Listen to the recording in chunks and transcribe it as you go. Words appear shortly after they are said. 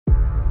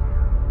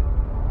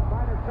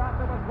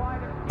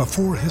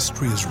Before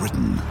history is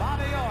written,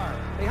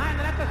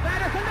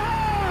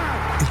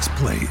 it's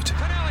played.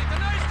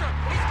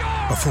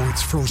 Before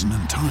it's frozen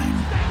in time,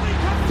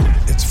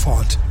 it's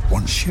fought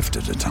one shift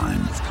at a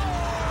time.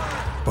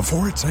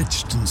 Before it's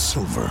etched in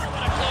silver,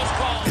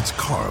 it's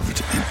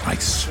carved in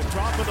ice.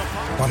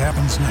 What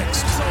happens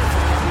next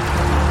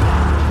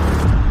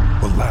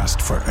will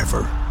last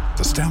forever.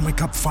 The Stanley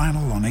Cup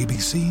Final on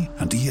ABC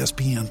and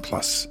ESPN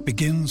Plus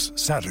begins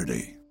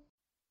Saturday.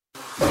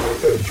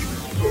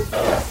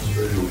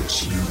 Mayo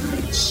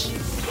Experience.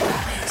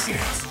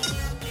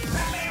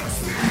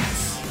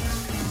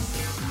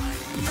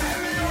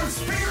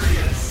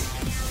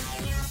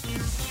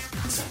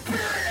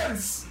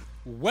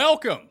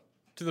 Welcome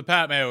to the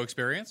Pat Mayo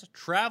Experience.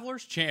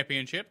 Travelers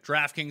Championship,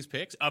 DraftKings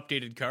picks,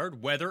 updated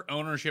card, weather,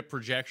 ownership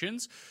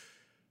projections.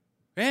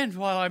 And,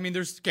 well, I mean,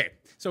 okay,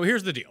 so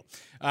here's the deal.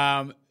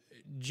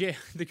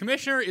 The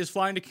commissioner is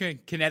flying to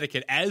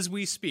Connecticut as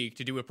we speak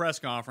to do a press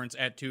conference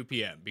at 2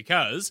 p.m.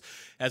 because,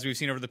 as we've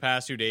seen over the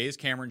past 2 days,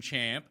 Cameron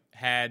Champ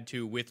had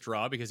to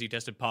withdraw because he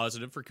tested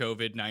positive for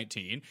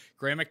COVID-19.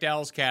 Graham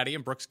McDowell's caddy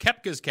and Brooks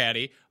Koepka's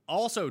caddy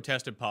also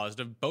tested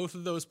positive. Both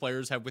of those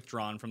players have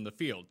withdrawn from the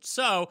field.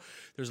 So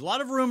there's a lot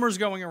of rumors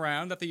going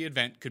around that the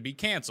event could be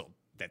canceled.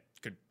 That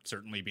could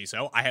certainly be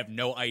so. I have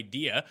no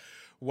idea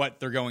what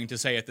they're going to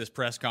say at this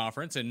press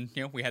conference. And,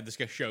 we had this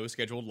show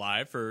scheduled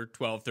live for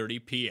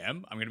 12:30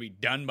 p.m. I'm going to be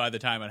done by the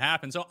time it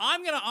happens. So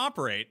I'm going to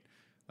operate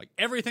like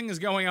everything is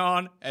going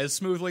on as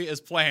smoothly as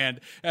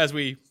planned as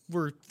we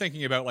were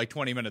thinking about like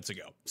 20 minutes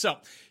ago. So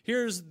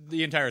here's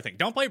the entire thing.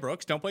 Don't play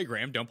Brooks. Don't play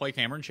Graham. Don't play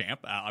Cameron Champ.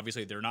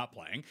 Obviously, they're not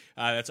playing.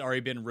 That's already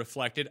been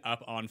reflected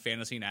up on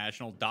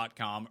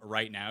fantasynational.com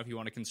right now if you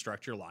want to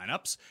construct your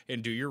lineups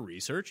and do your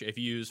research. If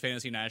you use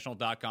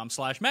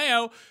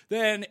fantasynational.com/Mayo,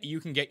 then you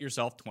can get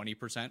yourself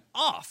 20%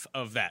 off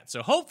of that.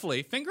 So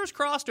hopefully, fingers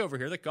crossed over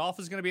here that golf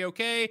is going to be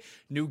okay.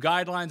 New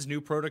guidelines,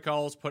 new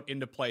protocols put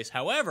into place.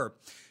 However,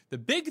 the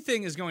big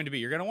thing is going to be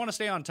you're going to want to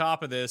stay on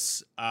top of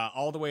this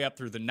all the way up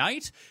through the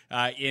night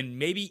and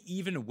maybe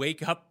even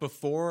wake up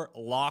before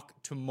lock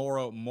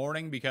tomorrow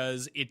morning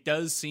because it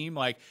does seem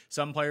like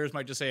some players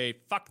might just say,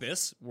 fuck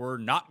this, we're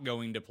not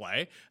going to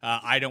play.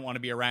 I don't want to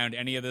be around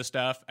any of this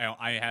stuff.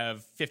 I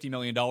have $50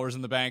 million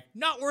in the bank.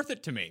 Not worth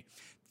it to me.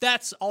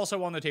 That's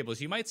also on the table.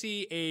 So you might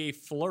see a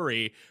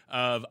flurry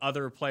of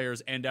other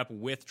players end up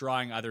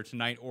withdrawing either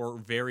tonight or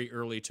very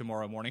early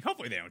tomorrow morning.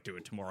 Hopefully they don't do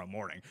it tomorrow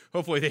morning.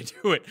 Hopefully they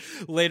do it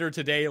later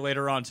today,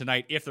 later on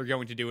tonight, if they're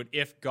going to do it,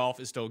 if golf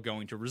is still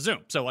going to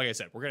resume. So like I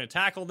said, we're going to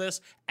tackle this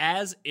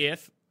as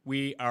if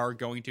we are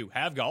going to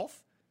have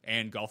golf.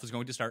 And golf is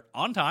going to start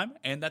on time,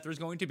 and that there's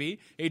going to be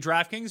a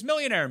DraftKings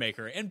Millionaire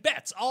Maker and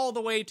bets all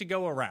the way to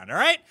go around, all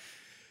right?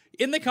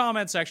 In the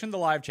comment section, the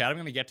live chat, I'm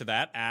going to get to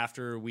that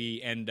after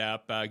we end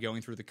up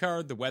going through the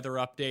card, the weather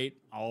update,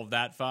 all of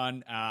that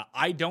fun.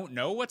 I don't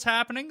know what's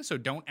happening, so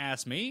don't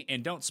ask me,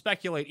 and don't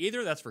speculate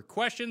either. That's for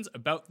questions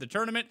about the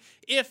tournament.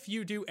 If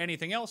you do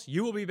anything else,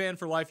 you will be banned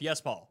for life.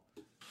 Yes, Paul?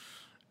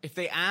 If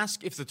they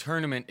ask if the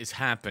tournament is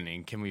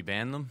happening, can we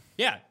ban them?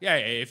 Yeah.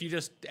 If you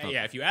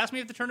ask me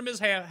if the tournament is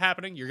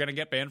happening, you're going to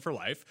get banned for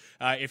life.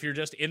 If you're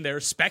just in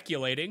there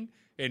speculating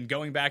and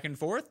going back and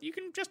forth, you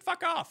can just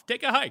fuck off.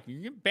 Take a hike. You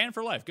get banned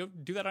for life. Go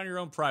do that on your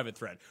own private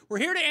thread. We're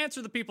here to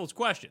answer the people's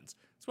questions.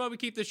 That's why we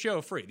keep the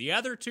show free. The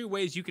other two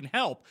ways you can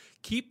help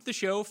keep the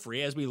show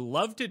free, as we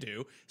love to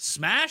do,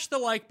 smash the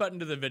like button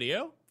to the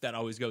video. That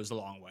always goes a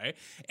long way.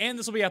 And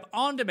this will be up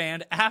on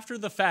demand after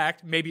the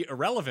fact, maybe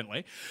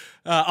irrelevantly,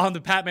 on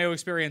the Pat Mayo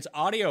Experience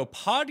audio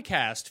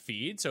podcast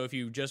feed. So if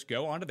you just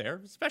go onto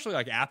there, especially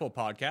like Apple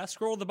Podcasts,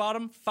 scroll to the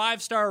bottom,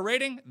 5-star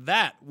rating,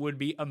 that would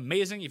be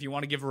amazing. If you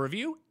want to give a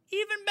review,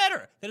 even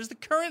better. That is the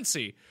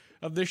currency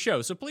of this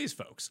show. So please,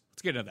 folks,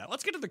 let's get into that.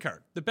 Let's get to the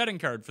card, the betting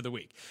card for the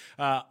week.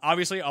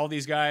 Obviously, all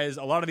these guys,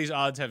 a lot of these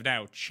odds have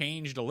now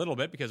changed a little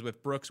bit because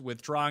with Brooks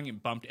withdrawing,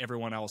 it bumped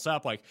everyone else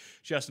up. Like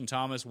Justin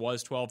Thomas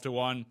was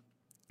 12-1.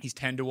 He's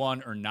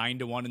 10-1 or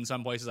 9-1 in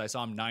some places. I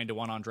saw him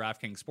 9-1 on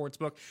DraftKings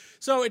Sportsbook.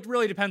 So it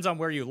really depends on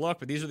where you look,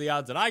 but these are the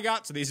odds that I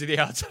got, so these are the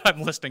odds that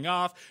I'm listing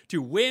off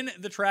to win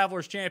the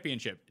Travelers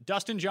Championship.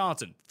 Dustin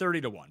Johnson,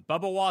 30-1.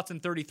 Bubba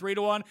Watson,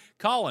 33-1.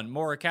 Colin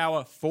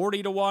Morikawa,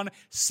 40-1.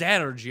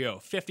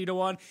 Sergio,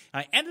 50-1.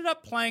 I ended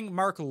up playing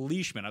Mark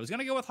Leishman. I was going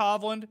to go with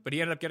Hovland, but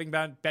he ended up getting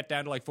bet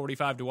down to like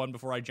 45-1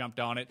 before I jumped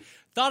on it.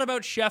 Thought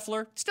about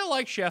Scheffler. Still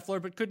like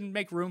Scheffler, but couldn't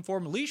make room for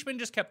him. Leishman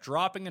just kept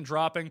dropping and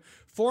dropping.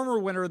 Former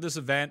winner of this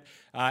event.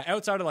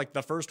 Outside of like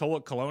the first hole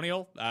at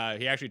Colonial,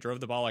 he actually drove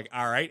the ball like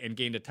all right and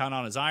gained a ton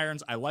on his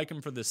irons. I like him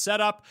for this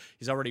setup.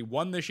 He's already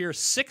won this year,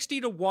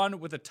 60-1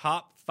 with a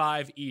top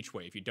 5 each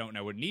way. If you don't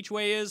know what an each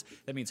way is,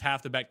 that means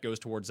half the bet goes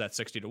towards that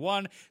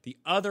 60-1. The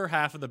other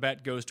half of the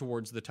bet goes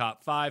towards the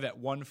top 5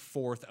 at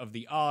 1/4 of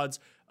the odds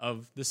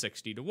of the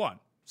 60-1.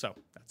 So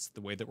that's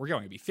the way that we're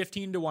going. It'd be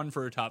 15-1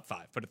 for a top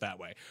 5, put it that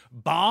way.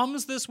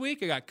 Bombs this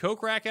week, I got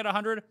Kokrak at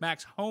 100,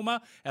 Max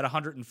Homa at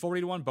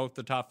 140-1, both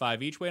the top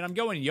 5 each way. And I'm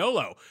going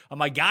YOLO on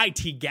my guy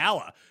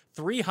Tigala,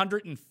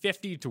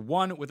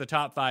 350-1 with the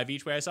top 5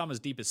 each way. I saw him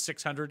as deep as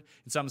 600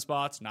 in some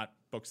spots, not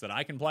books that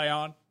I can play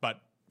on,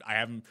 but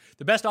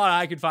the best odd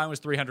I could find was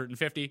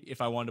 350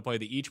 if I wanted to play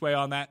the each way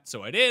on that,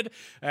 so I did.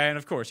 And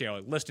of course,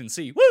 list and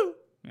see, woo!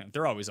 Yeah,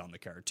 they're always on the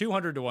card.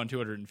 200 to 1,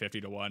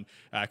 250 to 1.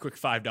 Quick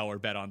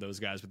 $5 bet on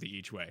those guys with the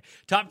each way.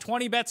 Top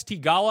 20 bets,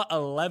 Tigala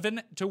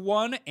 11 to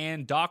 1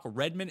 and Doc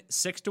Redman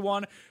 6 to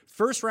 1.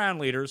 First round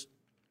leaders.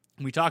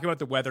 When we talk about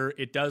the weather,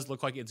 it does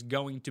look like it's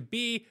going to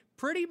be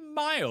pretty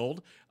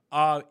mild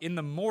in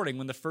the morning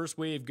when the first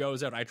wave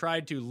goes out. I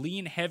tried to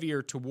lean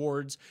heavier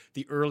towards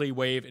the early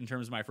wave in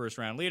terms of my first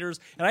round leaders,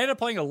 and I ended up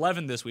playing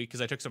 11 this week because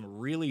I took some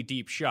really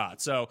deep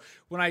shots. So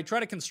when I try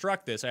to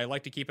construct this, I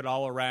like to keep it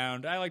all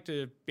around. I like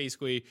to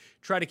basically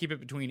try to keep it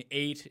between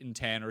 8 and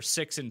 10 or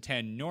 6 and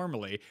 10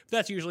 normally. But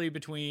that's usually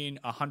between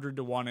 100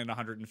 to 1 and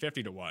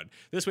 150 to 1.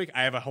 This week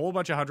I have a whole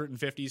bunch of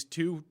 150s,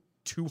 two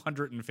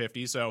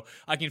 250, so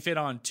I can fit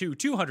on two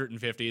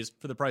 250s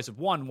for the price of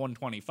one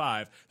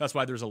 125. That's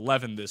why there's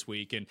 11 this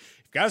week. And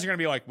if guys are going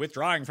to be like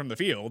withdrawing from the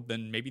field,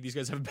 then maybe these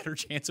guys have a better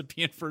chance of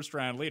being first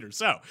round leaders.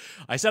 So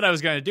I said I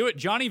was going to do it.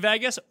 Johnny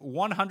Vegas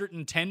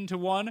 110 to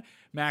 1,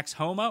 Max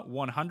Homa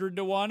 100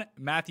 to 1,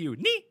 Matthew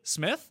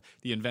Smith,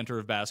 the inventor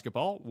of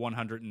basketball,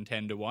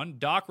 110 to 1,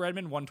 Doc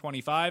Redman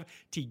 125,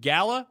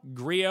 Tigala,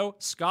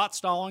 Griot, Scott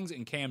Stallings,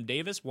 and Cam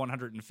Davis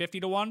 150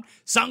 to 1,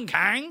 Sung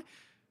Kang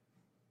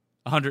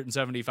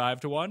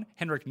 175 to 1.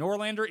 Henrik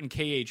Norlander and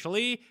KH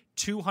Lee,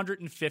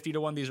 250 to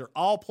 1. These are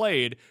all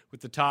played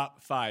with the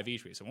top 5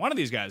 each week. So one of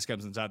these guys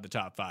comes inside the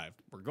top 5.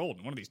 We're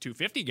golden. One of these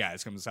 250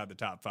 guys comes inside the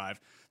top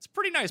 5. It's a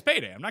pretty nice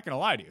payday. I'm not going to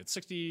lie to you. It's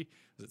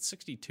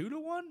 62 to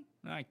 1?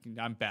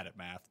 I'm bad at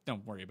math.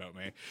 Don't worry about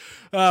me.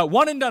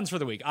 One and dones for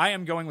the week. I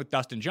am going with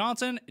Dustin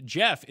Johnson.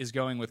 Jeff is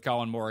going with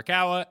Colin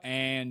Morikawa.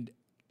 And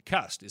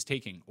Cust is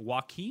taking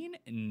Joaquin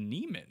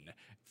Niemann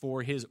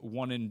for his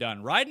one and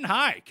done. Riding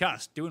high,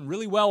 Cust, doing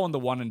really well on the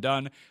one and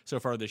done so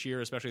far this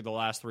year, especially the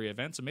last 3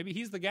 events. So maybe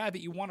he's the guy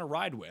that you want to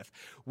ride with.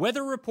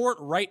 Weather report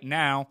right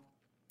now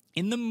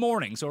in the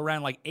morning, so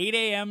around like 8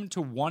 a.m.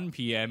 to 1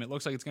 p.m., it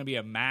looks like it's going to be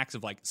a max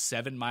of like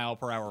 7 mile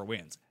per hour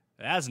winds.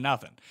 That's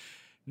nothing.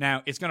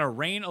 Now, it's going to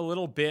rain a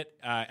little bit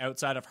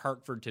outside of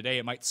Hartford today.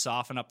 It might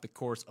soften up the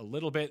course a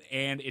little bit,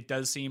 and it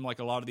does seem like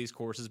a lot of these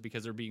courses,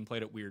 because they're being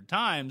played at weird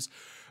times,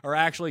 are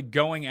actually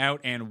going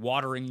out and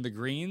watering the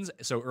greens.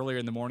 So earlier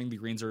in the morning, the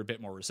greens are a bit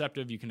more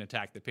receptive. You can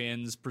attack the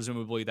pins.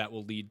 Presumably, that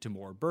will lead to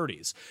more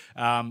birdies.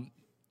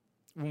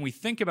 When we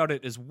think about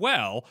it as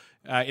well,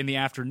 in the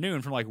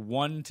afternoon from like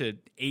 1 to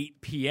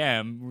 8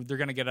 p.m., they're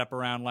going to get up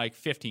around like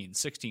 15,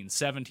 16,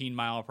 17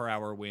 mile per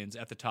hour winds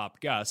at the top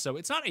gust. So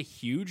it's not a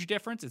huge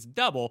difference. It's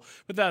double,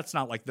 but that's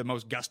not like the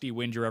most gusty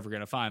wind you're ever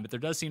going to find. But there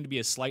does seem to be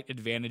a slight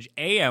advantage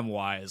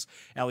AM-wise,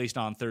 at least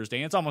on Thursday.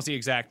 And it's almost the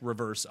exact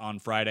reverse on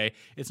Friday.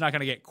 It's not going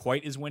to get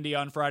quite as windy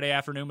on Friday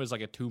afternoon, but it's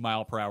like a 2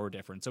 mile per hour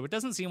difference. So it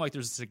doesn't seem like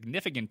there's a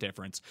significant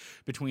difference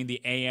between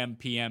the AM,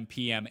 PM,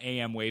 PM,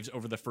 AM waves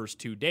over the first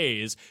 2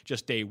 days.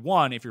 Just day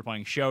one, if you're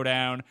playing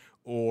Showdown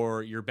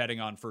or you're betting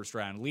on first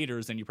round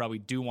leaders, then you probably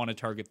do want to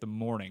target the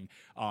morning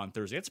on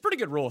Thursday. It's a pretty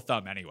good rule of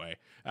thumb anyway,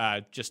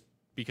 just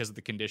because of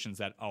the conditions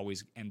that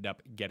always end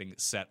up getting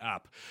set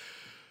up.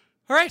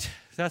 All right,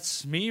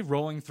 that's me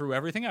rolling through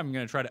everything. I'm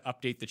going to try to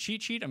update the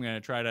cheat sheet. I'm going to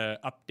try to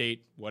update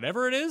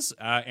whatever it is,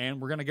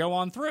 and we're going to go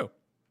on through.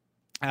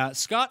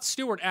 Scott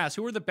Stewart asks,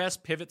 who are the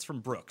best pivots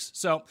from Brooks?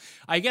 So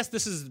I guess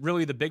this is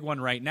really the big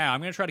one right now. I'm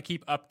going to try to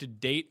keep up to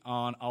date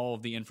on all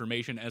of the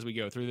information as we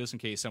go through this in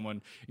case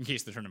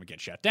the tournament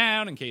gets shut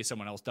down, in case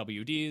someone else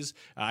WDs.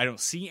 I don't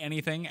see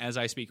anything as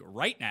I speak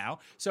right now.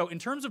 So in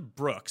terms of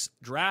Brooks,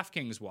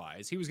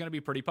 DraftKings-wise, he was going to be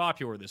pretty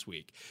popular this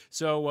week.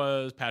 So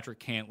was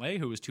Patrick Cantlay,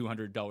 who was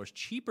 $200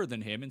 cheaper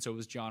than him, and so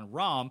was John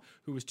Rahm,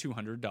 who was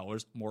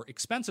 $200 more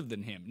expensive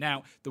than him.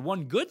 Now, the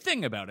one good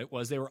thing about it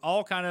was they were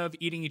all kind of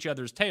eating each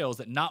other's tails,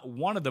 that not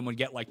one of them would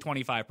get like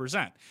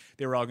 25%.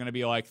 They were all going to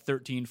be like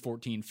 13,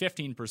 14,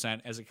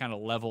 15% as it kind of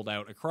leveled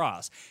out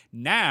across.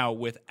 Now,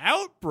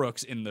 without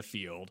Brooks in the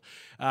field,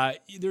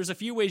 there's a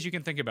few ways you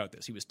can think about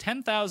this. He was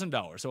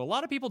 $10,000. So a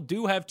lot of people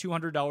do have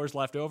 $200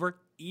 left over.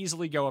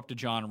 Easily go up to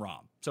John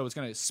Rahm. So it's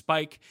going to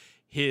spike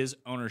his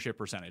ownership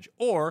percentage.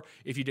 Or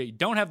if you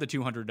don't have the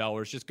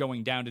 $200, just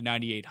going down to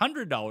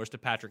 $9,800 to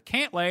Patrick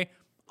Cantlay,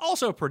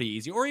 also pretty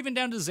easy, or even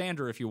down to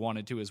Xander if you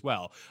wanted to as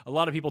well. A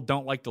lot of people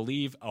don't like to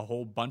leave a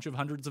whole bunch of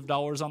hundreds of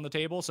dollars on the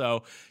table,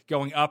 so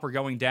going up or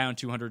going down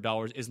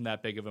 $200 isn't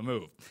that big of a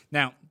move.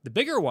 Now, the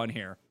bigger one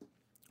here,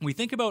 when we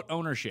think about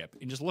ownership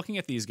and just looking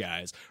at these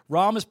guys,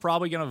 Rahm is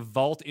probably going to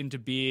vault into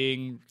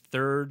being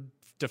third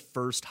to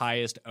first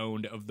highest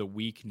owned of the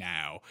week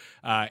now.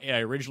 I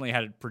originally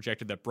had it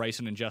projected that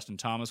Bryson and Justin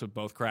Thomas would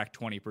both crack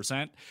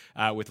 20%,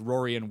 with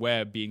Rory and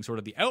Webb being sort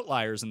of the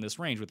outliers in this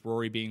range, with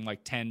Rory being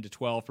like 10 to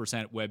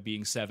 12%, Webb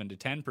being 7 to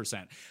 10%.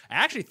 I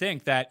actually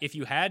think that if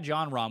you had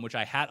John Rahm, which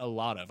I had a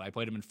lot of, I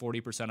played him in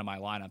 40% of my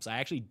lineups, I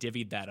actually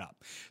divvied that up.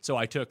 So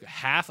I took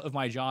half of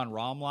my John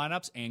Rahm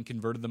lineups and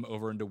converted them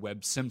over into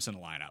Webb Simpson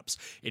lineups.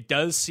 It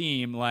does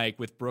seem like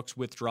with Brooks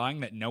withdrawing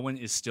that no one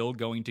is still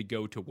going to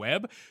go to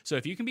Webb. So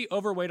if you can be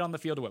over overweight on the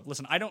field of Webb.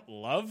 Listen, I don't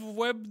love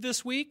Webb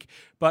this week,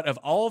 but of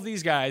all of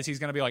these guys, he's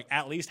going to be like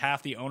at least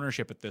half the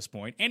ownership at this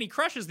point, and he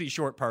crushes these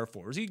short par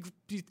fours. He's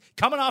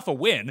coming off a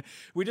win.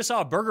 We just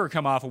saw Berger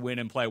come off a win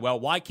and play well.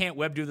 Why can't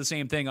Webb do the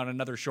same thing on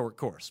another short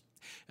course?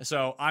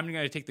 So I'm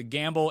going to take the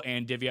gamble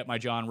and divvy up my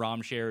John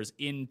Rahm shares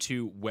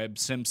into Webb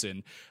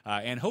Simpson.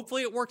 And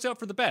hopefully it works out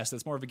for the best.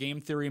 That's more of a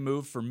game theory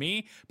move for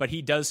me, but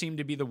he does seem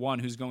to be the one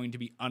who's going to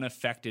be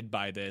unaffected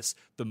by this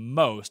the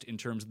most in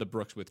terms of the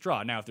Brooks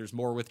withdrawal. Now, if there's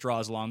more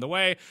withdrawals along the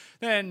way,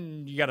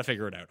 then you got to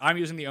figure it out. I'm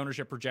using the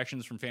ownership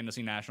projections from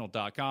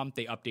fantasynational.com.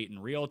 They update in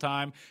real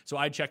time. So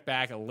I check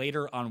back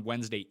later on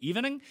Wednesday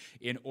evening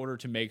in order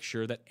to make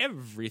sure that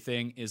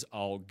everything is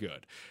all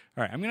good.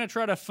 All right, I'm going to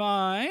try to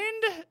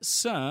find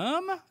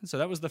some. So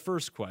that was the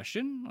first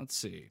question. Let's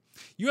see.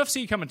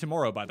 UFC coming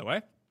tomorrow, by the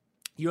way.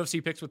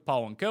 UFC picks with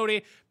Paul and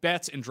Cody,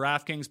 bets and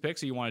DraftKings picks,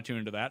 so you want to tune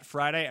into that.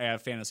 Friday, I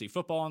have fantasy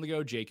football on the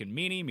go. Jake and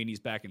Meanie. Meanie's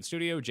back in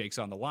studio. Jake's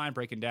on the line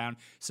breaking down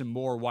some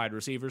more wide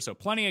receivers. So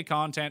plenty of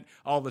content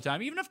all the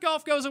time. Even if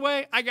golf goes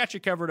away, I got you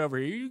covered over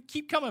here. You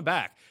keep coming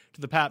back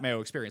to the Pat Mayo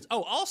Experience.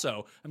 Oh,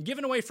 also, I'm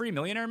giving away free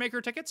Millionaire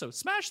Maker tickets, so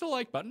smash the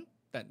like button.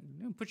 That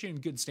puts you in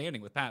good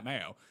standing with Pat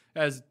Mayo,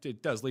 as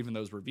it does leaving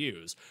those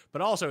reviews.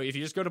 But also, if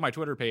you just go to my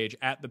Twitter page,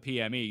 at the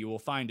PME, you will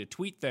find a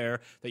tweet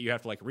there that you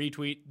have to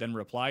retweet, then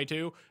reply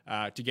to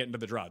get into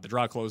the draw. The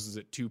draw closes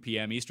at 2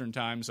 p.m. Eastern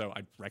time, so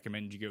I'd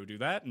recommend you go do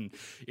that. And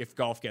if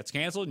golf gets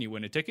canceled and you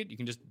win a ticket, you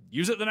can just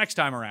use it the next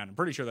time around. I'm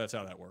pretty sure that's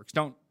how that works.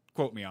 Don't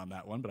quote me on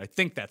that one, but I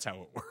think that's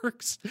how it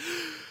works.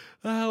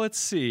 Let's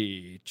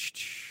see.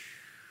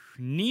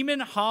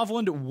 Neiman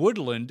Hovland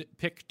Woodland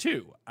pick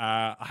 2.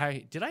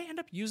 Did I end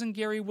up using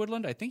Gary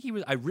Woodland? I think he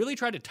was. I really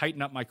tried to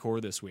tighten up my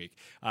core this week.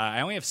 I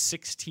only have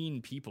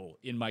 16 people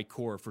in my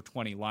core for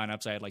 20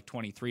 lineups. I had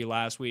 23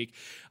 last week.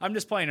 I'm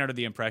just playing under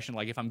the impression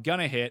if I'm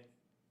gonna hit,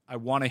 I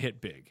want to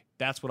hit big.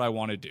 That's what I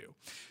want to do.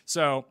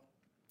 So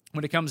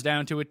when it comes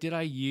down to it, did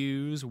I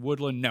use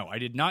Woodland? No, I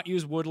did not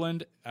use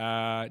Woodland. Did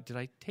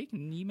I take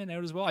Neiman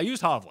out as well? I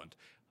used Hovland.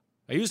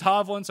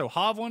 So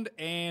Hovland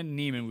and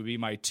Neiman would be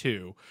my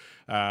 2.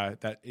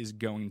 That is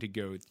going to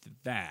go to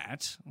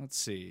that. Let's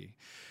see.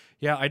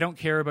 Yeah, I don't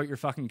care about your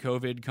fucking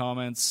COVID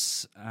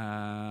comments.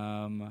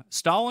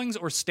 Stallings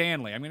or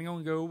Stanley? I'm going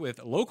to go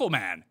with local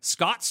man,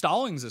 Scott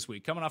Stallings this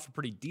week, coming off a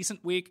pretty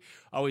decent week.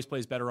 Always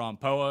plays better on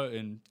POA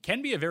and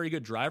can be a very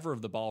good driver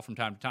of the ball from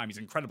time to time. He's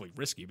incredibly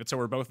risky, but so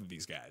are both of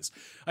these guys.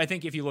 I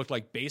think if you looked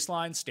like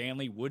baseline,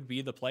 Stanley would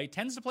be the play.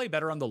 Tends to play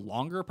better on the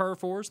longer par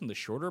 4s than the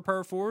shorter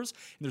par 4s.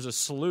 And there's a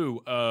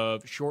slew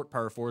of short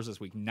par 4s this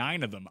week,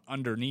 9 of them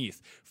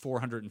underneath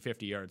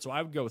 450 yards. So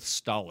I would go with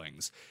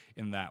Stallings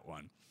in that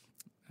one.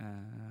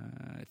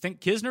 I think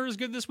Kisner is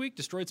good this week.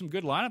 Destroyed some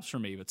good lineups for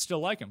me, but still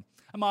like him.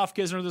 I'm off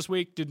Kisner this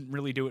week. Didn't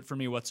really do it for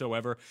me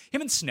whatsoever.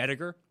 Him and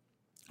Snedeker,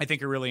 I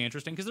think, are really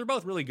interesting because they're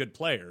both really good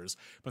players,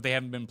 but they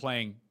haven't been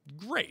playing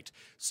great.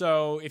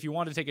 So if you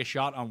want to take a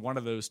shot on one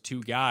of those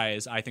 2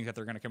 guys, I think that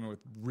they're going to come in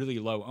with really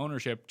low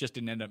ownership. Just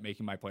didn't end up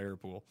making my player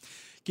pool.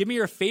 Give me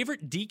your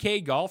favorite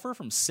DK golfer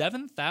from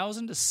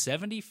 7,000 to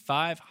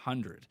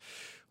 7,500.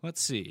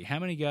 Let's see. How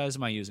many guys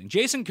am I using?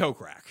 Jason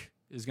Kokrak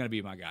is going to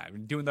be my guy.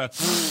 I'm doing the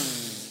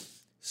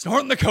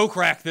snorting the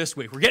Kokrak this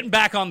week. We're getting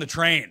back on the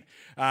train.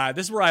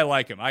 This is where I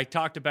like him. I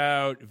talked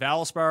about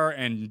Valspar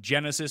and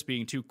Genesis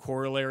being 2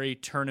 corollary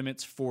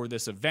tournaments for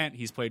this event.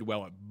 He's played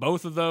well at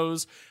both of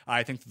those.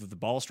 I think that the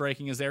ball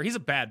striking is there. He's a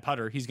bad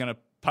putter. He's going to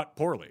putt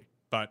poorly.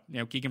 But,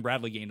 Keegan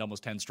Bradley gained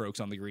almost 10 strokes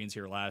on the greens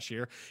here last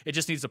year. It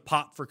just needs to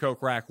pop for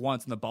Kokrak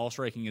once, and the ball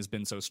striking has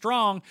been so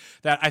strong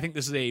that I think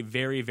this is a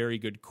very, very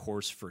good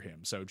course for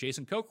him. So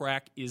Jason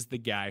Kokrak is the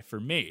guy for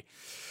me.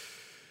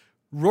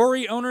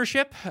 Rory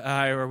ownership.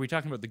 Are we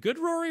talking about the good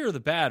Rory or the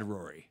bad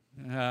Rory?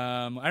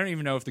 I don't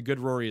even know if the good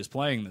Rory is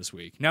playing this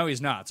week. No, he's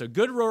not. So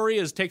good Rory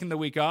is taking the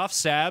week off.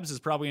 Sabs is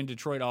probably in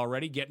Detroit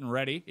already, getting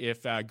ready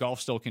if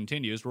golf still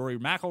continues. Rory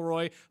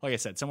McIlroy, like I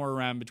said, somewhere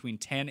around between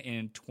 10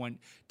 and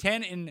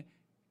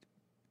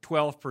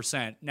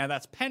 12%. Now,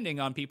 that's pending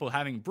on people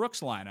having Brooks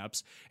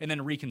lineups and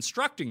then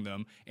reconstructing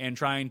them and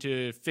trying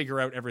to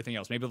figure out everything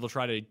else. Maybe they'll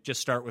try to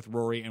just start with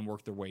Rory and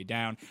work their way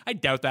down. I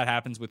doubt that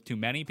happens with too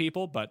many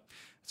people, but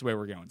that's the way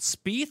we're going.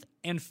 Spieth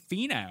and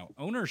Finau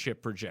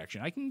ownership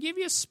projection. I can give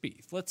you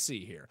Spieth. Let's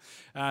see here.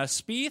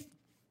 Spieth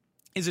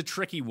is a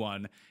tricky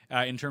one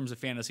in terms of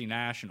Fantasy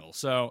National.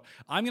 So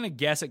I'm going to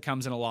guess it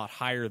comes in a lot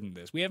higher than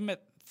this. We have him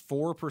at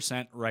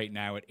 4% right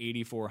now at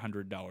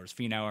 $8,400.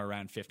 Finau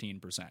around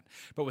 15%.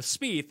 But with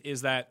Spieth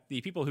is that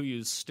the people who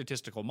use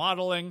statistical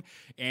modeling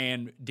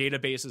and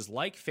databases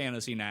like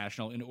Fantasy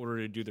National in order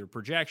to do their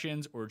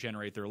projections or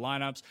generate their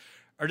lineups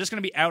are just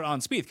going to be out on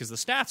Spieth because the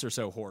stats are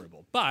so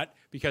horrible. But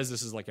because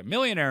this is like a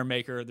millionaire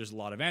maker, there's a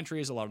lot of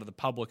entries, a lot of the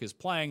public is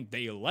playing.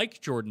 They like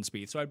Jordan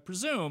Spieth, so I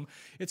presume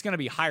it's going to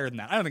be higher than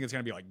that. I don't think it's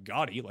going to be like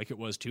gaudy like it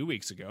was 2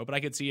 weeks ago, but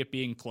I could see it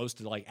being close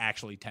to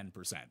actually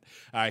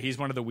 10%. He's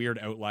one of the weird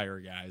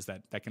outlier guys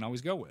that can always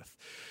go with.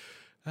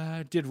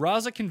 Did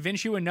Raza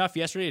convince you enough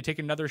yesterday to take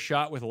another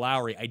shot with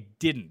Lowry? I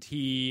didn't.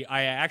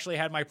 I actually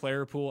had my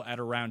player pool at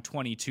around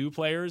 22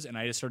 players, and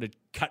I just started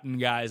cutting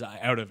guys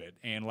out of it,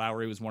 and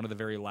Lowry was one of the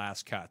very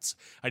last cuts.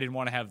 I didn't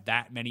want to have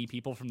that many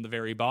people from the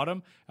very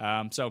bottom.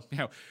 It's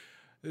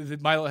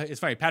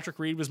funny. Patrick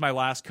Reed was my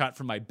last cut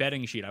from my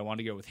betting sheet. I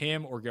wanted to go with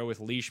him or go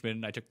with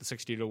Leishman. I took the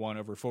 60-1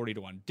 over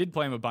 40-1. Did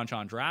play him a bunch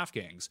on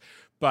DraftKings,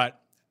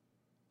 but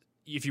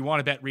if you want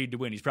to bet Reed to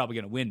win, he's probably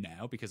going to win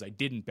now because I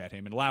didn't bet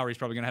him. And Lowry's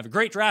probably going to have a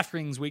great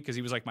DraftKings week because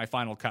he was like my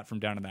final cut from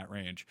down in that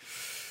range.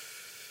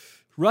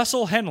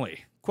 Russell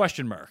Henley, ?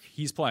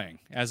 He's playing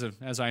as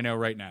I know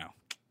right now.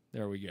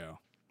 There we go.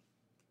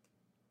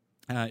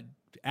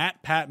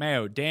 At Pat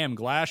Mayo, damn,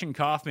 Glash and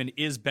Kaufman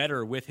is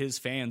better with his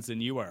fans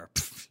than you are.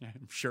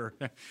 I'm sure.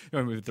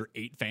 If they're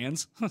 8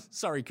 fans.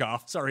 Sorry,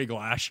 Koff. Sorry,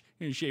 Glash.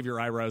 You shave your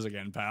eyebrows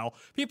again, pal.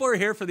 People are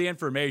here for the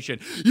information.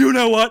 You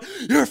know what?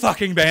 You're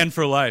fucking banned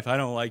for life. I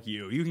don't like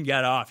you. You can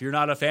get off. You're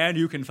not a fan.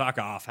 You can fuck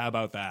off. How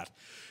about that?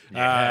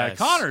 Yes.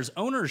 Connors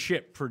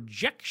ownership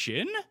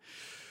projection.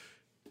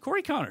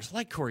 Corey Connors.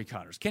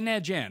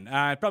 Ken Jen.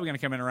 Probably going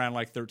to come in around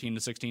like 13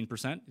 to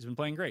 16%. He's been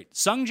playing great.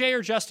 Sung Jae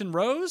or Justin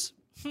Rose?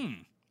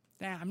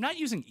 I'm not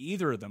using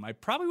either of them. I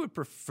probably would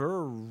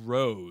prefer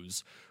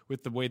Rose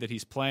with the way that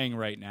he's playing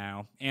right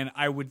now. And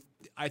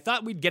I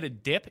thought we'd get a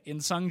dip in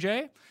Sung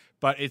Jae,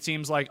 but it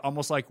seems like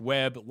almost like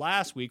Webb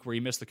last week where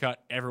he missed the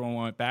cut, everyone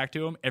went back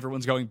to him.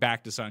 Everyone's going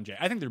back to Sung Jae.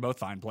 I think they're both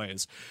fine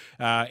plays.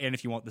 And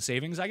if you want the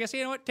savings, I guess,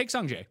 you know what? Take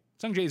Sung Jae.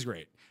 Sung Jae's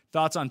great.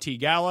 Thoughts on T.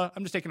 Gala?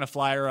 I'm just taking a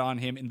flyer on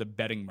him in the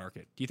betting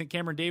market. Do you think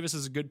Cameron Davis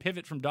is a good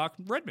pivot from Doc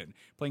Redman?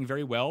 Playing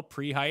very well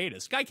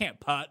pre-hiatus. Guy can't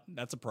putt.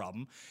 That's a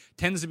problem.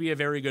 Tends to be a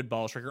very good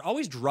ball striker.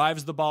 Always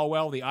drives the ball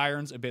well. The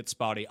iron's a bit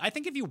spotty. I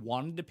think if you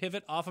wanted to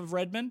pivot off of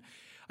Redman,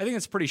 I think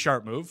it's a pretty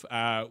sharp move.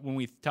 When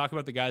we talk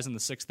about the guys in the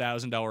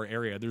 $6,000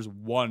 area, there's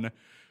one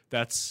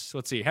that's,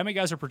 let's see, how many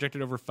guys are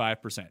projected over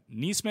 5%?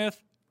 Neesmith,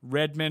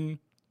 Redman,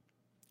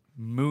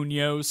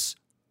 Munoz,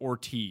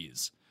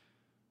 Ortiz.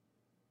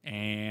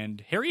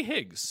 And Harry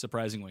Higgs,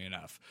 surprisingly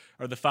enough,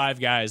 are the 5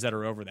 guys that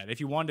are over that. If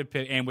you wanted to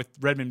pick, and with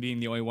Redmond being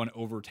the only one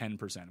over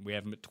 10%, we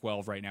have him at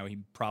 12 right now. He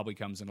probably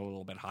comes in a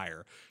little bit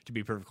higher, to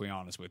be perfectly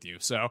honest with you.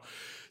 So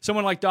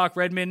someone like Doc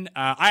Redmond,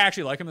 I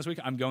actually like him this week.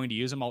 I'm going to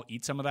use him. I'll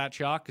eat some of that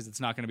chalk because it's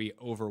not going to be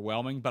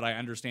overwhelming, but I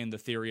understand the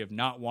theory of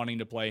not wanting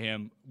to play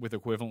him with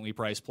equivalently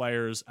priced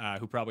players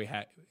who probably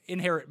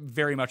inherit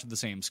very much of the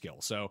same skill.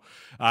 So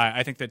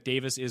I think that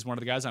Davis is one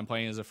of the guys I'm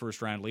playing as a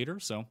first-round leader,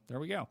 so there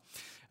we go.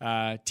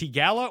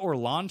 Tigala or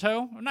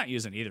Lonto, I'm not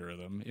using either of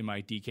them in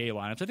my DK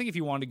lineups. I think if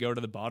you wanted to go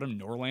to the bottom,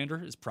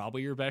 Norlander is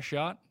probably your best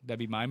shot. That'd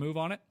be my move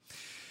on it.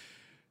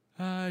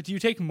 Do you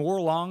take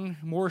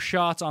more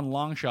shots on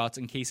long shots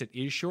in case it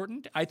is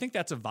shortened? I think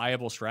that's a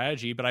viable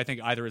strategy, but I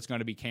think either it's going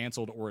to be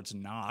canceled or it's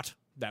not.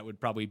 That would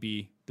probably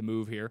be the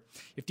move here.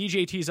 If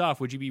DJ tees off,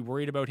 would you be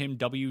worried about him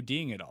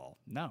WDing at all?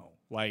 No.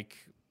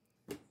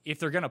 If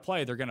they're going to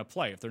play, they're going to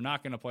play. If they're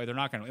not going to play, they're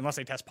not going to, unless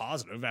they test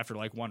positive after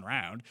one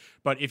round.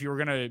 But if you were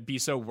going to be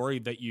so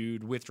worried that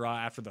you'd withdraw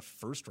after the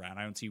first round,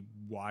 I don't see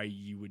why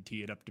you would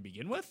tee it up to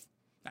begin with.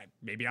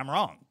 Maybe I'm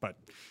wrong, but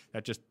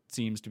that just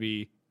seems to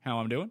be how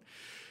I'm doing.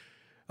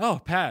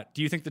 Oh, Pat,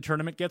 do you think the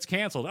tournament gets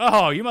canceled?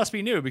 Oh, you must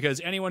be new because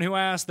anyone who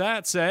asked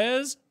that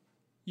says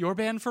you're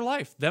banned for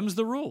life. Them's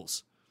the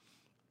rules.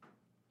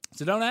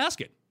 So don't ask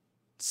it.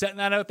 Setting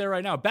that out there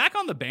right now. Back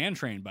on the ban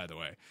train, by the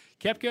way.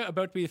 Koepka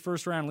about to be the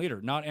first-round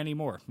leader. Not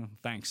anymore.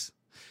 Thanks.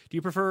 Do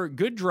you prefer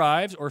good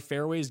drives or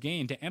fairways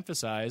gained to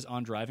emphasize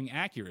on driving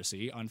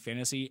accuracy on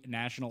Fantasy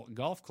National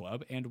Golf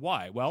Club, and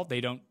why? Well, they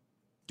don't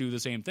do the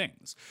same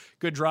things.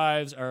 Good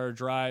drives are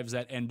drives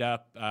that end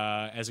up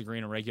as a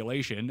green in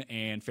regulation,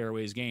 and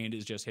fairways gained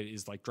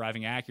is like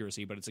driving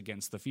accuracy, but it's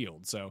against the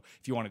field. So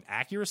if you wanted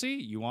accuracy,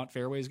 you want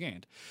fairways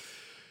gained.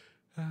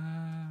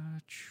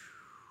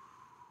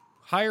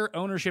 Higher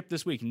ownership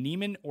this week,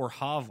 Neiman or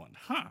Hovland?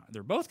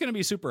 They're both going to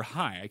be super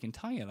high. I can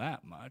tell you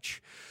that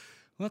much.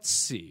 Let's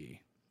see.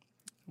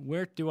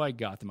 Where do I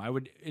got them? I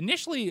would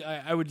initially,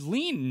 I would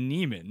lean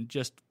Neiman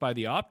just by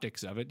the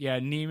optics of it. Yeah,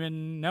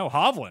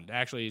 Hovland,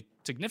 actually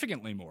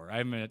significantly more.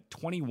 I'm at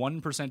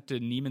 21% to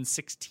Neiman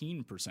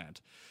 16%.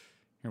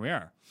 Here we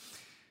are.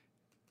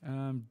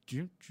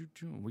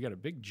 We got a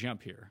big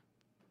jump here.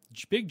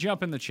 Big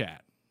jump in the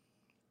chat.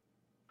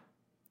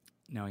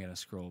 Now I got to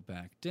scroll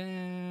back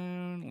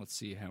down. Let's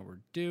see how we're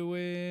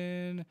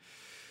doing.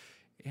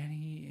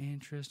 Any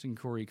interest in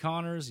Corey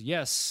Connors?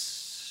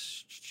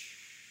 Yes.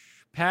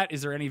 Pat,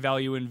 is there any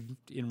value in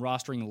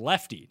rostering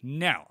lefty?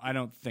 No, I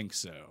don't think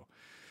so.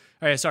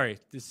 All right, sorry.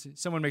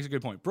 Someone makes a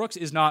good point. Brooks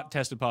is not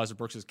tested positive.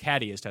 Brooks'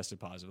 caddy is tested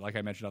positive, like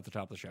I mentioned off the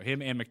top of the show.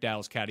 Him and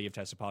McDowell's caddy have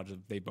tested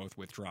positive. They both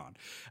withdrawn.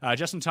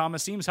 Justin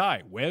Thomas seems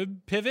high.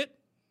 Webb pivot?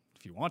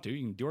 If you want to, you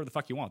can do whatever the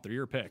fuck you want. They're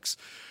your picks.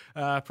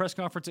 Press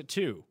conference at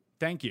 2.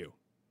 Thank you.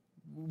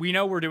 We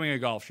know we're doing a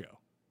golf show.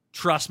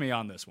 Trust me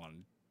on this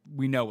one.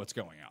 We know what's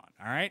going on,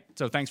 all right?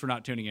 So thanks for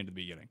not tuning in to the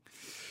beginning.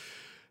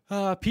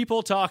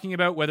 People talking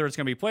about whether it's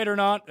going to be played or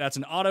not. That's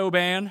an auto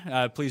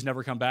ban. Please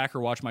never come back or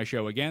watch my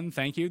show again.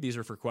 Thank you. These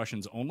are for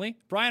questions only.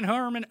 Brian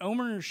Harman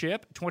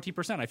ownership,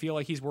 20%. I feel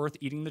like he's worth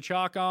eating the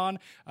chalk on.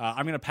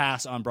 I'm going to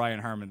pass on Brian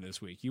Harman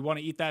this week. You want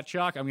to eat that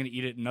chalk? I'm going to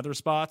eat it in other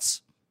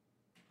spots.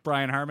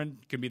 Brian Harman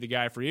could be the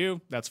guy for you.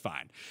 That's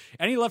fine.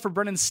 Any love for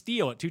Brennan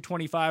Steele at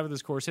 225 with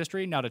his course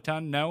history? Not a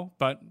ton, no,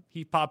 but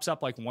he pops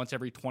up like once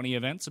every 20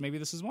 events, so maybe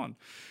this is one.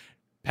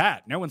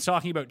 Pat, no one's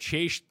talking about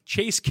Chase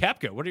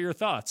Koepka. What are your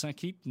thoughts? I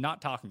keep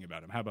not talking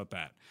about him. How about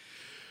that?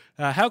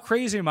 How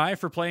crazy am I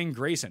for playing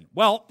Grayson?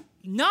 Well,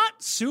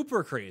 not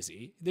super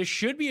crazy. This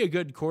should be a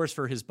good course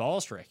for his ball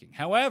striking.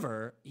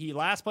 However, he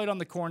last played on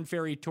the Korn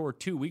Ferry Tour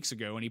 2 weeks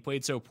ago, and he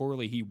played so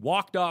poorly, he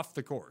walked off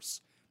the course.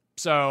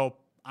 So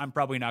I'm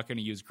probably not going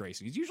to use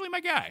Grayson. He's usually my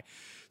guy.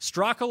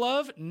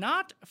 Strakalov,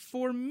 not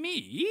for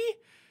me.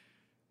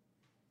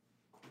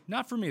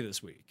 Not for me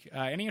this week.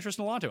 Any interest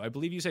in Alonso? I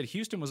believe you said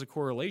Houston was a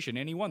correlation,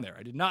 and he won there.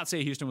 I did not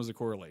say Houston was a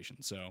correlation,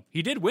 so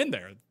he did win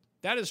there.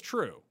 That is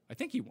true. I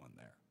think he won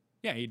there.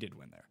 Yeah, he did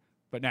win there.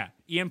 But nah,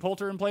 Ian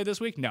Poulter in play this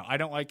week? No, I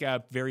don't like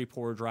very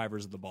poor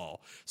drivers of the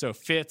ball. So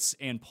Fitz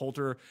and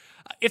Poulter,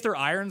 if their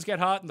irons get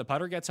hot and the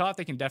putter gets hot,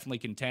 they can definitely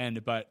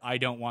contend, but I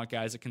don't want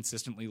guys that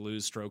consistently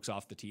lose strokes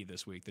off the tee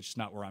this week. That's just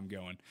not where I'm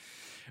going.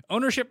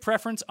 Ownership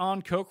preference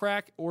on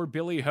Kokrak or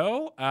Billy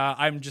Ho?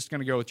 I'm just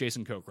going to go with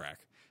Jason Kokrak.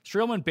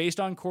 Streelman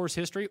based on course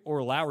history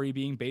or Lowry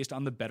being based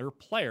on the better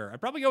player? I'd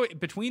probably go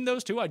between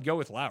those two. I'd go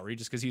with Lowry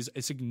just because he's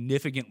a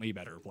significantly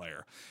better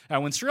player.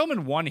 When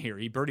Streelman won here,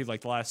 he birdied like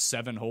the last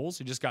 7 holes.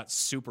 He just got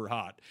super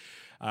hot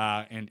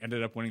and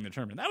ended up winning the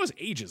tournament. That was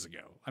ages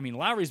ago. I mean,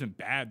 Lowry's been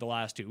bad the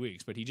last 2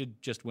 weeks, but he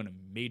did just win a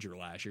major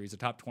last year. He's a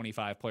top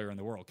 25 player in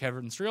the world.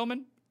 Kevin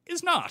Streelman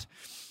is not.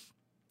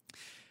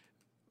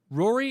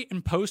 Rory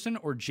and Poston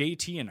or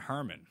JT and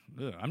Harmon?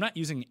 Ugh, I'm not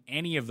using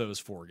any of those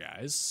 4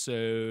 guys, so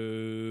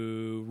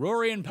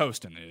Rory and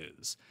Poston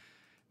is.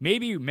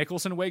 Maybe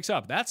Mickelson wakes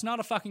up. That's not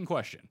a fucking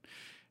question.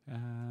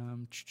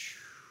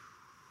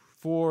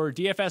 For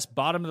DFS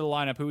bottom of the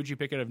lineup, who would you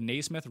pick out of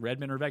Naismith,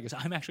 Redmond, or Vegas?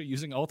 I'm actually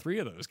using all 3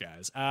 of those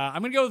guys.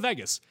 I'm going to go with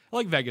Vegas. I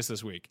like Vegas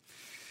this week.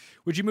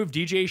 Would you move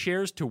DJ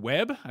shares to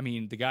Webb? I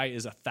mean, the guy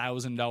is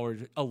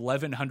 $1,000,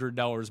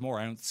 $1,100 more.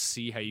 I don't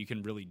see how you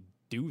can really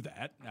do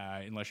that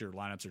unless your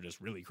lineups are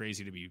just really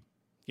crazy to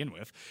begin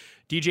with.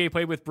 DJ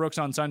played with Brooks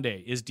on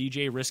Sunday. Is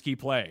DJ risky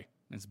play?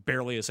 It's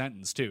barely a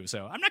sentence too,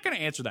 so I'm not going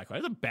to answer that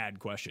question. That's a bad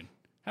question.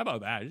 How about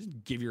that?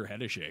 Just give your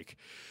head a shake.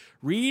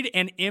 Reed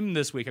and Im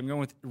this week. I'm going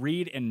with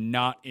Reed and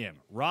not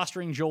Im.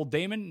 Rostering Joel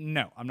Damon?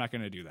 No, I'm not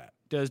going to do that.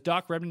 Does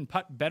Doc Redmond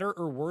putt better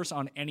or worse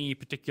on any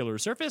particular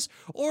surface,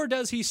 or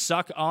does he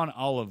suck on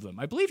all of them?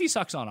 I believe he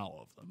sucks on all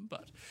of them,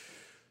 but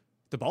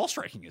the ball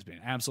striking has been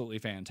absolutely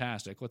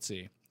fantastic. Let's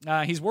see.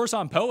 He's worse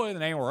on POA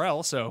than anywhere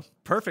else, so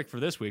perfect for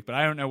this week, but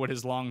I don't know what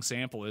his long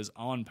sample is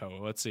on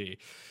POA. Let's see.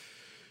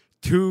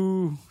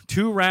 Two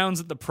rounds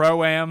at the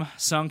Pro-Am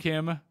sunk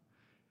him.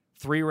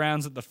 3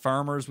 rounds at the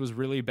Farmers was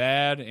really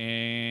bad.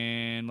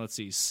 And let's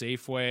see,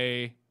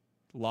 Safeway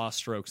lost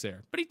strokes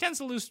there. But he tends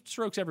to lose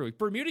strokes every week.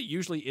 Bermuda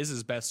usually is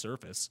his best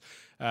surface.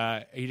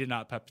 He did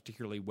not putt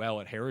particularly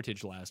well at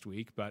Heritage last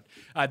week, but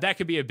that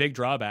could be a big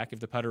drawback if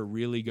the putter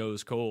really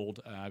goes cold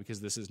because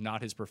this is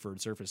not his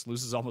preferred surface.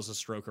 Loses almost a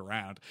stroke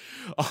around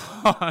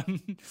on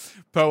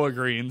POA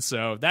greens,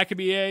 so that could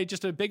be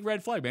just a big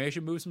red flag. Maybe I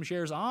should move some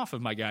shares off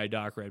of my guy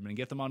Doc Redmond and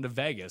get them onto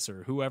Vegas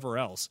or whoever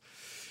else.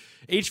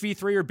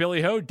 HV3 or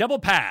Billy Ho, double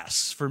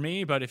pass for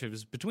me, but if it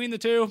was between the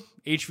two,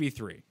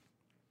 HV3.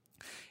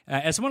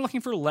 As someone looking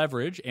for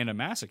leverage and a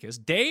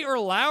masochist, Day or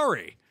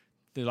Lowry?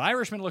 The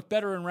Irishman looked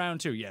better in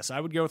round 2. Yes,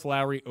 I would go with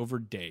Lowry over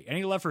Day.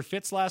 Any love for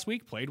Fitz last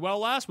week? Played well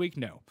last week?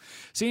 No.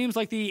 Seemed to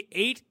like the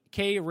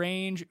 8K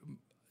range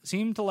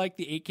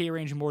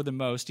more than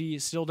most. You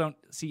still don't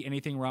see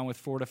anything wrong with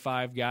 4 to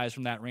 5 guys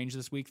from that range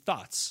this week.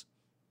 Thoughts?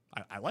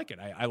 I like it.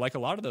 I like a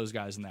lot of those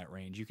guys in that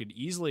range. You could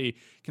easily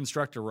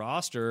construct a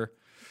roster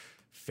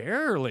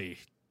fairly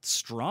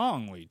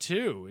strongly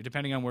too,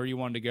 depending on where you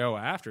wanted to go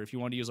after. If you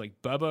wanted to use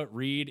like Bubba,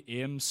 Reed,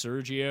 Im,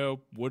 Sergio,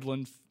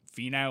 Woodland,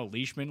 Finau,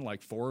 Leishman,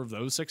 like 4 of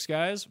those 6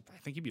 guys, I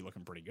think you'd be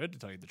looking pretty good, to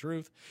tell you the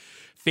truth.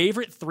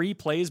 Favorite 3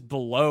 plays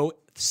below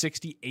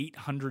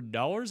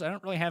 $6,800. I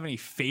don't really have any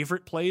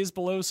favorite plays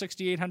below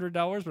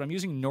 $6,800, but I'm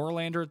using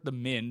Norlander at the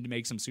min to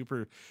make some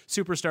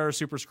superstar,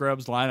 super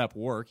scrubs lineup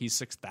work. He's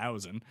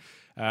 6,000.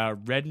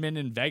 Redmond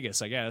in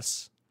Vegas, I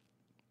guess.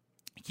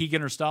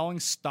 Keegan or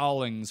Stallings?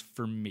 Stallings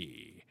for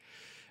me.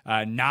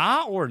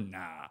 Nah or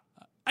nah?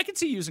 I can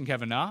see using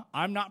Kevin Na.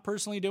 I'm not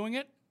personally doing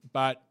it,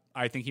 but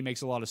I think he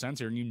makes a lot of sense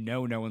here, and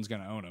no one's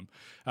going to own him.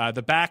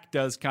 The back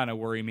does kind of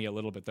worry me a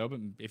little bit, though, but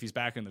if he's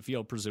back in the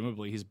field,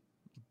 presumably he's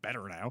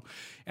better now.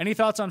 Any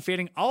thoughts on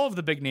fading all of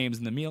the big names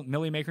in the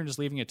Millie Maker and just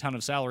leaving a ton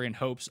of salary in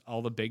hopes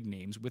all the big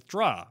names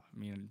withdraw? I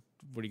mean,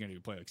 what are you going to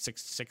do? Play like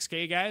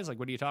 6K guys? Like,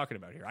 what are you talking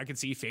about here? I can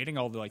see fading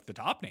all the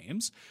top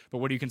names, but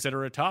what do you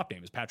consider a top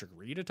name? Is Patrick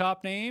Reed a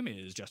top name?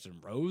 Is Justin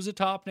Rose a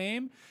top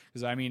name?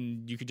 Because I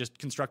mean, you could just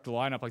construct a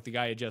lineup like the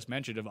guy I just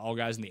mentioned of all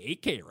guys in the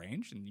 8K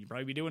range, and you'd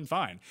probably be doing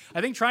fine.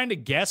 I think trying to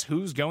guess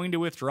who's going to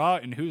withdraw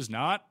and who's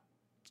not,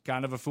 it's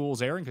kind of a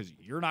fool's errand because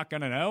you're not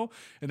going to know,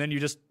 and then you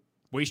just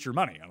waste your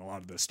money on a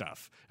lot of this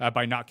stuff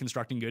by not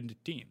constructing good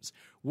teams.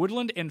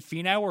 Woodland and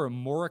Finau or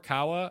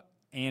Morikawa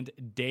and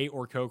Day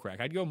or Kokrak.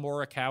 I'd go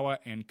Morikawa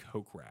and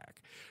Kokrak.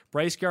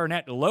 Bryce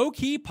Garnett,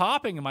 low-key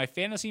popping in my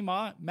fantasy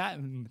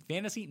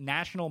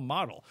national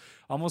model.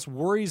 Almost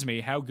worries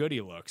me how good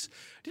he looks.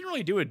 Didn't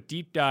really do a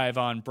deep dive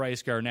on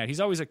Bryce Garnett. He's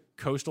always a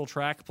coastal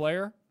track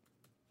player.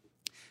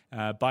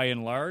 By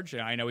and large,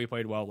 I know he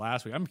played well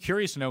last week. I'm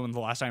curious to know when the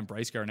last time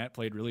Bryce Garnett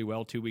played really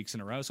well 2 weeks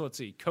in a row. So let's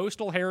see.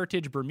 Coastal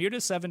Heritage Bermuda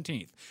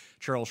 17th.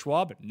 Charles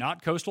Schwab,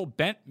 not Coastal.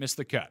 Bent, missed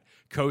the cut.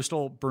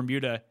 Coastal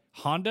Bermuda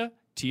Honda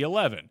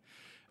T11.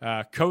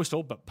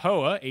 Coastal, but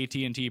POA,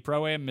 AT&T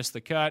Pro-Am, missed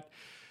the cut.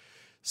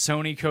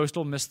 Sony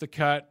Coastal missed the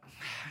cut.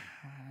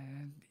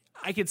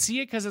 I could see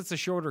it because it's a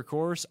shorter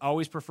course.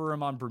 Always prefer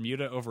him on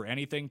Bermuda over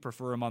anything.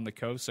 Prefer him on the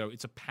coast. So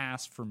it's a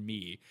pass for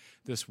me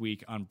this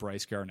week on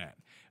Bryce Garnett.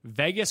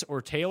 Vegas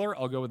or Taylor,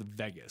 I'll go with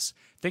Vegas.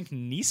 Think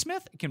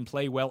Neesmith can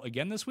play well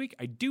again this week?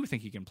 I do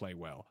think he can play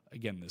well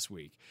again this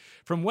week.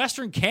 From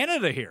Western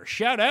Canada here,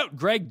 shout out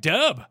Greg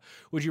Dubb.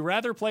 Would you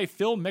rather play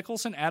Phil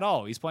Mickelson at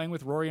all? He's playing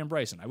with Rory and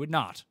Bryson. I would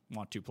not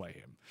want to play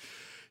him.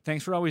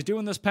 Thanks for always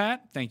doing this,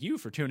 Pat. Thank you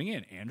for tuning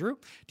in, Andrew.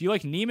 Do you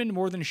like Neiman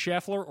more than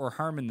Scheffler or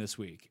Harman this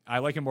week? I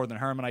like him more than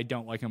Harman. I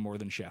don't like him more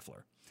than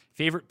Scheffler.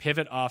 Favorite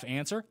pivot off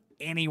answer?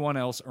 Anyone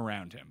else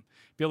around him.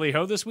 Billy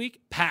Ho this week?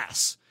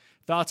 Pass.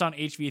 Thoughts on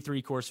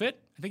HV3 course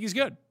fit? I think he's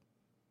good.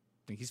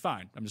 I think he's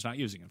fine. I'm just not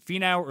using him.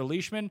 Finau or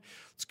Leishman?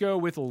 Let's go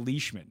with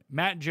Leishman.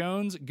 Matt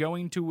Jones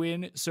going to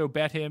win, so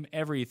bet him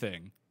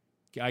everything.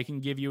 I can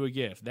give you a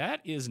gift.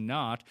 That is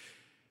not...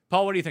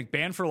 Paul, what do you think?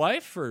 Banned for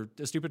life for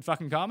a stupid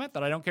fucking comment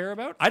that I don't care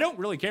about? I don't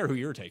really care who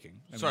you're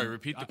taking. Sorry,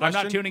 repeat the question.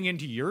 I'm not tuning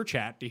into your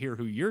chat to hear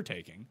who you're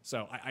taking,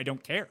 so I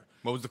don't care.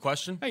 What was the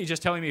question? Hey, you're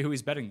just telling me who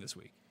he's betting this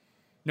week.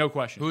 No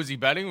question. Who is he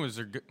betting? Was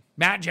there good?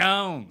 Matt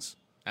Jones.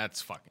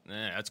 That's fucking.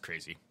 That's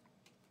crazy.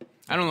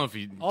 I don't know if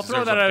he. I'll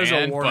throw that out as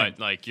a warning.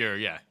 But like you're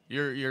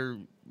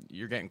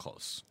getting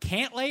close.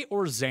 Cantlay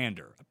or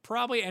Xander? I'd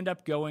probably end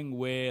up going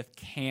with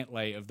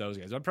Cantlay of those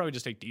guys. I'd probably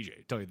just take DJ,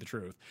 to tell you the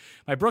truth.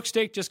 My Brooks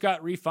stake just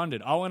got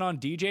refunded. All in on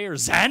DJ or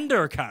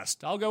Xander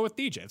Cust? I'll go with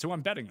DJ. That's who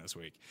I'm betting this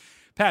week.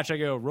 Patch, I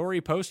go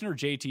Rory Poston or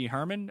JT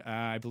Harmon.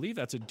 I believe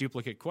that's a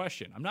duplicate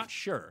question. I'm not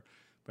sure.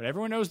 But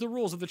everyone knows the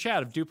rules of the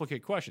chat of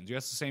duplicate questions. You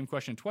ask the same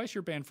question twice,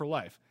 you're banned for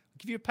life. I'll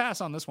give you a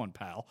pass on this one,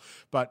 pal.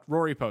 But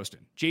Rory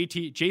Poston.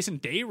 Jason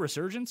Day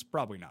resurgence?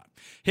 Probably not.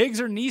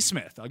 Higgs or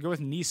Neesmith? I'll go with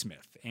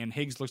Neesmith. And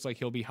Higgs looks like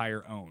he'll be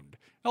higher owned.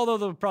 Although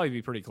they'll probably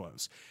be pretty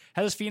close.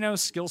 How does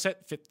Finau's skill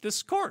set fit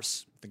this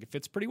course? I think it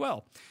fits pretty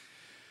well.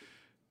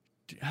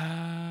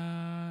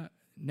 Now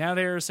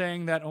they're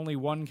saying that only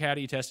one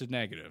caddy tested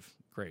negative.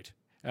 Great.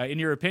 In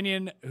your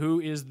opinion, who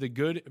is the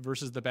good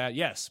versus the bad?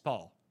 Yes,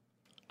 Paul.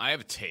 I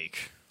have a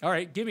take. All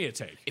right, give me a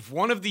take. If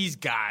one of these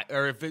guys,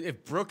 or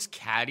if Brooks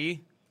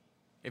caddy,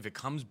 if it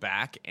comes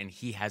back and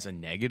he has a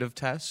negative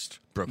test,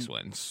 Brooks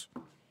wins.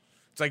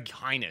 It's like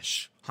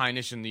Heinisch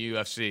in the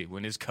UFC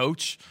when his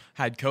coach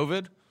had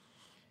COVID,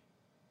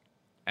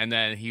 and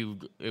then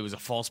it was a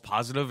false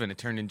positive and it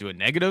turned into a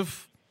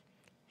negative.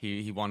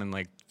 He won in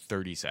like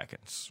 30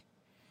 seconds.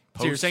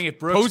 So you're saying if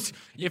Brooks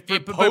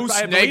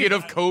post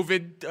negative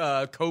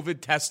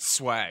COVID test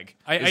swag.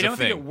 I don't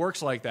think it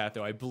works like that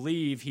though. I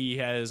believe he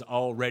has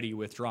already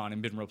withdrawn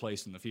and been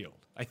replaced in the field.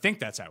 I think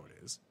that's how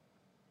it is.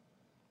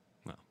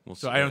 Well, we'll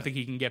see. So I don't think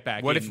he can get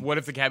back. What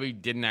if the cabbie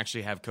didn't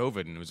actually have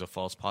COVID and it was a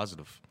false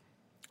positive?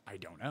 I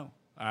don't know.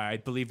 I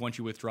believe once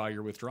you withdraw,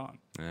 you're withdrawn.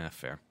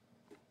 Fair.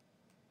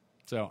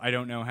 So I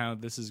don't know how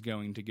this is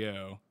going to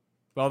go.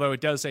 Although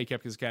it does say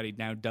Koepka's caddy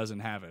now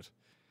doesn't have it.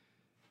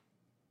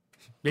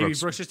 Maybe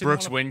Brooks just didn't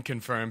Brooks win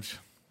confirmed.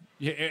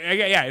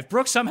 Yeah. If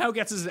Brooks somehow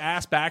gets his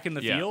ass back in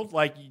the field,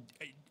 like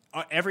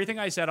everything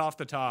I said off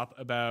the top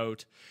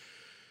about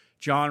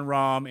John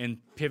Rahm and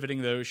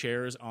pivoting those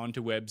shares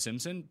onto Webb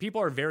Simpson,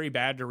 people are very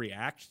bad to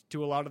react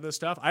to a lot of this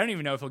stuff. I don't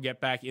even know if he'll get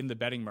back in the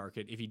betting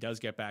market if he does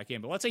get back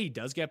in. But let's say he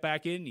does get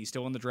back in, he's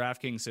still in the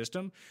DraftKings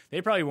system.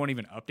 They probably won't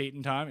even update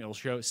in time. It'll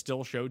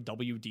still show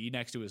WD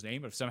next to his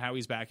name. But if somehow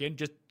he's back in,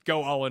 just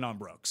go all in on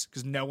Brooks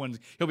because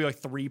he'll be like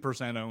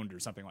 3% owned or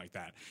something like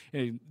that.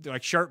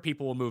 Like sharp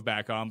people will move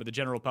back on, but the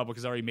general public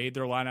has already made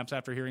their lineups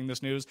after hearing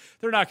this news.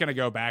 They're not going to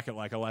go back at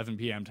like 11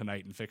 p.m.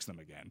 tonight and fix them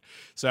again.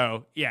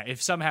 So yeah,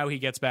 if somehow he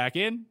gets back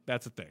in,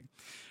 that's a thing.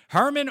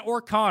 Harman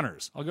or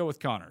Connors? I'll go with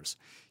Connors.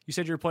 You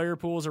said your player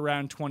pool is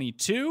around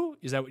 22.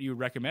 Is that what you would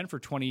recommend for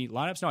 20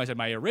 lineups? No, I said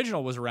my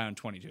original was around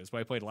 22. That's what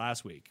I played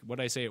last week. What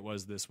did I say it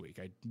was this week?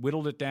 I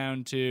whittled it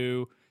down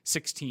to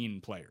 16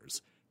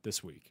 players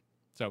this week.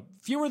 So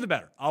fewer the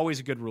better. Always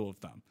a good rule of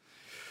thumb.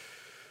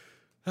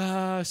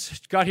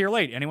 Got here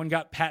late. Anyone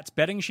got Pat's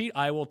betting sheet?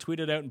 I will tweet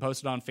it out and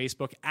post it on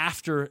Facebook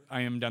after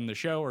I am done the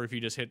show, or if you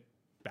just hit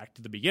back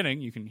to the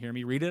beginning, you can hear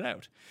me read it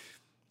out.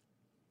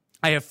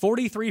 I have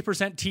 43%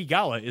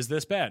 Tigala. Is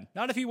this bad?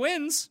 Not if he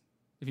wins.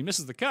 If he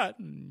misses the cut,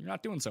 you're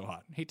not doing so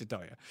hot. I hate to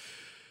tell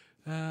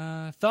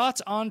you.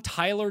 Thoughts on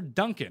Tyler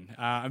Duncan?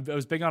 I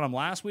was big on him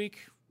last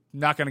week.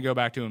 Not going to go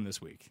back to him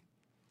this week.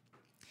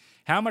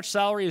 How much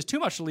salary is too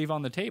much to leave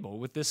on the table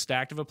with this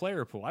stacked of a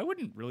player pool? I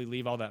wouldn't really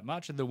leave all that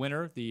much. The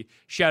winner, the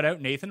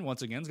shout-out, Nathan,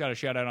 once again, has got a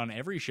shout-out on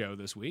every show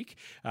this week.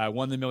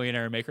 Won the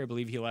Millionaire Maker. I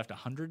believe he left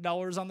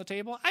 $100 on the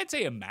table. I'd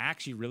say a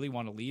max you really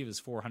want to leave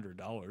is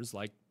 $400.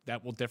 Like,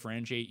 that will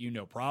differentiate you,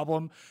 no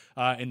problem.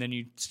 And then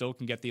you still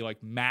can get the,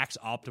 like, max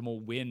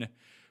optimal win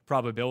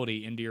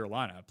probability into your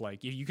lineup.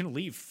 Like, you can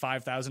leave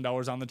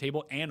 $5,000 on the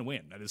table and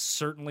win. That is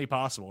certainly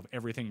possible if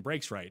everything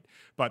breaks right.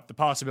 But the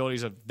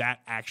possibilities of that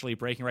actually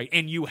breaking right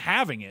and you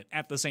having it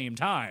at the same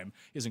time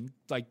isn't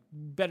like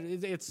better.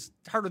 It's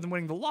harder than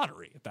winning the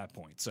lottery at that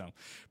point. So,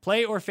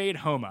 play or fade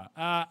Homa.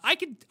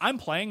 I'm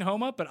playing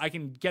Homa, but I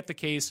can get the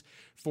case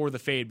for the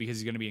fade because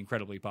he's going to be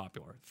incredibly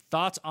popular.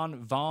 Thoughts on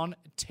Vaughn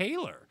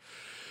Taylor?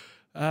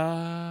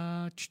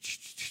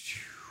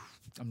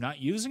 I'm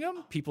not using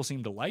him. People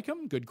seem to like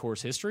him. Good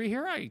course history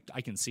here.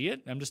 I can see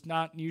it. I'm just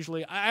not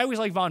usually. I always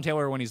like Vaughn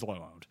Taylor when he's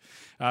low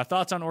owned.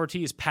 Thoughts on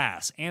Ortiz?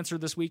 Pass. Answer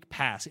this week?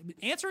 Pass.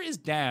 Answer is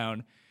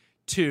down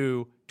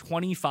to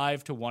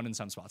 25-1 in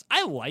some spots.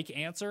 I like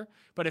Answer,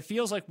 but it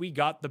feels like we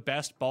got the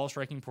best ball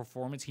striking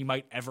performance he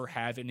might ever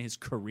have in his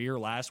career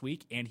last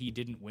week, and he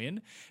didn't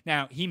win.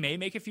 Now, he may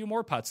make a few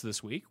more putts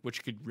this week,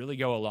 which could really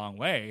go a long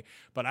way,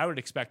 but I would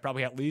expect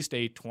probably at least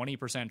a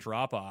 20%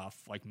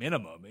 drop-off, like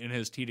minimum, in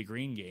his tee to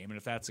green game, and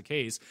if that's the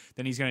case,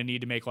 then he's going to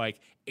need to make like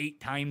 8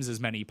 times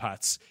as many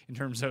putts in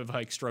terms of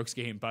like strokes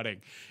gained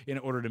putting in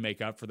order to make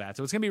up for that.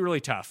 So it's going to be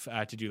really tough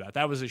to do that.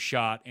 That was his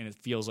shot, and it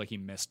feels like he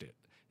missed it.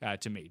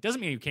 To me,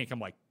 doesn't mean you can't come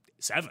like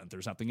 7th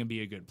or something and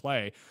be a good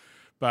play,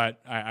 but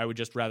I would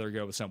just rather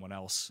go with someone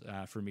else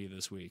for me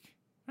this week.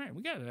 All right,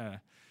 we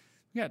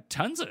got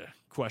tons of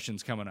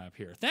questions coming up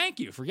here. Thank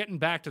you for getting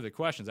back to the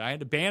questions. I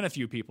had to ban a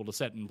few people to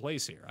set in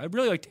place here. I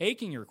really like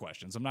taking your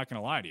questions. I'm not going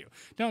to lie to you.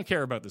 Don't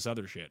care about this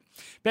other shit.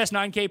 Best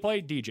 9K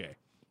play, DJ.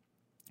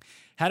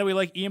 How do we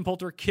like Ian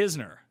Poulter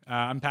Kisner?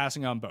 I'm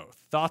passing on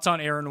both. Thoughts on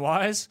Aaron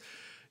Wise?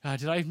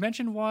 Did I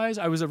mention Wise?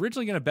 I was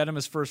originally going to bet him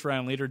as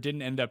first-round leader.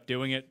 Didn't end up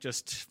doing it.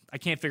 Just, I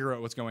can't figure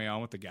out what's going on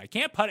with the guy.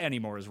 Can't putt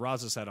anymore, as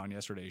Raza said on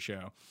yesterday's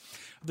show.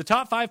 The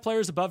top 5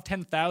 players above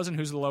 10,000,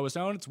 who's the lowest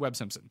owned? It's Webb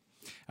Simpson.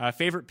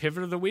 Favorite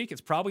pivot of the week? It's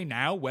probably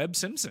now Webb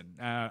Simpson.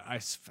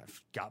 I've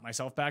got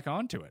myself back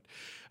onto it.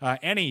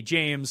 Any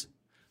James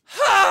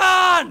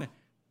Hahn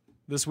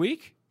this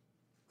week?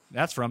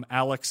 That's from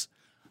Alex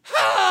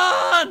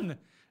Hahn.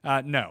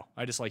 No,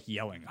 I just like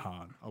yelling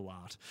Hahn a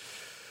lot.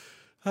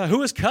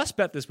 Who has Cuss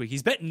bet this week?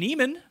 He's bet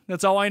Neiman.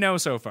 That's all I know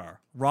so far.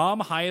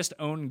 Rahm, highest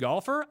owned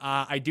golfer.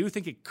 I do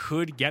think it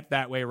could get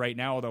that way right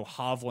now, although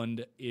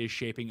Hovland is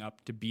shaping up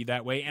to be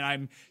that way. And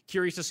I'm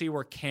curious to see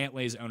where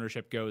Cantlay's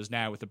ownership goes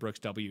now with the Brooks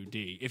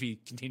WD, if he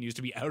continues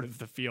to be out of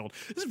the field.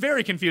 This is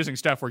very confusing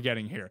stuff we're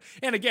getting here.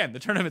 And again, the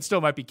tournament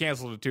still might be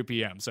canceled at 2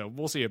 p.m., so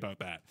we'll see about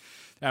that.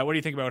 What do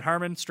you think about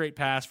Harman? Straight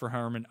pass for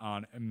Harman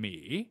on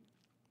me.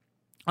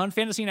 On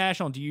Fantasy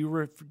National, do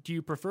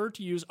you prefer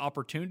to use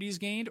opportunities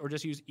gained or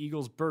just use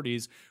Eagles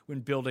birdies when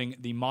building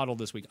the model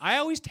this week? I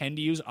always tend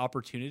to use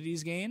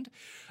opportunities gained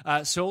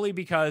solely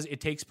because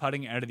it takes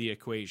putting out of the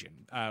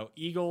equation.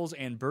 Eagles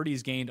and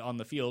birdies gained on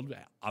the field,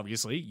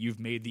 obviously, you've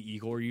made the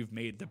eagle or you've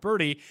made the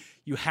birdie.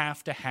 You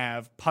have to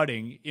have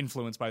putting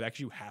influenced by that because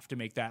you have to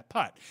make that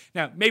putt.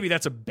 Now, maybe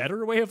that's a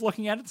better way of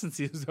looking at it since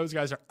those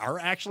guys are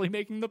actually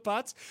making the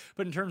putts.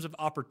 But in terms of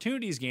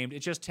opportunities gained,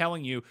 it's just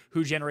telling you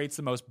who generates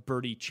the most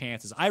birdie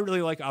chances. I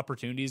really like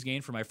opportunities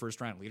gained for my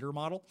first-round leader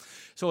model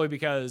solely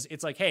because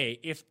it's like, hey,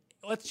 if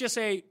let's just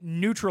say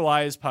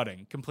neutralize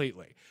putting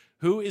completely.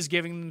 Who is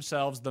giving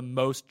themselves the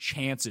most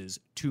chances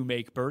to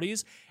make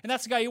birdies? And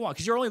that's the guy you want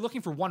because you're only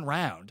looking for one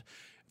round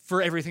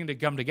for everything to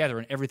come together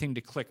and everything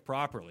to click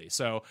properly.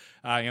 So,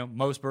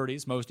 most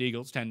birdies, most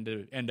eagles tend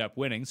to end up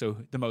winning. So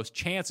the most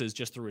chances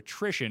just through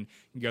attrition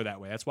can go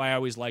that way. That's why I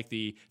always like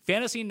the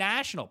Fantasy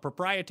National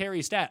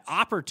proprietary stat,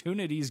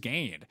 opportunities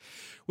gained.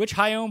 Which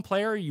high-owned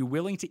player are you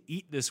willing to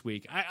eat this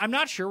week? I'm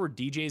not sure where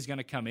DJ is going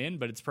to come in,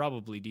 but it's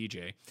probably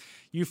DJ.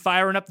 You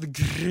firing up the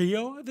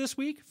Grillo this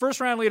week? First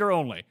round leader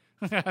only.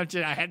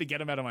 I had to get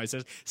him out of my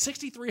system.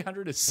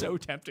 6,300 is so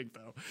tempting,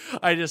 though.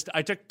 I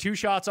took 2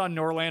 shots on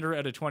Norlander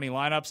out of 20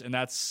 lineups, and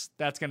that's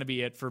going to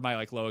be it for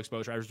my low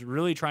exposure. I was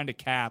really trying to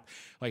cap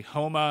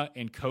Homa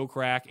and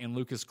Kokrak and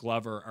Lucas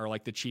Glover are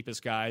the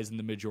cheapest guys in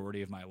the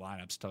majority of my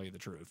lineups, to tell you the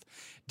truth.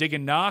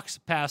 Digging Knox,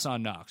 pass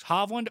on Knox.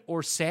 Hovland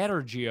or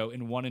Sattergio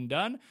in one and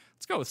done?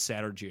 Let's go with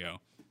Sattergio.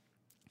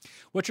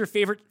 What's your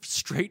favorite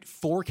straight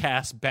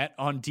forecast bet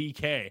on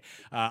DK?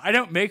 I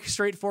don't make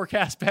straight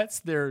forecast bets.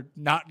 They're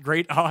not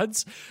great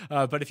odds.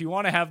 But if you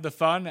want to have the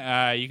fun,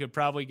 you could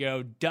probably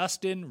go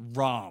Dustin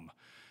Rahm.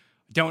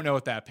 Don't know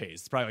what that pays.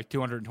 It's probably like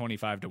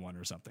 225 to 1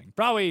 or something.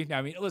 Probably,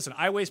 I mean, listen,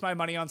 I waste my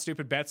money on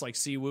stupid bets like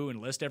Siwoo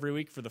and List every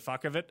week for the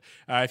fuck of it.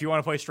 If you want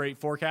to play straight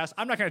forecast,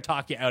 I'm not going to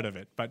talk you out of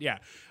it. But yeah,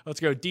 let's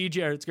go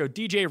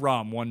DJ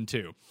Rom 1-2.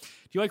 Do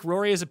you like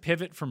Rory as a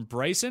pivot from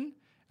Bryson?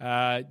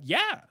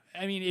 Yeah.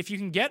 I mean, if you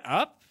can get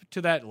up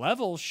to that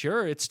level,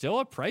 sure, it's still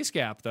a price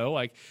gap though.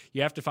 Like,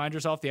 you have to find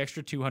yourself the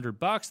extra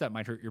 $200. That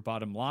might hurt your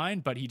bottom line,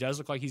 but he does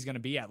look like he's going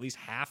to be at least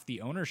half the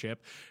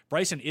ownership.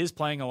 Bryson is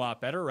playing a lot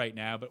better right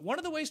now, but one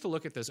of the ways to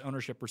look at this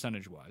ownership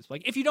percentage wise,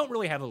 like if you don't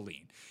really have a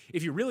lean,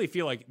 if you really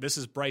feel like this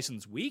is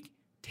Bryson's week,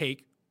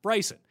 take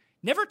Bryson.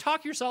 Never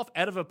talk yourself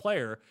out of a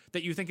player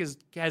that you think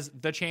has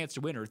the chance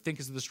to win or think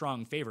is the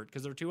strong favorite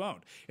because they're too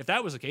owned. If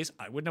that was the case,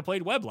 I wouldn't have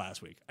played Webb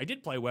last week. I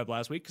did play Webb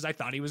last week because I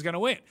thought he was going to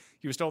win.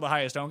 He was still the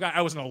highest owned guy.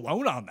 I wasn't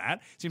alone on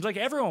that. Seems like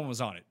everyone was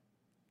on it.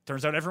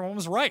 Turns out everyone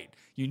was right.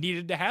 You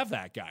needed to have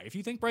that guy. If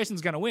you think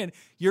Bryson's going to win,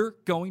 you're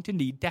going to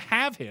need to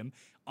have him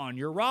on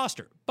your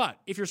roster. But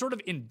if you're sort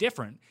of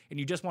indifferent and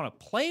you just want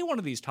to play one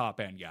of these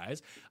top-end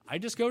guys, I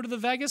just go to the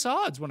Vegas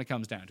odds when it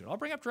comes down to it. I'll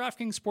bring up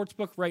DraftKings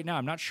Sportsbook right now.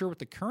 I'm not sure what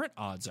the current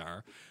odds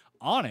are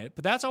on it,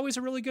 but that's always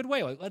a really good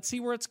way. Like, let's see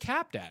where it's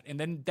capped at. And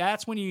then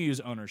that's when you use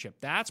ownership.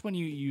 That's when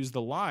you use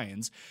the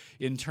lines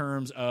in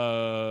terms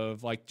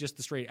of like just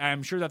the straight.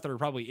 I'm sure that there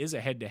probably is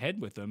a head-to-head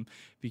with them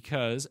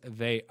because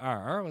they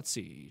are, let's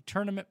see,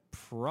 tournament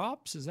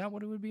props. Is that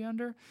what it would be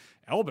under?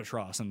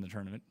 Albatross in the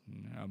tournament.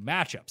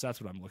 Matchups.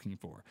 That's what I'm looking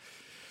for.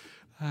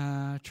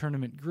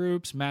 Tournament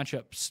groups,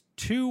 matchups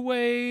 2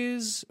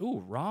 ways.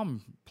 Ooh,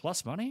 ROM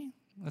plus money.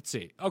 Let's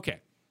see. Okay.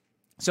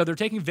 So they're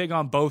taking VIG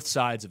on both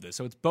sides of this.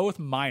 So it's both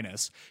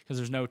minus because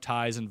there's no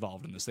ties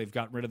involved in this. They've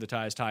got rid of the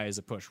ties. Tie is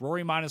a push.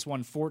 Rory minus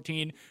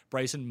 114,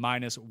 Bryson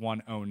minus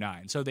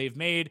 109. So they've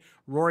made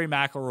Rory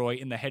McIlroy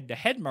in the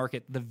head-to-head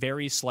market the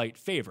very slight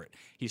favorite.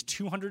 He's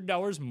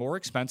 $200 more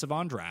expensive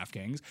on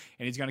DraftKings,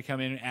 and he's going to come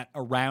in at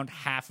around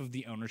half of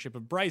the ownership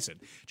of Bryson.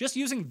 Just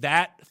using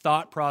that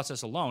thought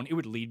process alone, it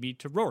would lead me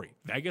to Rory.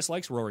 Vegas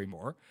likes Rory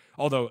more,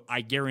 although I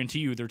guarantee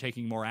you they're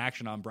taking more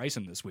action on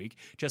Bryson this week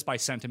just by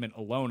sentiment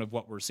alone of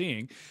what we're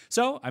seeing.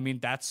 So, I mean,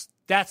 that's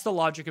the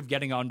logic of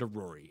getting onto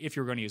Rory if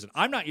you're going to use it.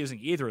 I'm not using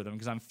either of them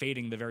because I'm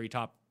fading the very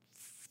top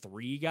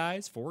 3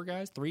 guys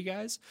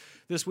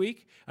this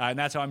week. And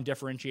that's how I'm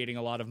differentiating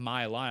a lot of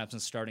my lineups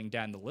and starting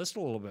down the list a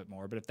little bit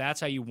more. But if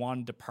that's how you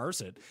wanted to parse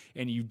it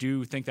and you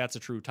do think that's a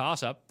true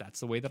toss-up, that's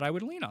the way that I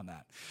would lean on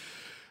that.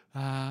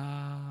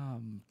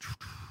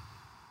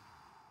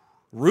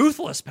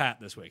 Ruthless Pat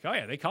this week. Oh,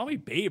 yeah, they call me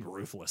Babe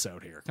Ruthless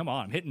out here. Come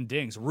on, I'm hitting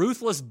dings.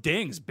 Ruthless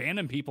dings,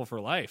 banning people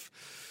for life.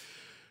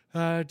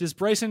 Does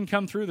Bryson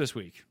come through this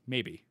week?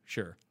 Maybe,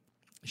 sure.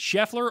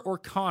 Scheffler or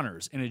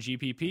Connors in a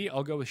GPP?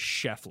 I'll go with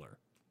Scheffler.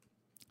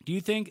 Do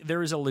you think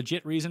there is a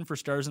legit reason for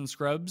Stars and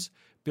Scrubs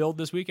build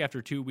this week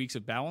after 2 weeks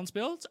of balance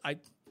builds?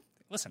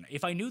 Listen,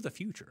 if I knew the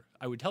future,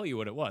 I would tell you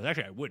what it was.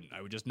 Actually, I wouldn't.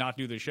 I would just not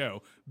do the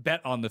show,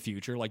 bet on the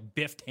future like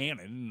Biff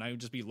Tannen, and I would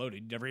just be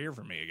loaded. You'd never hear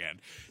from me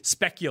again.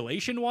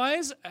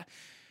 Speculation-wise,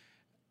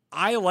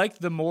 I like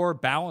the more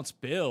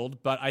balanced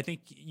build, but I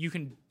think you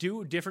can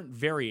do different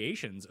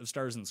variations of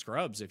Stars and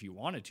Scrubs if you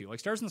wanted to. Like,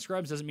 Stars and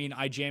Scrubs doesn't mean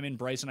I jam in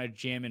Bryson, I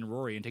jam in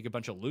Rory, and take a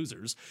bunch of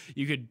losers.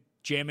 You could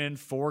jam in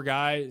 2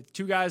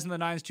 guys in the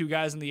 9s, 2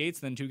 guys in the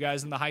 8s, then 2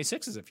 guys in the high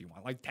 6s if you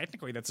want. Like,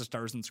 technically, that's a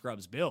Stars and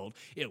Scrubs build.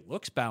 It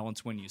looks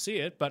balanced when you see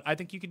it, but I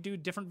think you could do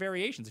different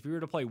variations. If you were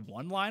to play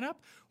one lineup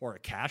or a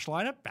cash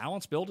lineup,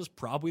 balanced build is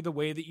probably the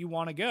way that you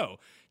want to go.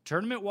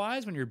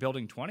 Tournament-wise, when you're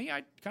building 20,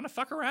 I'd kind of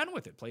fuck around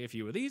with it. Play a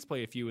few of these,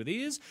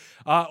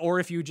 or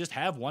if you just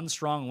have one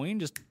strong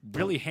lean, just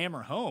really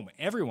hammer home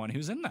everyone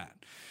who's in that.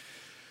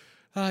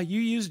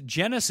 You use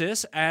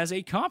Genesis as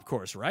a comp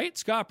course, right?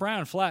 Scott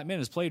Brown, flat min,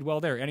 has played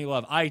well there. Any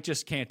love? I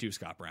just can't do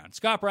Scott Brown.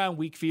 Scott Brown,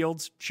 weak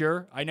fields,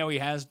 sure. I know he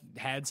has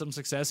had some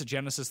success at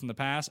Genesis in the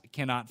past.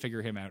 Cannot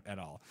figure him out at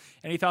all.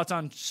 Any thoughts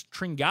on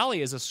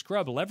Tringali as a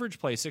scrub leverage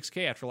play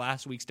 6K after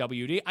last week's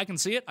WD? I can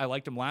see it. I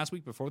liked him last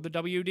week before the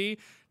WD.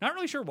 Not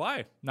really sure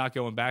why. Not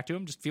going back to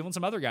him. Just feeling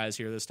some other guys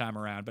here this time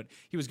around. But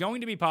he was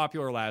going to be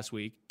popular last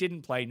week.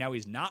 Didn't play. Now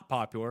he's not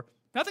popular.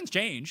 Nothing's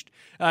changed.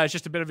 It's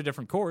just a bit of a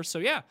different course. So,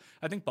 yeah,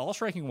 I think ball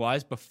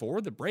striking-wise,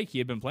 before the break, he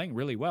had been playing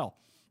really well.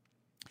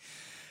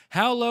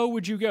 How low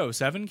would you go?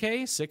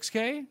 7K?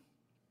 6K?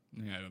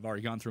 Yeah, I've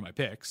already gone through my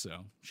picks,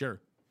 so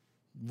sure.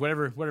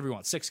 Whatever you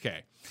want.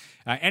 6K.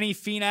 Any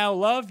Finau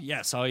love?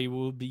 Yes, I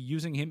will be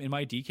using him in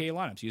my DK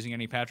lineups. Using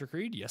any Patrick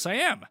Reed? Yes, I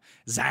am.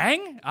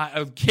 Zhang?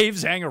 I gave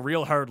Zhang a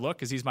real hard look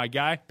because he's my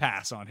guy.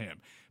 Pass on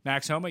him.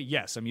 Max Homa,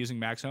 yes, I'm using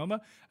Max Homa.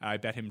 I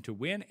bet him to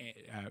win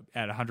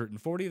at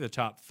 140, the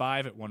top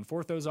 5 at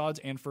 1/4 those odds,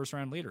 and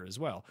first-round leader as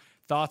well.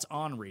 Thoughts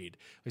on Reed?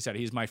 Like I said,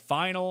 he's my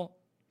final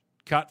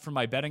cut from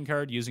my betting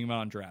card, using him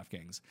on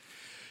DraftKings.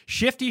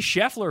 Shifty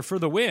Scheffler for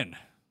the win.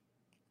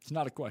 It's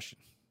not a question.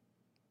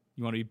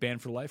 You want to be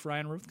banned for life,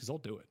 Ryan Ruth? Because I'll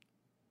do it.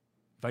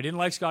 If I didn't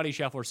like Scotty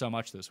Scheffler so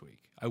much this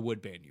week, I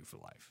would ban you for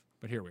life.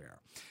 But here we are.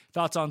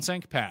 Thoughts on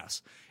Sync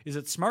Pass? Is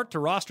it smart to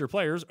roster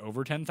players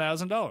over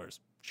 $10,000?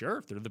 Sure,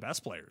 if they're the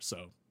best players,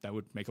 so that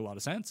would make a lot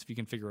of sense if you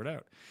can figure it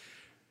out.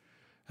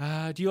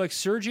 Do you like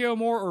Sergio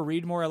more or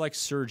Reed more? I like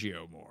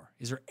Sergio more.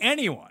 Is there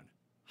anyone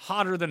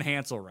hotter than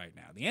Hansel right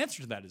now? The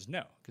answer to that is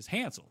no, because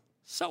Hansel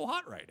so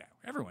hot right now.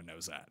 Everyone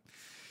knows that.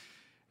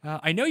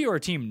 I know you're a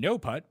team no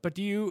putt, but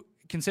do you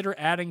consider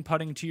adding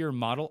putting to your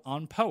model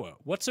on POA?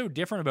 What's so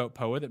different about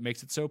POA that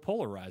makes it so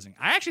polarizing?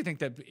 I actually think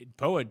that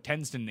POA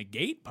tends to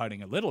negate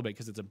putting a little bit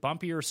because it's a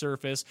bumpier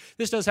surface.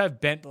 This does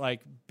have bent.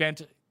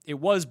 It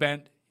was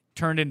bent,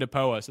 turned into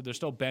POA, so they're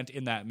still bent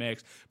in that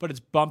mix, but it's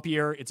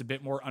bumpier. It's a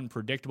bit more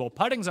unpredictable.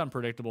 Putting's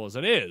unpredictable as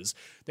it is.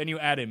 Then you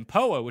add in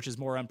POA, which is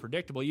more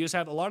unpredictable. You just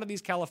have a lot of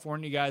these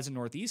California guys and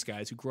Northeast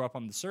guys who grew up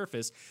on the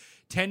surface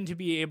tend to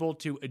be able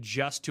to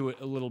adjust to it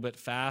a little bit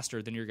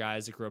faster than your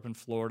guys that grew up in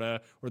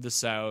Florida or the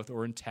South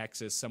or in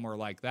Texas, somewhere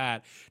like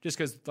that. Just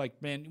because,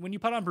 man, when you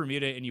putt on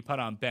Bermuda and you putt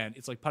on bent,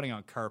 it's like putting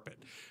on carpet.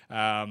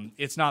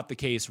 It's not the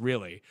case,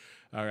 really.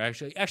 Or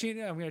actually,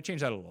 no, I'm going to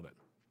change that a little bit.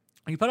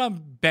 When you put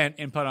on bent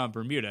and put on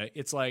Bermuda,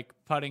 it's like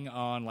putting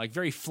on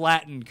very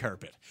flattened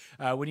carpet.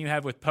 When you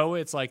have with POA,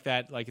 it's like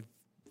that.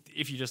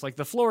 If you just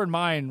the floor in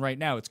mine right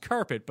now, it's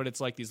carpet, but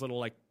it's like these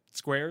little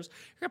squares.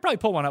 I could probably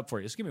pull one up for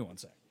you. Just give me one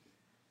sec.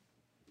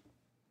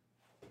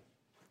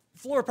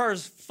 Floor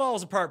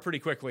falls apart pretty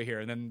quickly here,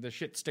 and then the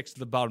shit sticks to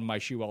the bottom of my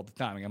shoe all the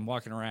time. I'm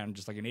walking around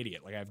just like an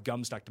idiot. I have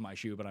gum stuck to my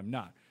shoe, but I'm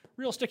not.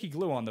 Real sticky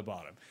glue on the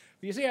bottom.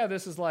 But you see how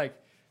this is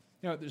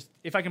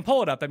if I can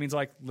pull it up, that means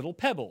little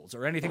pebbles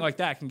or anything like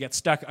that can get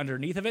stuck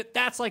underneath of it.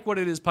 That's what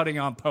it is putting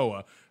on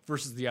POA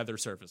versus the other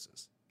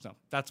surfaces. So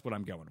that's what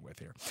I'm going with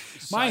here.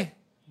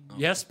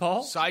 Yes,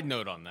 Paul? Side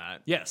note on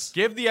that. Yes.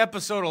 Give the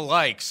episode a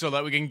like so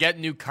that we can get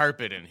new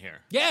carpet in here.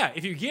 Yeah,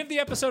 if you give the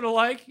episode a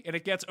like and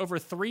it gets over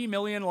 3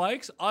 million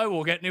likes, I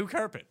will get new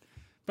carpet.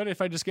 But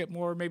if I just get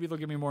more, maybe they'll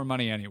give me more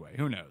money anyway.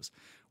 Who knows?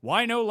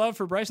 Why no love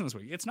for Bryson this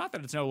week? It's not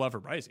that it's no love for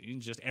Bryson.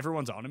 It's just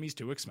everyone's on him. He's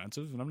too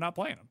expensive, and I'm not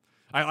playing him.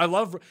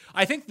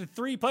 I think the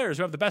three players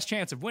who have the best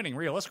chance of winning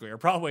realistically are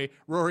probably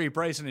Rory,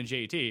 Bryson, and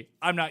JT.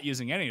 I'm not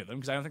using any of them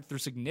because I don't think they're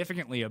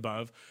significantly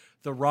above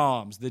the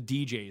Rahms, the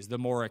DJs, the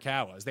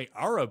Morikawas. They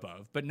are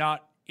above, but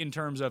not in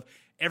terms of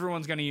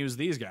everyone's going to use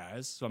these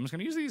guys, so I'm just going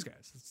to use these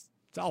guys.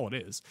 That's all it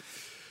is.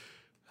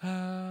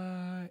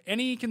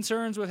 Any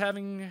concerns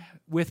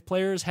with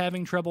players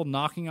having trouble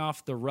knocking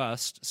off the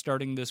rust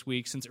starting this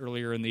week since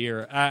earlier in the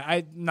year?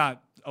 I'm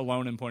not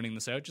alone in pointing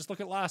this out. Just look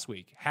at last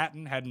week.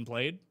 Hatton hadn't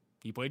played.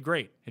 He played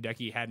great.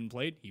 Hideki hadn't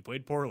played. He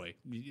played poorly.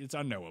 It's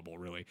unknowable,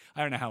 really.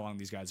 I don't know how long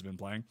these guys have been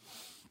playing.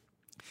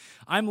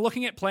 I'm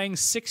looking at playing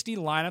 60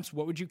 lineups.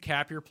 What would you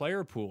cap your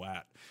player pool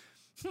at?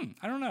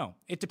 I don't know.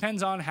 It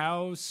depends on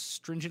how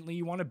stringently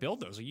you want to build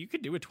those. You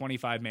could do a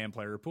 25-man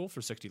player pool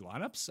for 60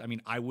 lineups. I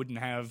mean, I wouldn't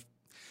have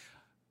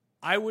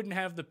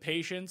the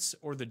patience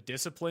or the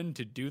discipline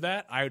to do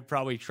that. I would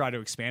probably try to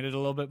expand it a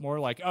little bit more.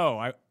 If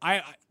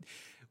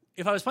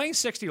I was playing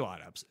 60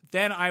 lineups,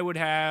 then I would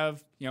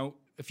have,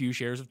 a few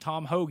shares of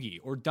Tom Hoagie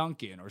or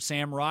Duncan or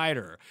Sam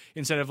Ryder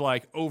instead of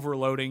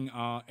overloading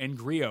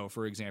Ngrio,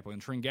 for example,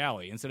 in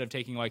Tringali. Instead of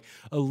taking a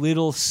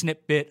little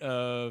snippet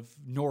of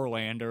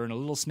Norlander and a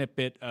little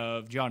snippet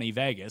of Johnny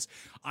Vegas,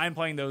 I'm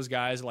playing those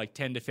guys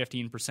 10 to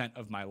 15%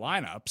 of my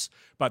lineups,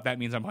 but that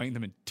means I'm playing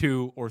them in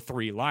 2 or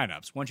 3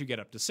 lineups. Once you get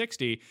up to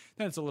 60,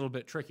 then it's a little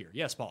bit trickier.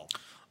 Yes, Paul?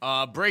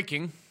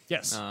 Breaking.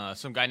 Yes.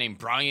 Some guy named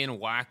Brian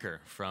Wacker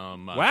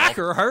from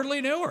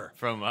hardly knew her.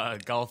 From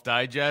Golf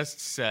Digest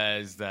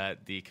says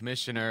that the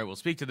commissioner will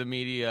speak to the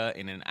media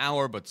in an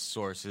hour, but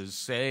sources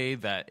say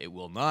that it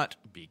will not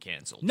be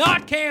canceled.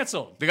 Not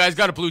canceled. The guy's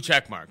got a blue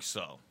check mark,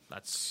 so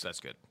that's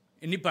good.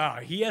 And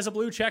he has a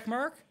blue check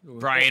mark?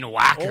 Brian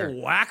Wacker.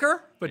 Oh, Wacker?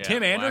 But Yeah,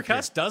 Tim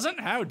Andercuss Wacker. doesn't?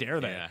 How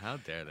dare they? Yeah, how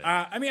dare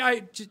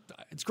they?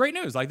 It's great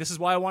news. This is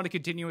why I want to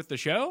continue with the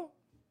show,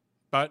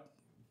 but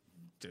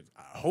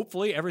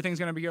hopefully everything's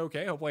going to be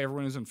okay. Hopefully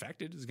everyone who's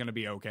infected is going to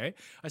be okay.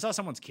 I saw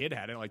someone's kid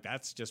had it.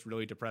 That's just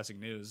really depressing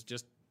news.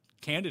 Just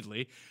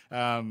candidly,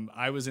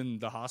 I was in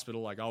the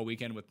hospital all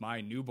weekend with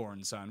my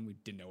newborn son. We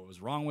didn't know what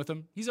was wrong with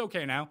him. He's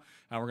okay now.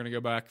 We're going to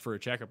go back for a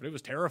checkup, but it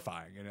was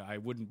terrifying, and I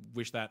wouldn't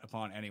wish that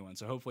upon anyone.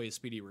 So hopefully a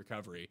speedy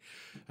recovery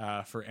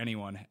for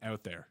anyone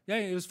out there. Yeah,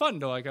 it was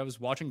fun. I was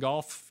watching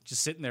golf,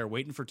 just sitting there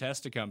waiting for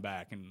Tess to come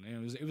back, and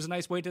it was a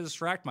nice way to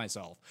distract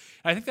myself.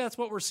 I think that's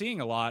what we're seeing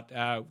a lot,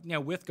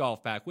 with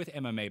golf back, with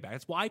MMA back.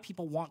 That's why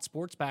people want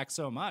sports back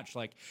so much.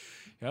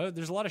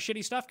 There's a lot of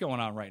shitty stuff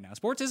going on right now.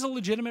 Sports is a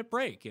legitimate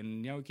break,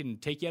 and it can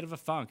take you out of a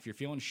funk. If you're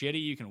feeling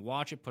shitty, you can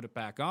watch it, put it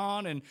back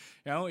on, and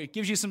it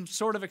gives you some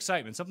sort of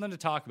excitement, something to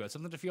talk about,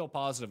 something to feel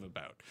positive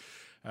about.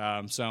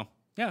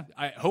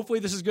 Hopefully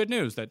this is good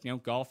news that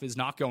golf is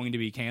not going to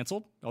be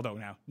canceled. Although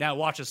now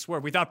watch us swear.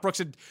 We thought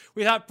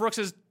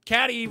Brooks's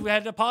caddy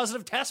had a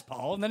positive test,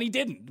 Paul, and then he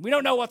didn't. We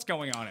don't know what's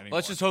going on anymore.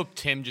 Let's just hope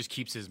Tim just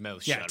keeps his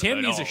mouth shut. Yeah,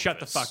 Tim needs to about shut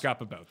this. the fuck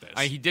up about this.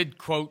 He did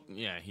quote.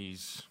 Yeah,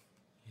 he's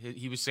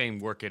he was saying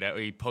 "work it out."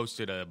 He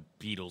posted a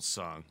Beatles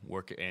song,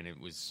 and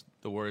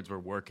the words were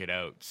 "work it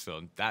out."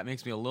 So that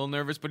makes me a little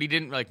nervous. But he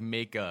didn't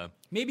make a.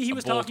 Maybe he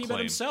was bold talking about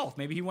claim. himself.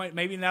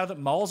 Maybe now that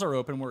malls are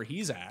open where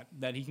he's at,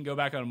 that he can go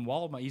back on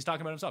mall. He's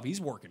talking about himself.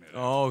 He's working it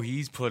out. Oh,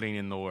 he's putting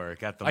in the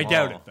work at the mall. I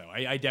doubt it, though.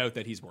 I doubt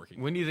that he's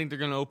working. When do you think they're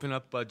going to open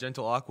up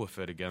Gentle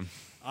Aquafit again?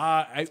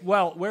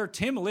 Well, where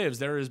Tim lives,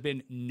 there has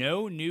been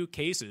no new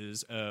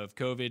cases of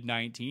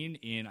COVID-19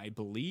 in, I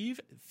believe,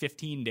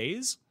 15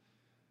 days.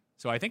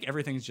 So I think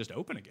everything's just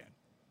open again.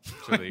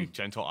 So the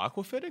gentle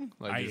aquafitting?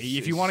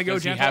 If you want to go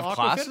does gentle he have aquafit?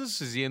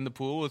 classes? Is he in the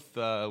pool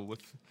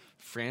with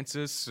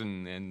Francis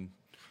and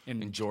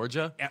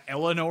Georgia?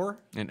 Eleanor.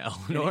 And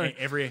Eleanor?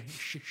 Every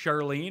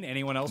Charlene,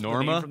 anyone else with a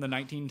Norma? name from the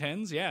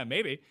 1910s? Yeah,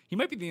 maybe. He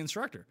might be the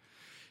instructor.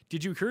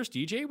 Did you curse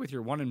DJ with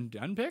your one and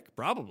done pick?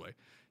 Probably.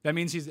 That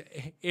means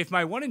if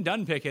my one and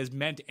done pick has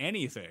meant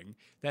anything,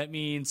 that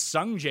means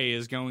Sung Jae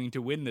is going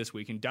to win this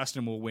week and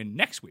Dustin will win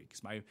next week.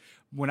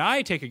 When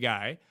I take a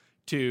guy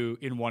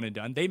in one and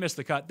done, they miss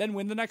the cut, then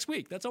win the next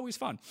week. That's always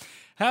fun.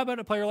 How about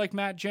a player like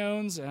Matt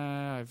Jones?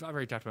 I've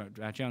already talked about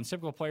Matt Jones.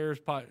 Typical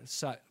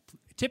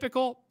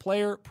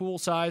player pool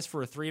size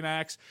for a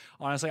 3-max.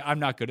 Honestly, I'm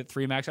not good at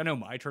 3-max. I know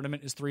my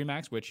tournament is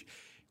 3-max, which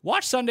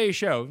watch Sunday's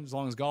show, as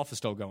long as golf is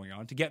still going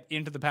on, to get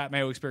into the Pat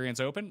Mayo Experience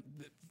Open.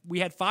 We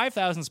had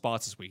 5,000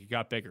 spots this week. It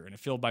got bigger, and it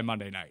filled by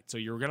Monday night. So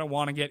you're going to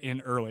want to get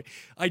in early.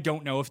 I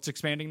don't know if it's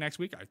expanding next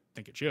week. I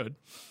think it should.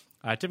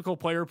 Typical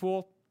player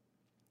pool,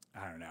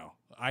 I don't know.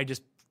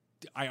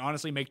 I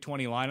honestly make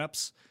 20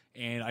 lineups,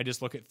 and I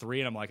just look at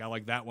 3, and I'm like, I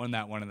like that one,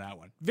 and that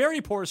one. Very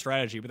poor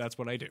strategy, but that's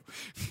what I do.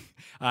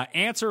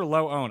 Answer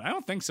low own. I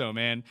don't think so,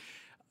 man.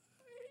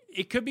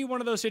 It could be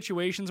one of those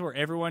situations where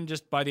everyone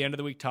just by the end of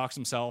the week talks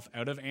himself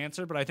out of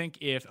Answer, but I think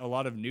if a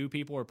lot of new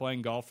people are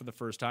playing golf for the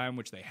first time,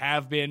 which they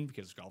have been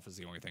because golf is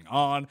the only thing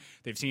on,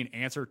 they've seen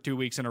Answer 2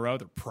 weeks in a row,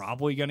 they're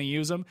probably going to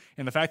use him.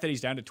 And the fact that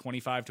he's down to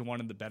 25-1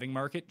 in the betting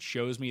market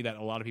shows me that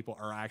a lot of people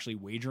are actually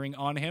wagering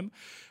on him.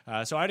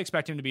 So I'd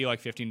expect him to be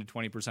like 15 to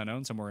 20%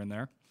 owned, somewhere in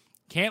there.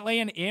 Can't lay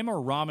an Im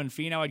or Rom and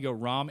Finau. I'd go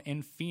Rom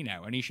and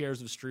Finau. Any shares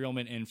of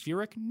Streelman and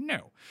Furyk?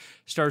 No.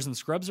 Stars and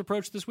Scrubs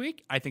approach this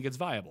week? I think it's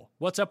viable.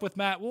 What's up with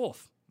Matt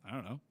Wolff? I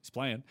don't know. He's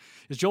playing.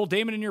 Is Joel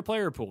Damon in your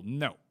player pool?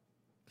 No.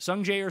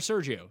 Sung Jae or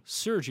Sergio?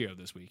 Sergio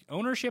this week.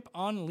 Ownership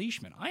on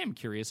Leishman. I am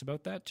curious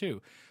about that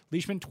too.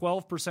 Leishman,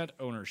 12%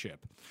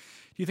 ownership.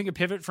 Do you think a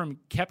pivot from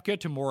Koepka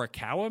to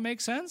Morikawa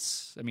makes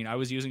sense? I mean, I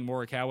was using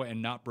Morikawa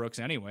and not Brooks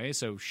anyway,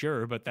 so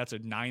sure, but that's a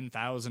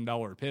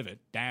 $9,000 pivot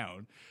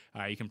down.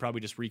 You can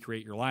probably just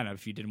recreate your lineup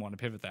if you didn't want to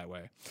pivot that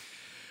way.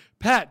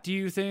 Pat, what do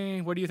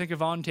you think of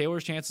Vaughn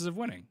Taylor's chances of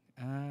winning?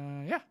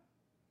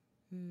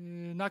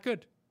 Not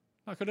good.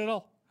 Not good at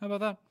all. How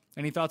about that?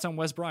 Any thoughts on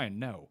Wes Bryan?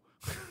 No.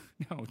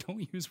 No,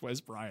 don't use Wes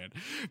Bryan.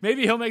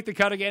 Maybe he'll make the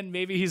cut again.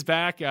 Maybe he's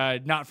back.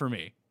 Not for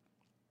me.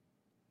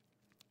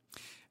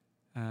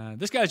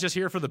 This guy's just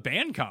here for the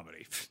band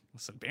comedy.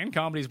 Listen, band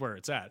comedy is where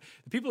it's at.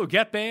 The people who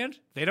get banned,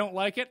 they don't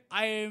like it.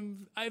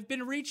 I've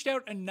been reached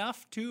out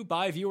enough to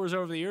by viewers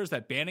over the years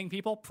that banning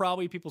people,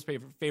 probably people's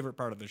favorite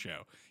part of the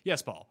show.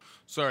 Yes, Paul.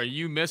 Sorry,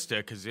 you missed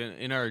it because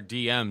in our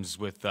DMs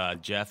with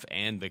Jeff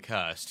and the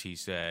cast, he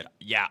said,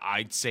 yeah,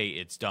 I'd say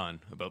it's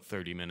done about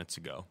 30 minutes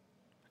ago.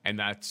 And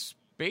that's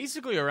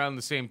basically around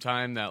the same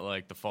time that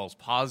like the false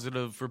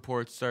positive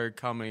reports started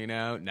coming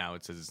out. Now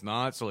it says it's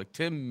not. So like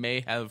Tim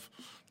may have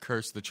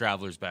cursed the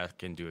Travelers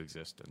back into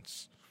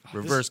existence.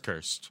 Reverse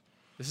cursed.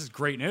 This is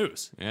great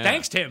news. Yeah.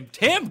 Thanks, Tim.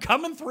 Tim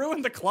coming through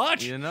in the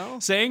clutch. You know?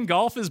 Saying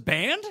golf is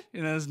banned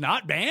and is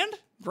not banned.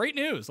 Great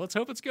news. Let's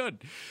hope it's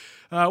good.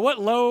 What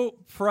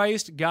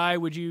low-priced guy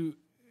would you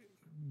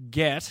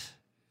get?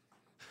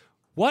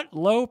 What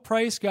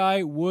low-priced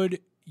guy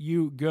would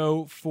you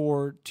go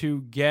for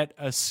to get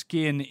a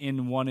skin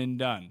in one and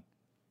done?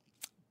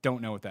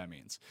 Don't know what that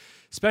means.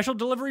 Special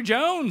Delivery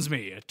Jones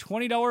me, a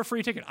 $20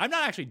 free ticket. I'm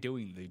not actually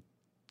doing the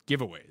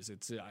giveaways.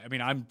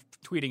 I'm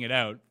tweeting it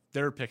out.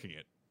 They're picking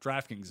it.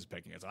 DraftKings is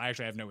picking it. So I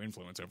actually have no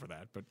influence over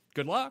that, but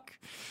good luck.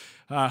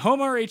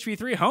 Homa or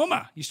HV3?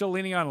 Homa. You still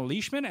leaning on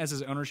Leishman as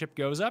his ownership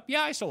goes up?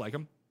 Yeah, I still like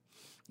him.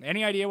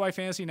 Any idea why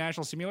Fantasy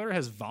National Simulator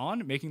has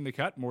Vaughn making the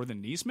cut more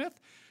than Neesmith?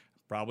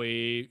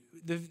 Probably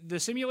the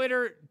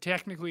simulator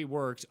technically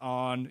works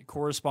on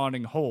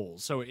corresponding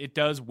holes, so it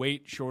does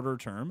weight shorter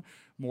term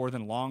more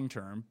than long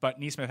term, but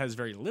Neesmith has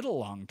very little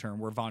long term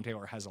where Vaughn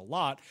Taylor has a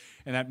lot,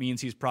 and that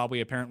means he's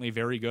probably apparently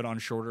very good on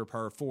shorter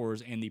par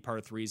 4s and the par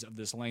 3s of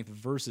this length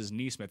versus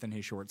Neesmith in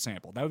his short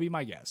sample. That would be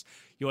my guess.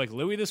 You like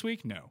Louis this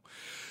week? No.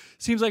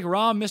 Seems like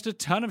Rahm missed a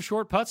ton of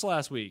short putts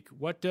last week.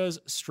 What does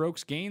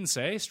Strokes Gain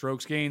say?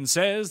 Strokes Gain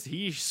says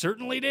he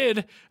certainly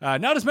did.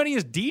 Not as many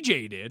as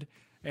DJ did.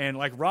 And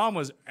like Rahm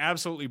was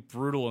absolutely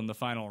brutal in the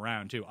final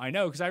round too. I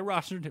know because I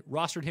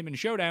rostered him in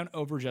Showdown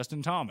over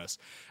Justin Thomas.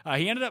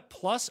 He ended up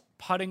plus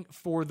putting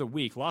for the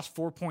week. Lost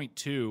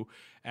 4.2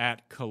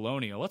 at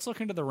Colonial. Let's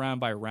look into the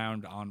round by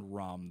round on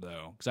Rahm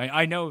though, because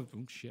I know.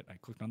 Oh shit! I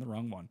clicked on the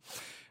wrong one.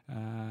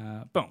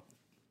 Boom.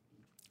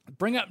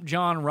 Bring up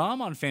John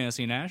Rahm on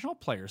Fantasy National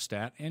Player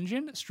Stat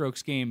Engine.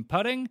 Strokes Game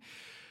putting.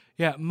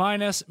 Yeah,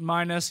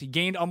 minus. He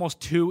gained almost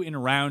 2 in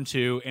round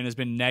 2 and has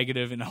been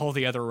negative in all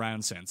the other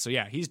rounds since. So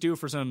yeah, he's due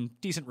for some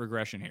decent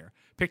regression here.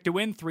 Pick to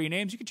win, 3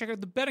 names. You can check out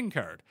the betting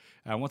card.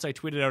 Once I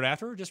tweet it out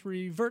after, just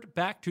revert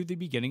back to the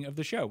beginning of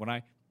the show when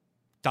I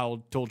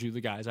told you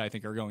the guys I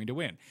think are going to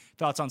win.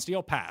 Thoughts on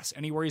Steele? Pass.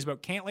 Any worries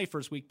about Cantlay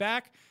first week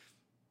back?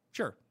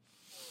 Sure.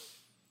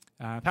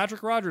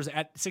 Patrick Rogers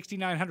at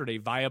 6,900, a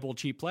viable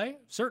cheap play?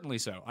 Certainly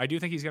so. I do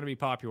think he's going to be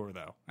popular,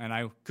 though, and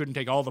I couldn't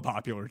take all the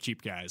popular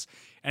cheap guys.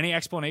 Any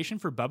explanation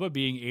for Bubba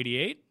being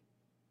 88?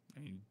 I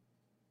mean,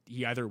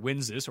 he either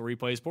wins this or he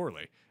plays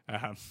poorly.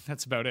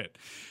 That's about it.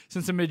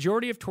 Since the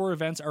majority of tour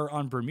events are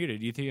on Bermuda,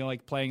 do you think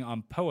like playing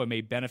on POA may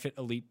benefit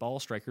elite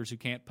ball strikers who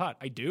can't putt?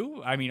 I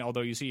do. I mean,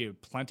 although you see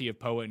plenty of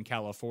POA in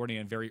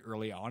California and very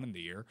early on in the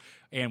year,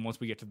 and once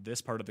we get to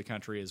this part of the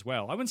country as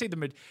well. I wouldn't say I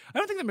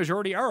don't think the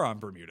majority are on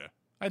Bermuda.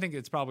 I think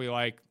it's probably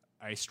like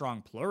a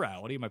strong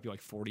plurality. It might be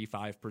like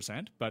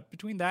 45%. But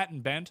between that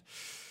and Bent,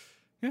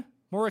 yeah,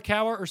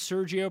 Morikawa or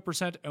Sergio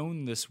percent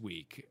owned this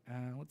week.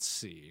 Let's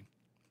see.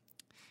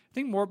 I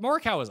think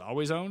Morikawa is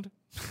always owned,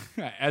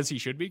 as he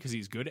should be, because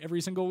he's good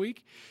every single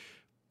week.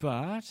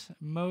 But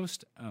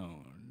most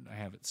owned. I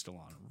have it still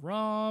on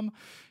Rahm.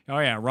 Oh,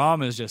 yeah,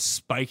 Rahm is just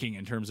spiking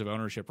in terms of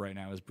ownership right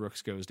now as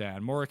Brooks goes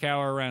down.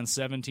 Morikawa around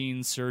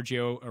 17,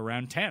 Sergio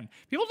around 10.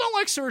 People don't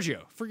like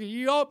Sergio.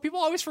 People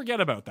always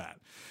forget about that.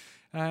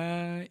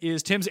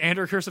 Is Tim's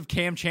Andrew Curse of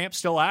Cam Champ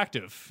still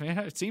active?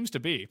 Yeah, it seems to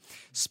be.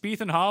 Spieth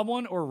and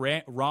Hovland or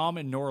Rahm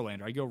and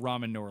Norlander? I go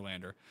Rahm and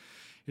Norlander.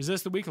 Is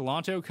this the week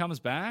Alonso comes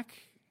back?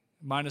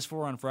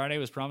 -4 on Friday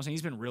was promising.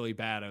 He's been really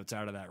bad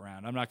outside of that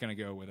round. I'm not going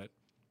to go with it.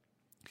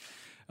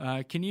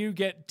 Can you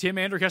get Tim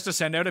Anderkes to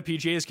send out a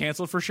PGA is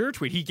canceled for sure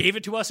tweet? He gave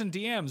it to us in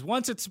DMs.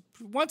 Once it's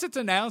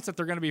announced that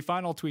they're going to be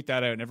fine, I'll tweet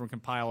that out and everyone can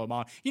pile them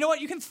on. You know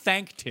what? You can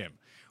thank Tim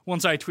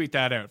once I tweet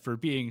that out for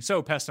being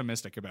so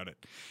pessimistic about it.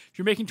 If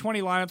you're making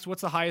 20 lineups,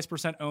 what's the highest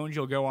percent owned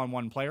you'll go on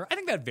one player? I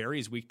think that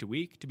varies week to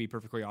week, to be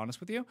perfectly honest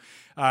with you.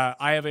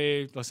 I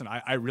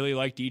really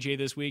like DJ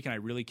this week, and I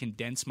really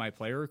condense my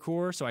player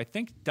core, so I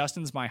think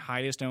Dustin's my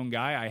highest owned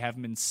guy. I have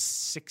him in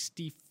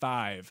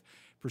 65%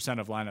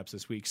 of lineups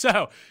this week.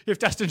 So if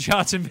Dustin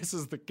Johnson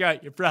misses the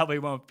cut, you probably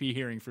won't be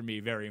hearing from me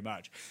very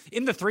much.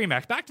 In the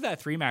 3-max, back to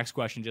that 3-max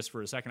question just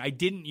for a second. I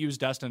didn't use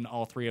Dustin in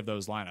all 3 of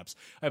those lineups.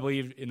 I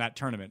believe in that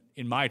tournament,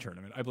 in my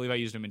tournament, I believe I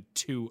used him in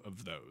 2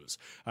 of those.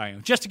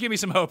 Just to give me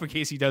some hope in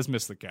case he does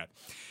miss the cut.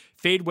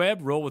 Fade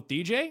Webb, roll with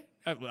DJ.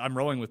 I'm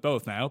rolling with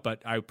both now,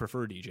 but I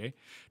prefer DJ.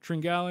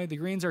 Tringali, the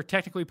greens are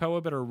technically POA,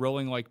 but are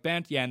rolling like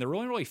Bent. Yeah, and they're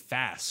rolling really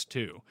fast,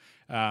 too.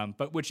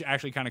 But which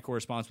actually kind of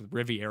corresponds with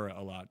Riviera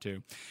a lot, too.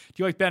 Do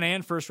you like Ben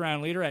An, first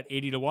round leader at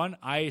 80-1?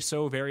 I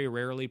so very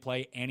rarely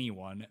play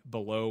anyone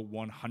below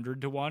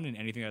 100-1 in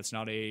anything that's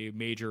not a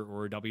major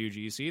or a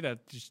WGC.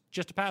 That's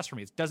just a pass for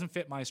me. It doesn't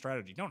fit my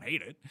strategy. Don't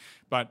hate it,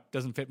 but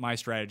doesn't fit my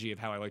strategy of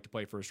how I like to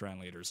play first round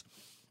leaders.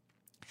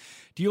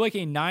 Do you like a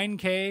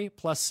 9K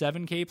plus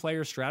 7K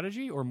player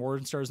strategy or more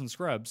stars and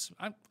scrubs?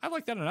 I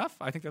like that enough.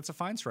 I think that's a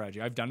fine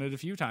strategy. I've done it a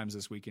few times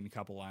this week in a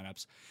couple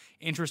lineups.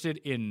 Interested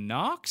in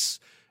Knox?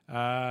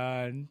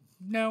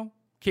 No.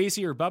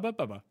 Casey or Bubba?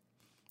 Bubba.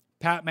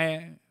 Pat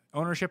May,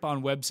 ownership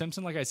on Webb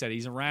Simpson. Like I said,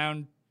 he's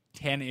around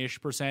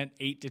 10-ish%,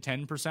 8 to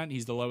 10%.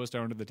 He's the lowest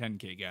owned of the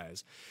 10K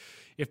guys.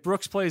 If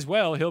Brooks plays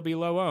well, he'll be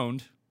low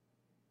owned.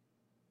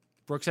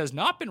 Brooks has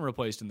not been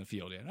replaced in the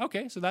field yet.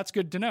 Okay, so that's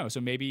good to know. So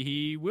maybe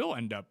he will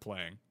end up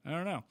playing. I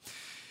don't know.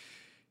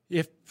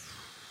 If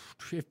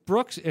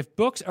Brooks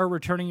are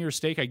returning your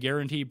stake, I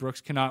guarantee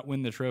Brooks cannot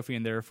win the trophy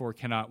and therefore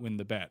cannot win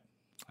the bet.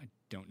 I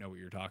don't know what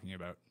you're talking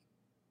about.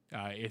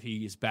 If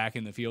he is back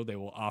in the field, they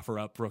will offer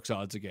up Brooks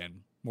odds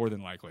again, more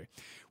than likely.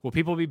 Will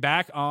people be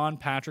back on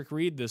Patrick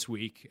Reed this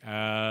week?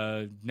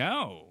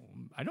 No,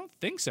 I don't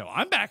think so.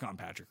 I'm back on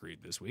Patrick Reed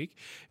this week.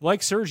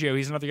 Like Sergio,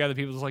 he's another guy that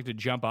people just like to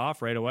jump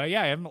off right away.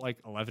 Yeah, I have him at like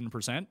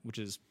 11%, which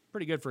is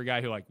pretty good for a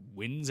guy who like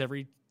wins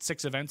every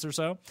 6 events or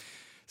so.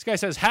 This guy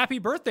says, happy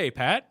birthday,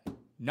 Pat.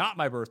 Not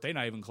my birthday,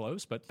 not even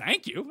close, but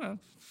thank you.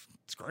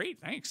 It's great,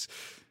 thanks.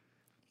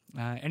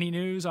 Any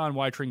news on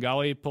why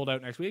Tringali pulled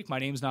out next week? My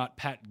name's not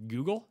Pat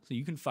Google, so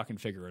you can fucking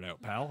figure it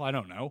out, pal. I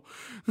don't know.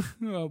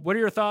 What are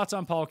your thoughts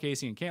on Paul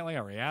Casey and Cantlay? I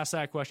already asked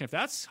that question.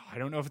 I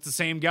don't know if it's the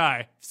same guy.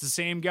 If it's the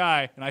same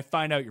guy, and I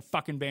find out, you're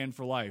fucking banned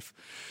for life.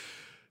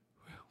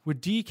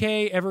 Would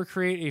DK ever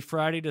create a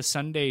Friday to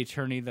Sunday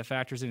tourney that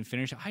factors in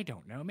finish? I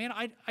don't know, man.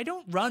 I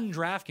don't run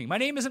DraftKings. My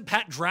name isn't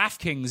Pat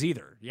DraftKings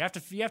either. You have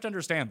to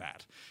understand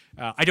that.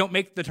 I don't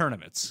make the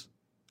tournaments.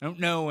 I don't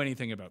know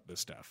anything about this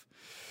stuff.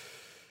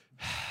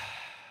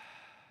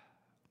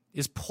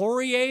 Is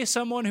Poirier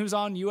someone who's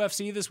on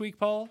UFC this week,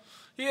 Paul?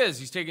 He is.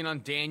 He's taking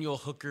on Daniel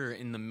Hooker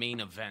in the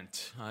main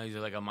event. He's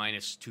like a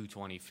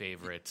 -220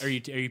 favorite. Are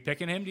you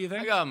picking him, do you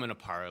think? I got him in a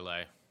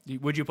parlay.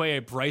 Would you play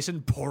a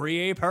Bryson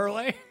Poirier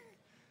parlay?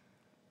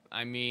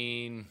 I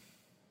mean,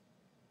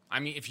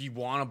 if you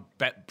want to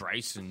bet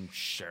Bryson,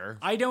 sure.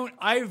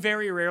 I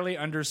very rarely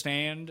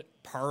understand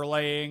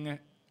parlaying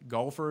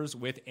golfers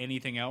with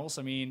anything else.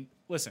 I mean,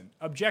 listen,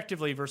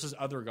 objectively versus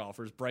other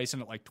golfers,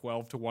 Bryson at like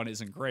 12-1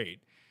 isn't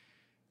great.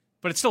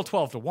 but it's still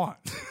 12-1.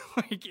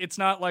 Like, it's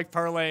not like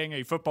parlaying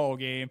a football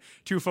game,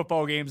 2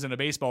 football games, and a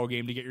baseball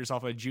game to get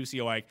yourself a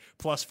juicy like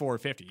plus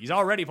 450. He's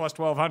already plus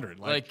 1,200.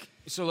 Like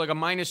a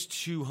minus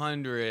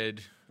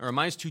 200 or a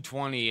minus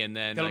 220, and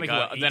then like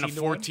then a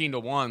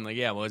 14-1. Like,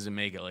 yeah, what does it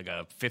make it? Like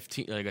a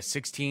 15, like a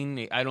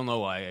 16? I don't know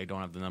why I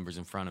don't have the numbers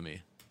in front of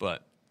me,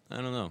 but I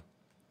don't know.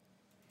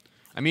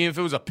 I mean, if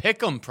it was a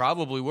pick'em,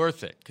 probably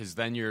worth it, because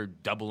then you're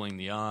doubling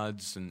the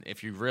odds, and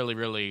if you're really,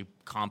 really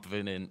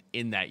confident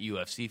in that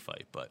UFC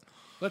fight. But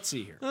let's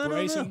see here.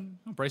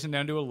 Bryson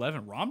down to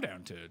 11. Rom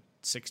down to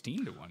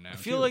 16-1 now. I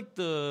feel like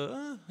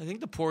I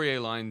think the Poirier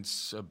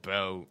line's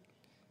about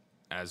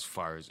as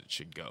far as it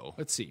should go.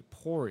 Let's see.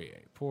 Poirier.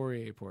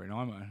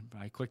 No,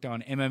 I clicked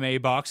on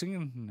MMA boxing,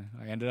 and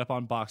I ended up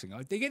on boxing.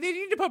 They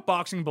need to put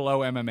boxing below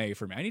MMA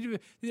for me. I need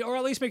to, or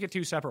at least make it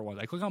 2 separate ones.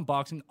 I click on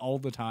boxing all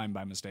the time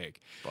by mistake.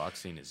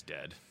 Boxing is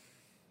dead.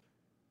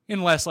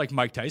 Unless, like,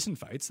 Mike Tyson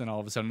fights, then all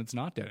of a sudden it's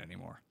not dead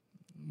anymore.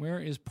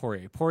 Where is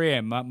Poirier?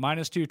 Poirier,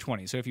 minus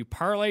 220. So if you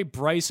parlay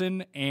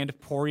Bryson and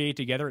Poirier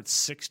together, it's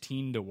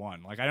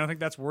 16-1. Like, I don't think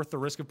that's worth the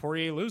risk of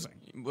Poirier losing.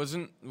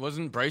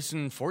 Wasn't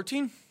Bryson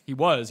 14? He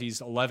was. He's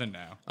 11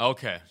 now.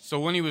 Okay. So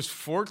when he was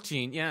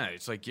 14, yeah,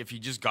 it's like if you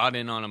just got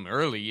in on him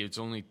early, it's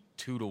only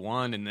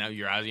 2-1, and now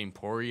you're adding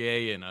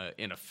Poirier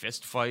in a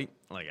fist fight.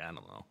 Like, I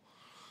don't know.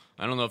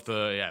 I don't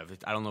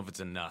know if it's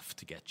enough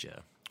to get you.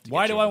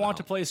 Why do I want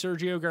to play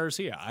Sergio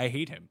Garcia? I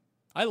hate him.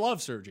 I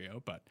love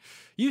Sergio, but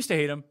used to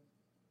hate him.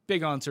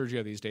 Big on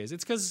Sergio these days.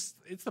 It's because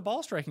it's the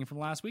ball striking from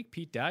last week.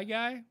 Pete Dye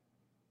guy,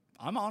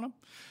 I'm on him.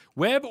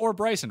 Webb or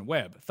Bryson?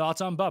 Webb.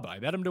 Thoughts on Bubba? I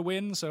bet him to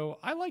win, so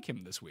I like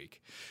him this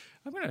week.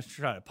 I'm going to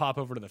try to pop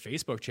over to the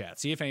Facebook chat,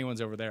 see if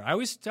anyone's over there. I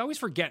always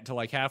forget to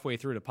like halfway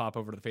through to pop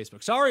over to the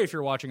Facebook. Sorry if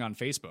you're watching on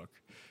Facebook.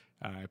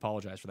 I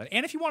apologize for that.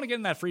 And if you want to get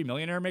in that free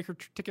Millionaire Maker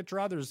ticket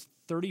draw, there's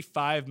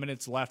 35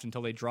 minutes left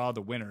until they draw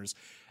the winners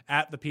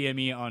at the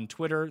PME on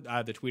Twitter.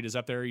 The tweet is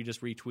up there. You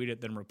just retweet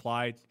it, then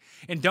reply.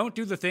 And don't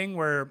do the thing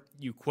where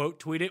you quote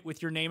tweet it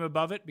with your name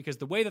above it, because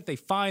the way that they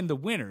find the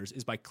winners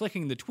is by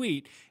clicking the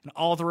tweet and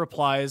all the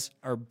replies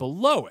are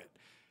below it.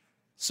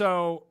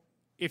 So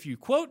if you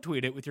quote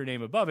tweet it with your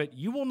name above it,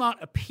 you will not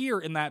appear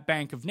in that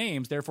bank of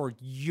names. Therefore,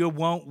 you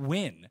won't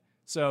win.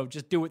 So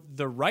just do it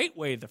the right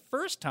way the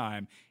first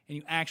time, and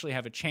you actually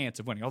have a chance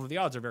of winning. Although the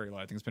odds are very low.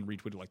 I think it's been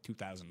retweeted like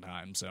 2,000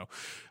 times. So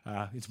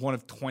it's one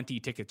of 20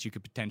 tickets you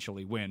could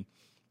potentially win.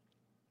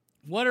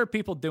 What are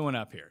people doing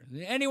up here?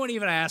 Anyone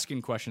even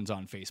asking questions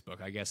on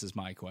Facebook, I guess, is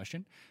my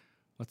question.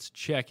 Let's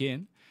check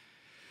in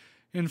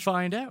and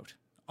find out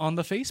on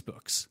the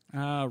Facebooks.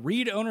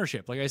 Reed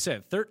ownership, like I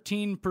said,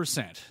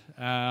 13%.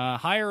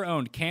 Higher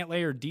owned,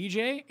 Cantlay or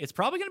DJ? It's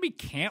probably going to be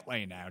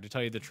Cantlay now, to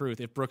tell you the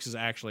truth, if Brooks is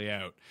actually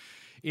out.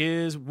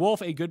 Is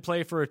Wolf a good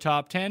play for a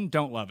top 10?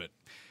 Don't love it.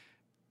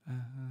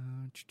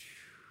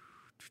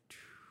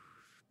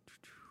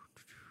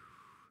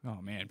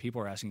 Oh, man,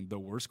 people are asking the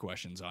worst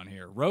questions on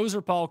here. Rose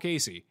or Paul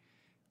Casey?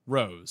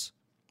 Rose.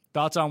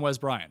 Thoughts on Wes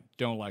Bryant?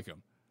 Don't like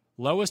him.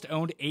 Lowest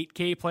owned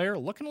 8K player?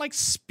 Looking like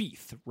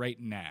Spieth right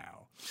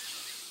now.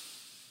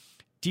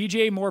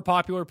 DJ, more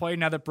popular play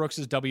now that Brooks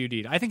is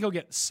WD'd. I think he'll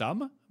get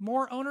some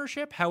more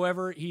ownership.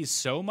 However, he's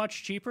so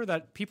much cheaper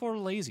that people are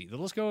lazy. They'll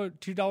just go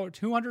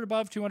 $200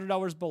 above,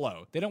 $200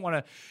 below. They don't want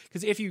to,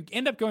 because if you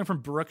end up going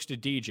from Brooks to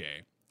DJ,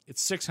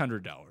 it's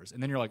 $600.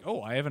 And then you're like,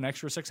 oh, I have an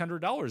extra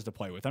 $600 to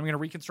play with. I'm going to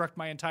reconstruct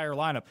my entire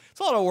lineup.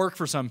 It's a lot of work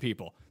for some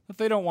people that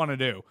they don't want to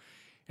do.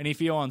 Any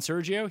feel on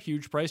Sergio?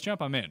 Huge price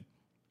jump? I'm in.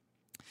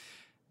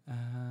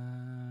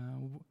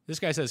 This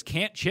guy says,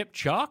 can't chip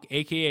chalk,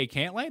 a.k.a.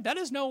 Cantlay? That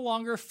is no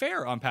longer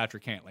fair on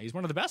Patrick Cantlay. He's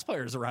one of the best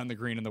players around the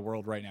green in the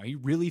world right now. He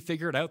really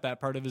figured out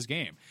that part of his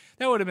game.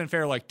 That would have been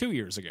fair like 2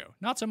 years ago.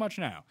 Not so much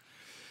now.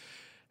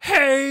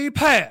 Hey,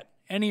 Pat!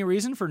 Any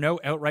reason for no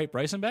outright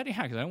Bryson bet?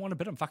 Yeah, because I don't want to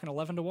bet him fucking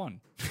 11-1.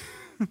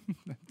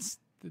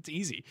 It's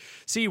easy.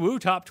 Siwoo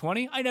top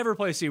 20? I never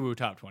play Siwoo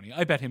top 20.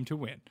 I bet him to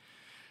win.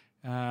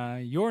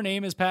 Your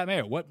name is Pat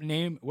Mayo.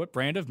 What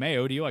brand of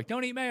mayo do you like?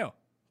 Don't eat mayo.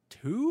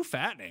 Too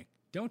fattening.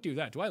 Don't do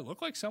that. Do I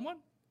look like someone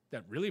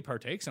that really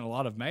partakes in a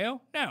lot of mayo?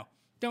 No,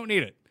 don't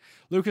need it.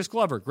 Lucas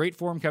Glover, great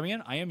form coming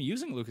in. I am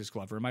using Lucas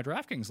Glover in my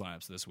DraftKings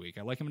lineups this week.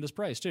 I like him at his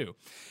price too.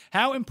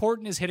 How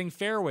important is hitting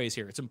fairways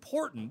here? It's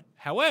important.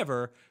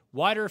 However,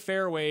 wider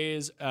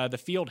fairways, the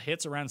field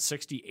hits around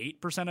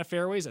 68% of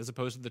fairways as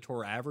opposed to the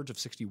tour average of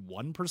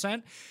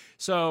 61%.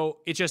 So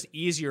it's just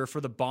easier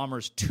for the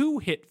Bombers to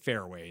hit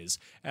fairways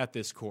at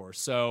this course.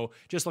 So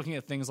just looking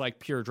at things like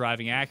pure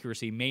driving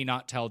accuracy may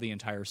not tell the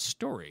entire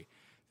story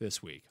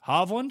this week.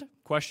 Hovland,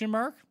 question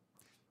mark?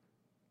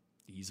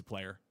 He's a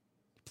player.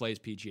 He plays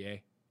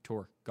PGA,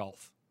 Tour,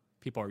 golf.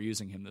 People are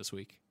using him this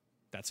week.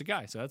 That's a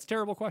guy, so that's a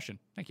terrible question.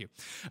 Thank you.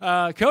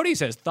 Cody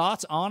says,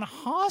 thoughts on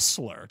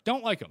Hostler?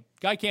 Don't like him.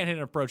 Guy can't hit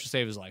an approach to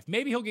save his life.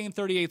 Maybe he'll gain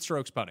 38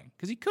 strokes putting,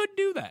 because he could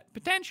do that,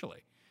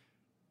 potentially.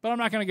 But I'm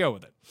not going to go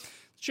with it.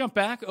 Let's jump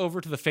back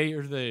over to the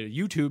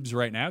YouTubes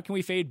right now. Can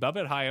we fade Bubba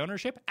at high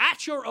ownership?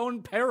 At your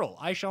own peril.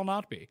 I shall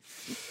not be.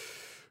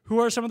 Who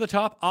are some of the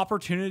top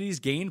opportunities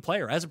gained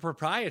player? As a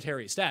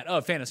proprietary stat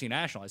of Fantasy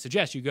National, I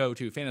suggest you go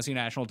to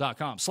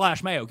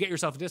fantasynational.com/Mayo, get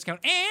yourself a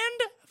discount,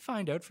 and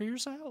find out for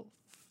yourself.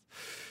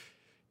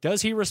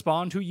 Does he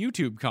respond to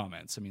YouTube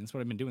comments? I mean, that's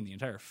what I've been doing the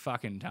entire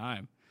fucking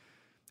time.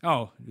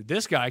 Oh,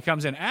 this guy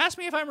comes in, ask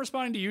me if I'm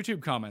responding to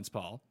YouTube comments,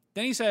 Paul.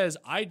 Then he says,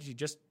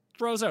 just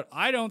throws out,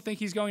 I don't think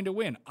he's going to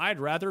win. I'd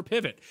rather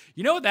pivot.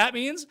 You know what that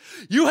means?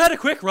 You had a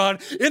quick run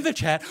in the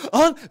chat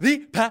on the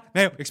Pat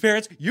Mayo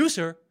Experience. You,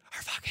 sir,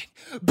 are fucking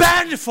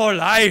banned for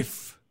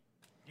life.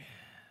 Yes.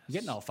 I'm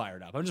getting all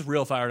fired up. I'm just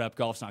real fired up.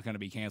 Golf's not going to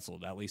be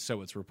canceled, at least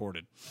so it's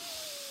reported.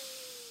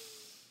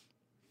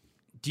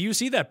 Do you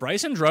see that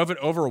Bryson drove it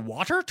over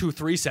water to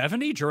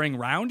 370 during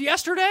round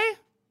yesterday?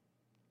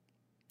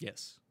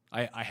 Yes.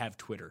 I have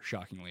Twitter,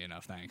 shockingly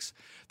enough, thanks.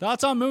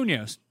 Thoughts on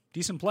Munoz?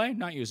 Decent play,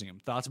 not using him.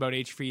 Thoughts about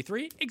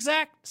HV3?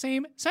 Exact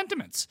same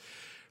sentiments.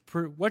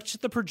 What's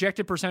the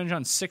projected percentage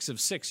on 6 of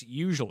 6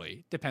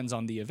 usually? Depends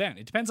on the event.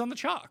 It depends on the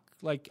chalk.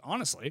 Like,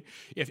 honestly,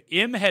 if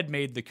Im had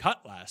made the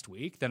cut last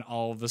week, then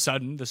all of a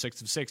sudden the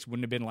 6 of 6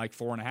 wouldn't have been like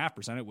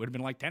 4.5%. It would have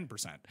been like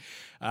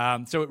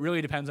 10%. So it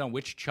really depends on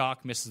which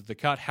chalk misses the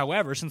cut.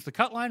 However, since the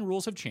cut line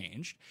rules have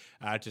changed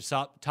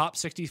to top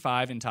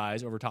 65 in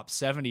ties over top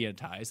 70 in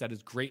ties, that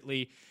has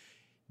greatly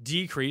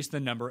decrease the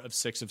number of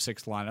 6 of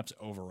 6 lineups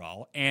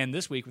overall. And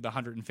this week with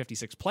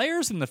 156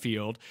 players in the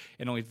field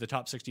and only the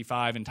top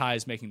 65 in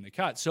ties making the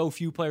cut, so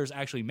few players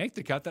actually make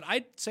the cut that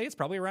I'd say it's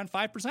probably around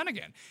 5%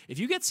 again. If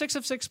you get 6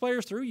 of 6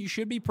 players through, you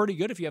should be pretty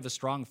good. If you have a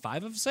strong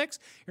 5 of 6,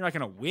 you're not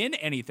going to win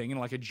anything in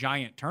like a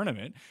giant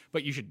tournament,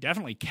 but you should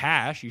definitely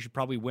cash. You should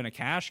probably win a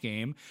cash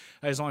game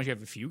as long as you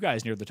have a few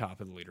guys near the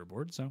top of the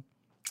leaderboard. So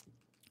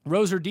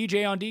Rose or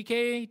DJ on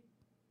DK?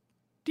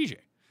 DJ.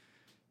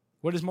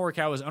 What is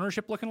Morikawa's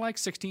ownership looking like?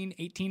 16,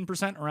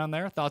 18% around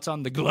there. Thoughts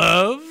on the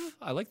glove?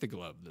 I like the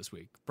glove this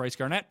week. Bryce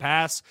Garnett,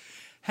 pass.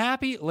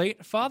 Happy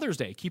late Father's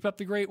Day. Keep up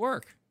the great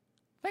work.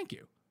 Thank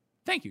you.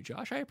 Thank you,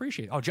 Josh. I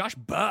appreciate it. Oh, Josh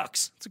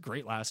Bucks. It's a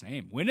great last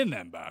name. Winning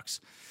them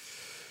Bucks.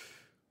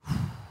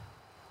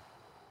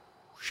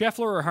 Scheffler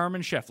or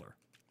Harman? Scheffler.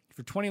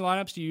 For 20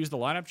 lineups, do you use the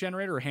lineup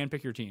generator or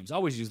handpick your teams?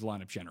 Always use the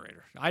lineup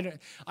generator. I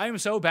am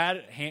so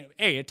bad at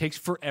it takes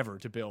forever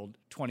to build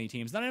 20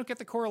 teams. Then I don't get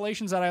the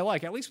correlations that I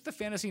like. At least with the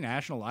Fantasy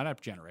National lineup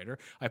generator,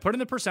 I put in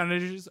the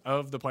percentages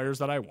of the players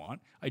that I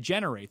want. I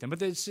generate them.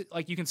 But it's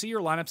like you can see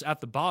your lineups at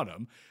the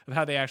bottom of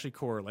how they actually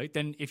correlate.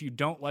 Then if you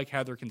don't like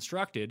how they're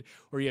constructed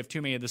or you have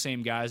too many of the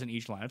same guys in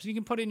each lineup, so you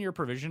can put in your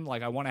provision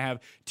like I want to have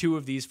 2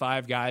 of these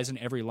 5 guys in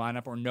every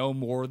lineup or no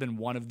more than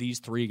 1 of these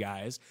 3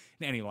 guys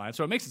in any lineup.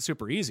 So it makes it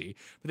super easy.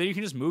 But then you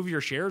can just move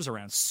your shares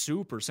around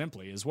super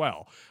simply as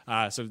well.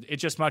 So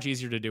it's just much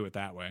easier to do it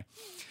that way.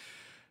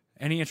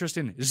 Any interest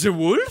in The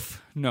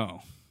Wolf?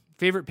 No.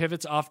 Favorite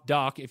pivots off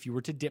dock if you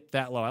were to dip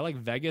that low? I like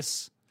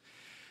Vegas.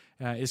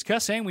 Is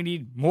Cuss saying we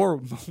need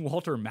more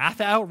Walter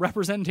Matthau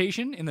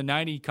representation in the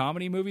 90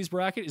 comedy movies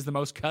bracket? Is the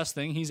most Cuss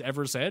thing he's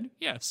ever said?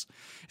 Yes.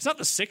 It's not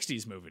the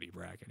 60s movie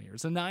bracket here.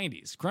 It's the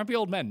 90s. Grumpy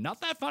old men.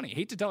 Not that funny.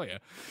 Hate to tell you.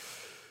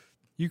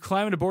 You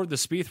climbing aboard the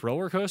Spieth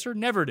roller coaster?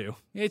 Never do.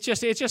 It's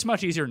just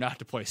much easier not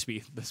to play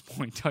Spieth at this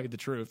point, to tell you the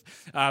truth.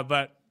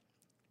 But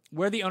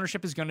where the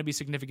ownership is going to be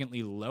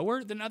significantly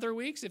lower than other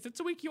weeks, if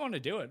it's a week you want to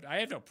do it, I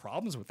have no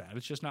problems with that.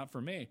 It's just not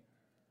for me.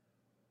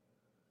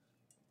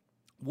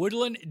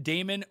 Woodland,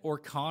 Damon, or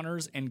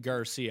Connors and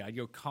Garcia? I'd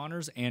go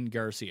Connors and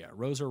Garcia.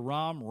 Rose or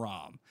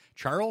Rom.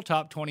 Charles,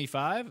 top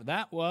 25.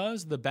 That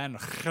was the Ben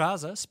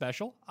Graza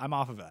special. I'm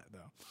off of that,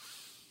 though.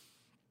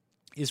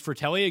 Is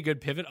Fratelli a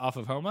good pivot off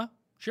of Homa?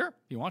 Sure, if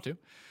you want to.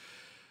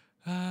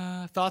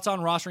 Thoughts on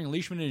rostering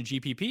Leishman in a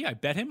GPP? I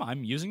bet him.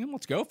 I'm using him.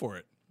 Let's go for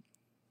it.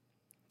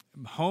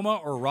 Homa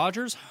or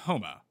Rogers?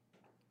 Homa.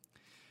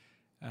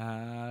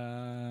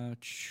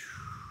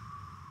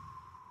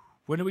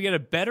 When do we get a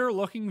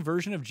better-looking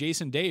version of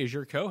Jason Day as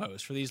your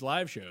co-host for these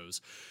live shows?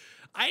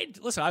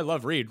 I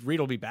love Reed. Reed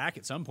will be back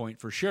at some point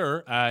for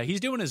sure. He's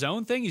doing his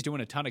own thing. He's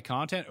doing a ton of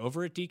content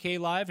over at DK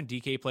Live and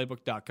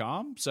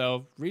DKPlaybook.com.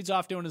 So Reed's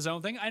off doing his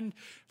own thing. And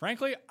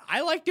frankly,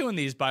 I like doing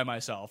these by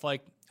myself.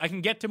 Like, I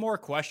can get to more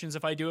questions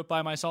if I do it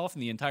by myself,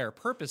 and the entire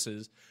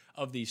purposes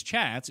of these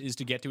chats is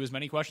to get to as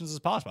many questions as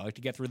possible. I like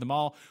to get through them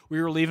all.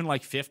 We were leaving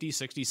like 50,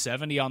 60,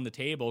 70 on the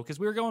table because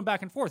we were going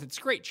back and forth. It's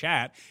great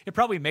chat. It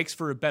probably makes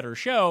for a better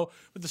show,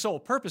 but the sole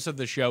purpose of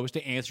the show is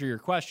to answer your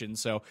questions.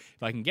 So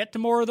if I can get to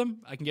more of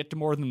them, I can get to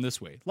more of them this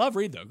way. Love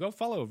Reed, though. Go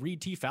follow Reed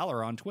T.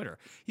 Fowler on Twitter.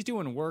 He's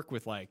doing work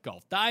with like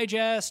Golf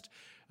Digest,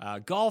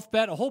 Golf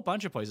Bet, a whole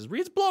bunch of places.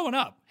 Reed's blowing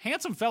up.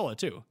 Handsome fella,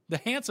 too. The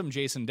handsome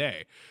Jason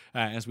Day,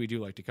 as we do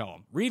like to call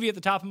him. Reevy at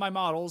the top of my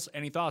models.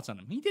 Any thoughts on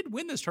him? He did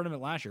win this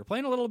tournament last year.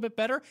 Playing a little bit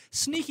better.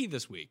 Sneaky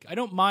this week. I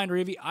don't mind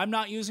Reevy. I'm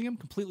not using him.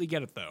 Completely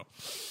get it, though.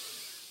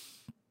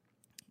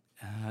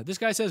 This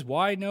guy says,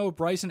 why no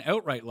Bryson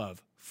outright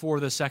love for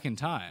the second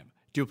time?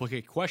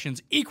 Duplicate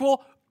questions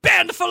equal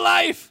banned for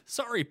life.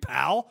 Sorry,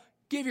 pal.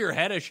 Give your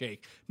head a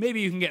shake. Maybe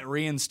you can get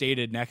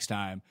reinstated next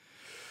time.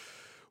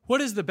 What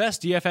is the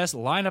best DFS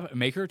lineup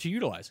maker to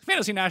utilize?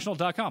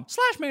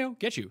 FantasyNational.com/Mayo.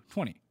 Get you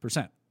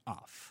 20%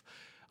 off.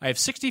 I have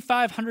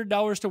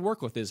 $6,500 to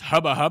work with. Is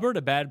Hubba Hubbard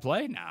a bad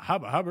play? Nah,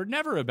 Hubba Hubbard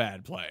never a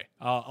bad play.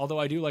 Although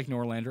I do like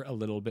Norlander a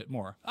little bit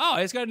more. Oh,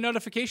 it's got a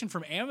notification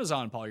from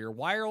Amazon, Paul. Your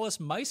wireless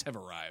mice have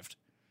arrived.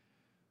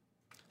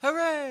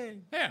 Hooray!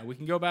 Yeah, we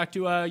can go back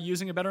to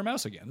using a better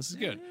mouse again. This is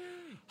good.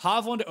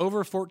 Hovland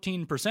over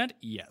 14%?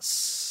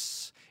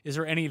 Yes. Is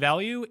there any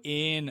value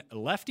in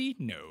lefty?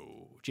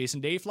 No.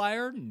 Jason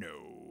Dayflyer?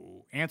 No.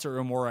 Answer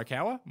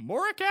Morikawa?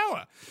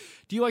 Morikawa.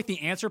 Do you like the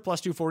Answer plus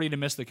 240 to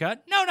miss the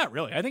cut? No, not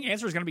really. I think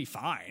Answer is going to be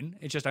fine.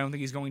 It's just I don't think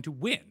he's going to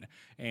win.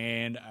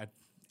 And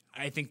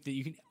I think that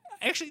you can...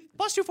 Actually,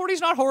 plus 240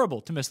 is not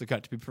horrible to miss the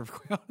cut, to be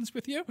perfectly honest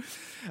with you.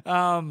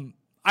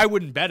 I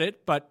wouldn't bet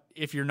it, but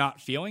if you're not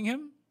feeling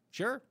him,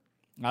 sure.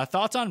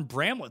 Thoughts on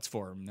Bramlett's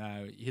form?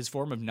 His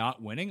form of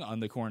not winning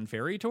on the Korn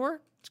Ferry Tour?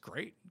 It's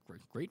great.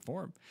 Great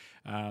form.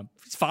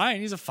 It's fine.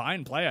 He's a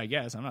fine play, I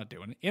guess. I'm not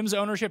doing it. Im's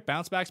ownership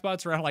bounce back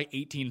spots around like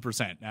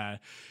 18%.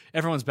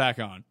 Everyone's back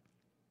on.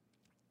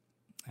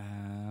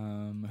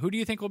 Who do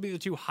you think will be the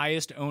two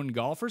highest owned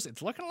golfers?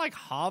 It's looking like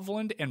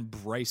Hovland and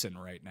Bryson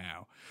right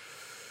now.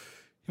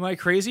 Am I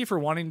crazy for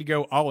wanting to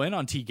go all in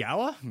on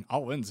Theegala?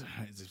 All in's a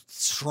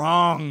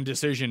strong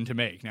decision to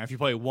make. Now, if you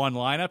play one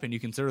lineup and you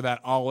consider that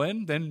all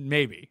in, then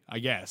maybe, I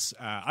guess.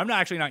 I'm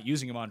not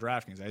using him on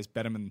DraftKings. I just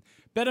bet him and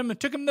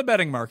took him in the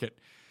betting market.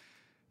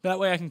 That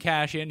way I can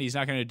cash in. He's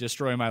not going to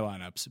destroy my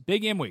lineups.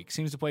 Big M week.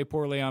 Seems to play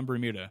poorly on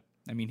Bermuda.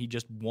 I mean, he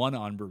just won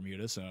on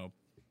Bermuda, so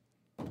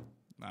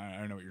I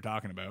don't know what you're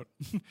talking about.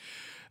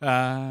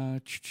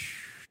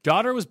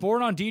 Daughter was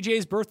born on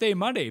DJ's birthday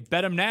Monday.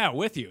 Bet him now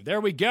with you.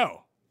 There we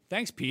go.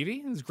 Thanks,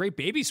 Peavy. This is great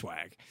baby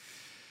swag.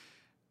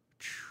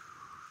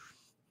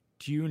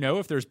 Do you know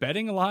if there's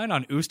betting line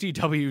on Usti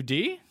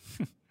WD?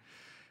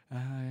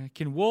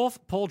 Can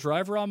Wolf pull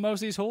driver on most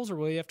of these holes, or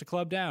will he have to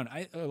club down?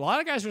 A lot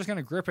of guys are just going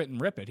to grip it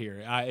and rip it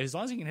here. As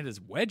long as he can hit his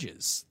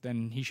wedges,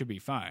 then he should be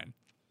fine.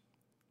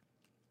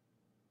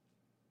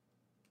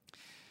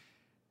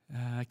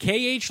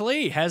 KH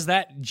Lee has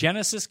that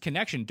Genesis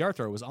connection.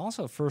 Darthrow was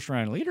also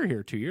first-round leader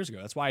here 2 years ago.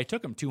 That's why I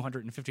took him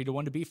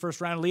 250-1 to be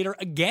first-round leader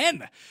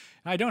again.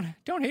 I don't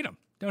hate him.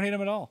 Don't hate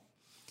him at all.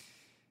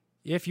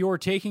 If you're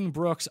taking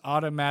Brooks,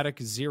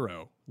 automatic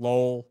 0.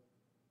 Lol.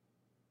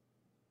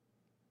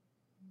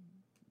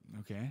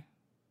 Okay.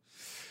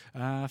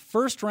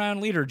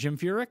 First-round leader, Jim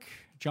Furyk.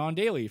 John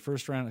Daly,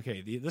 first-round.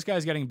 Okay, this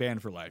guy's getting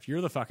banned for life.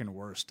 You're the fucking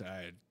worst.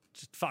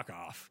 Just fuck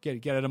off.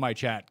 Get out of my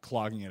chat,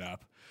 clogging it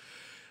up.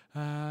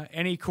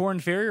 Any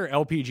Korn Ferry or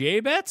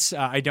LPGA bets?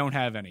 I don't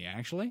have any,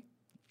 actually.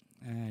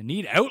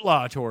 Need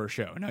Outlaw Tour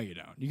show? No, you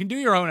don't. You can do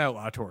your own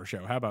Outlaw Tour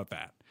show. How about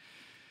that?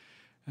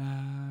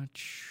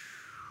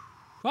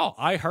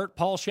 I heart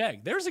Paul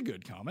Shag. There's a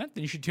good comment.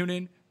 Then you should tune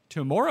in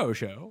tomorrow's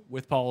show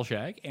with Paul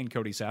Shag and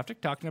Cody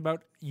Saftik talking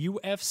about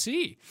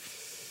UFC.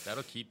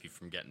 That'll keep you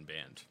from getting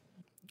banned.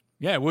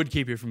 Yeah, it would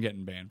keep you from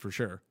getting banned, for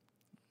sure.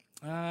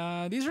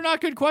 These are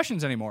not good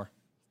questions anymore,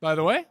 by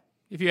the way.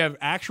 If you have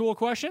actual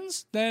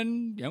questions,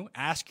 then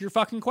ask your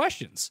fucking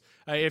questions.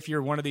 If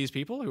you're one of these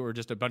people who are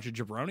just a bunch of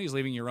jabronis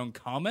leaving your own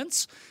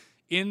comments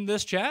in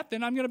this chat,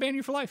 then I'm going to ban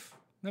you for life.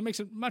 That makes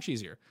it much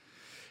easier.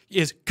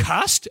 Is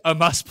Cust a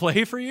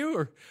must-play for you?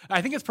 Or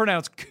I think it's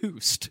pronounced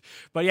Kust.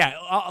 But yeah,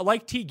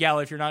 like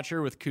Theegala, if you're not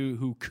sure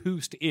who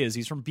Kust is,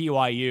 he's from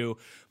BYU.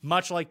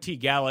 Much like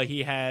Theegala,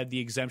 he had the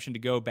exemption to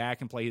go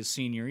back and play his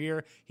senior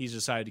year. He's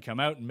decided to come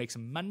out and make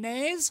some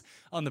monies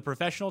on the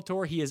professional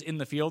tour. He is in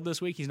the field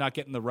this week. He's not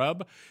getting the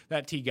rub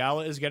that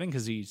Theegala is getting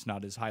because he's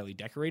not as highly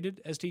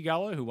decorated as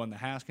Theegala, who won the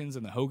Haskins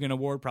and the Hogan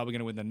Award, probably going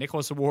to win the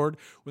Nicklaus Award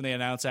when they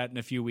announce that in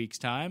a few weeks'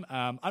 time.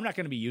 I'm not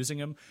going to be using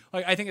him.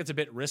 I think it's a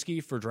bit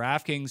risky for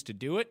DraftKings to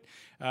do it.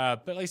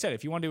 But like I said,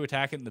 if you want to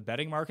attack it in the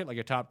betting market, like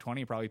a top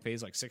 20 probably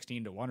pays like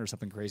 16-1 or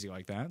something crazy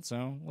like that.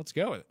 So let's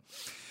go with it.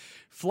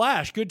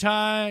 Flash, good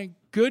time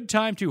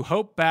to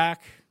hope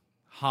back.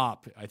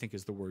 Hop, I think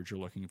is the word you're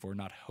looking for,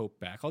 not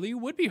hope back. Although you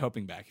would be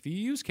hoping back if you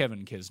use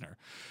Kevin Kisner.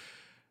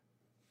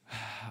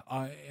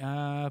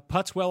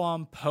 Putts well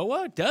on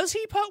Poa? Does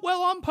he putt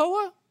well on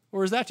Poa?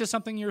 Or is that just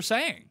something you're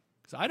saying?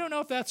 Because I don't know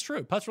if that's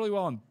true. Putts really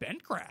well on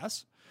bent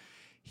grass.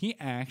 He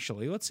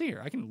actually, let's see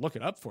here. I can look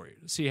it up for you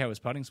to see how his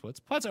putting splits.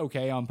 Putts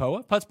okay on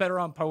Poa. Putts better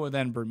on Poa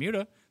than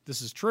Bermuda.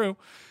 This is true.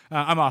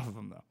 I'm off of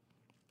him, though.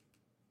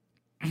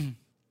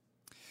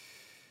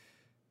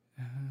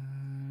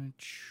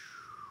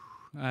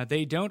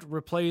 They don't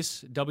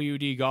replace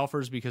WD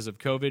golfers because of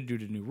COVID due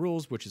to new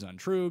rules, which is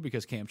untrue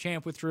because Cam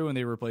Champ withdrew and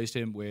they replaced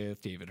him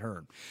with David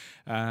Hearn.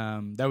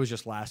 That was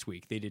just last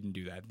week. They didn't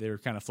do that. They're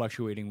kind of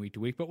fluctuating week to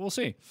week, but we'll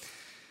see.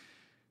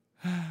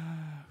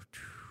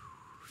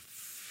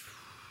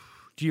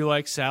 Do you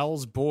like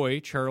Sal's boy,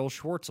 Charles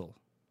Schwartzel?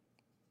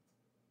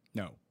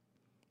 No.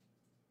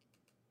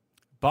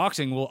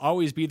 Boxing will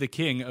always be the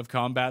king of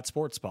combat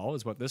sports, Paul,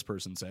 is what this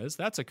person says.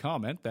 That's a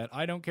comment that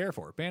I don't care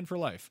for. Banned for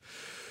life.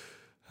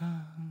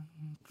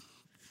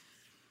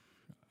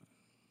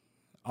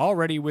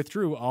 Already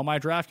withdrew all my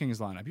DraftKings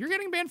lineup. You're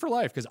getting banned for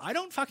life because I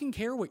don't fucking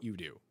care what you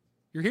do.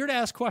 You're here to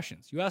ask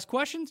questions. You ask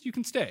questions, you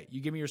can stay.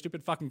 You give me your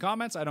stupid fucking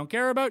comments I don't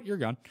care about, you're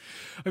gone.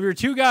 Of your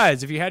two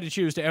guys, if you had to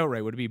choose to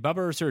outright, would it be Bubba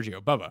or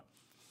Sergio? Bubba.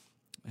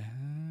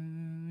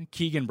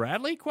 Keegan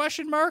Bradley?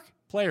 Question mark.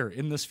 Player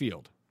in this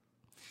field.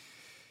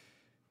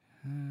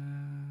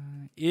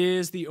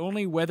 Is the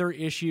only weather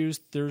issues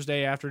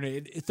Thursday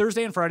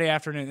and Friday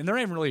afternoon, and they're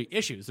not even really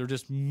issues. They're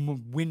just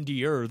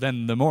windier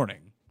than the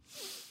morning.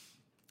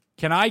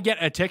 Can I get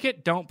a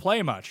ticket? Don't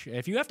play much.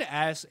 If you have to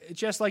ask, it's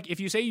just like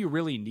if you say you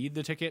really need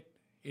the ticket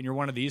and you're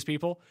one of these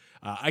people,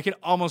 I can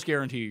almost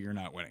guarantee you're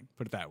not winning.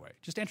 Put it that way.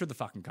 Just enter the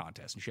fucking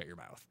contest and shut your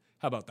mouth.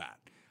 How about that?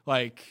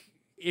 Like,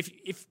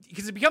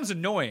 because it becomes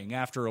annoying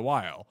after a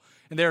while.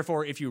 And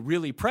therefore, if you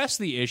really press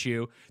the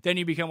issue, then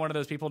you become one of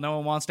those people no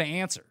one wants to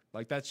answer.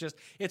 Like,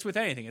 it's with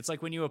anything. It's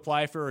like when you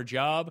apply for a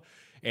job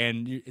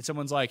and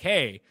someone's like,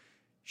 hey,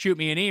 shoot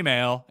me an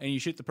email, and you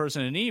shoot the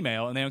person an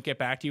email, and they don't get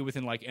back to you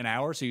within like an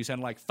hour, so you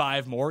send like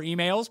 5 more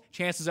emails,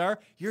 chances are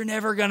you're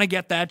never going to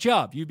get that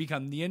job. You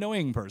become the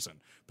annoying person.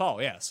 Paul,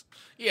 yes.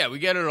 Yeah, we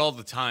get it all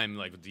the time,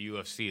 like with the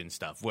UFC and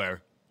stuff,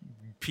 where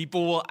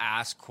people will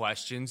ask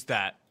questions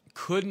that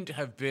couldn't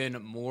have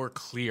been more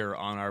clear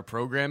on our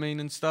programming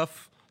and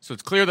stuff. So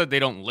it's clear that they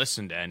don't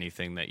listen to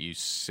anything that you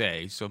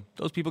say, so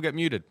those people get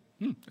muted.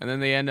 And then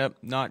they end up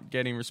not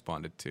getting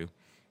responded to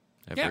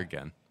ever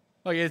again.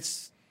 Like,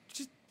 it's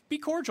be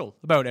cordial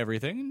about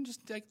everything, and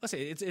just like, let's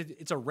say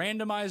it's a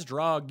randomized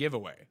draw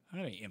giveaway. I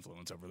don't have any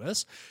influence over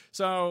this.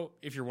 So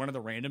if you're one of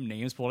the random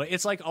names pulled,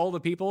 it's like all the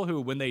people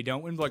who, when they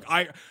don't win, like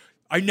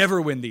I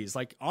never win these.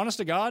 Like, honest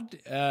to God,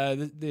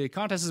 the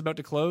contest is about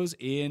to close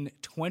in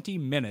 20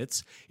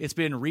 minutes. It's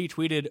been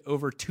retweeted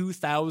over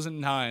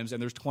 2,000 times,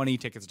 and there's 20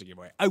 tickets to give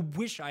away. I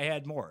wish I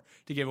had more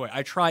to give away.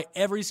 I try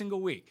every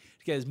single week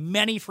to get as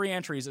many free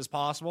entries as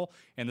possible,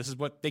 and this is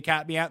what they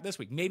capped me at this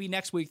week. Maybe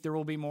next week there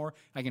will be more.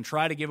 I can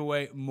try to give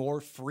away more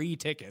free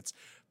tickets,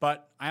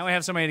 but I only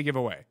have so many to give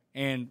away.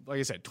 And like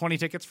I said, 20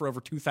 tickets for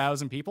over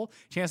 2,000 people.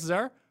 Chances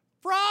are,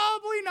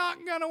 probably not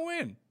going to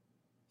win.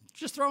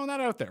 Just throwing that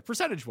out there,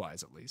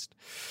 percentage-wise at least.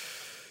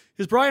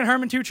 Is Brian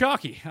Harman too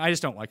chalky? I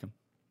just don't like him.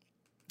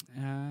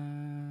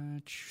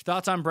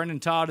 Thoughts on Brendan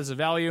Todd as a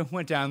value?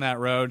 Went down that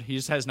road. He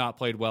just has not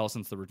played well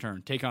since the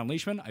return. Take on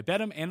Leishman. I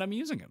bet him, and I'm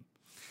using him.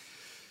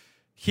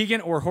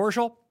 Keegan or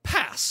Horschel?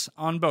 Pass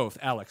on both.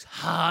 Alex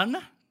Hahn?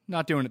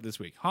 Not doing it this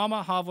week.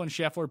 Hama, Hovland,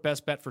 Scheffler.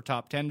 Best bet for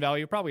top 10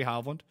 value? Probably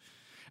Hovland.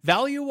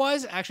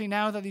 Value-wise, actually,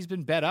 now that he's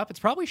been bet up,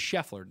 it's probably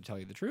Scheffler, to tell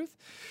you the truth.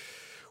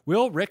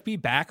 Will Rick be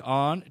back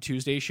on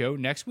Tuesday's show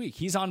next week?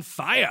 He's on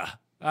fire.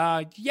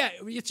 Yeah,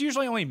 it's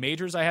usually only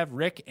majors I have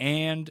Rick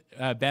and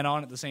Ben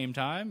on at the same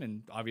time,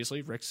 and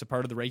obviously Rick's a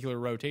part of the regular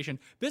rotation.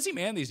 Busy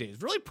man these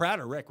days. Really proud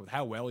of Rick with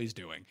how well he's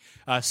doing.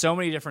 So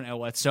many different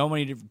outlets, so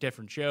many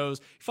different shows.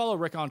 Follow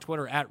Rick on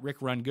Twitter at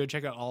RickRunGood.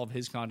 Check out all of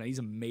his content. He's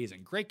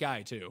amazing. Great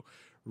guy, too.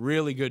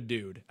 Really good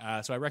dude.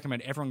 So I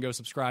recommend everyone go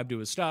subscribe to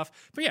his stuff.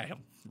 But yeah,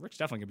 Rick's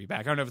definitely going to be back.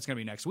 I don't know if it's going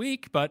to be next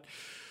week, but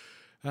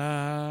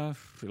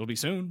it'll be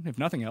soon, if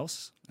nothing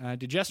else.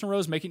 Did Justin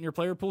Rose make it in your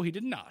player pool? He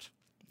did not.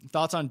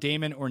 Thoughts on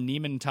Damon or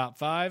Neiman top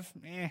 5?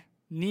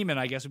 Neiman,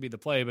 I guess, would be the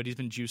play, but he's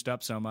been juiced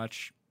up so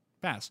much.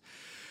 Pass.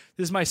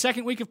 This is my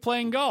second week of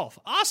playing golf.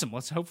 Awesome.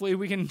 Hopefully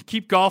we can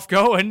keep golf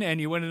going,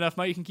 and you win enough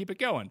money, you can keep it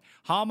going.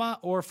 Hama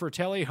or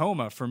Fratelli?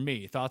 Homa for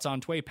me. Thoughts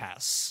on Tway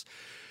Pass?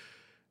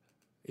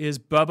 Is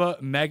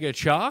Bubba mega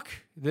chalk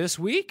this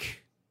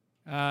week?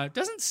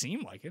 Doesn't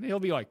seem like it. He'll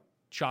be like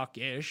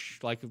chalk-ish,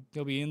 like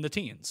he'll be in the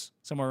teens,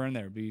 somewhere in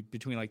there, be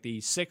between like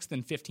the 6th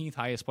and 15th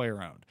highest player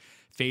around.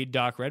 Fade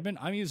Doc Redman,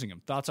 I'm using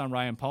him. Thoughts on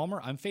Ryan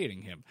Palmer? I'm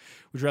fading him.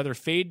 Would you rather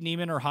fade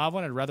Neiman or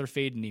Hovland? I'd rather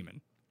fade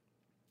Neiman.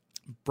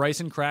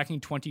 Bryson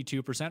cracking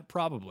 22%?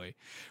 Probably.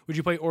 Would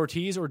you play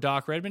Ortiz or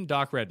Doc Redman?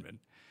 Doc Redman.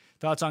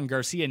 Thoughts on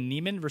Garcia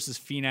Neiman versus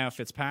Finau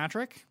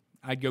Fitzpatrick?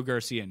 I'd go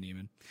Garcia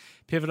Neiman.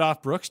 Pivot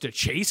off Brooks to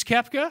Chase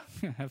Koepka?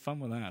 Have fun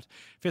with that.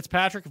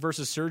 Fitzpatrick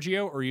versus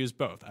Sergio, or use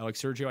both? I like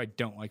Sergio. I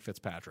don't like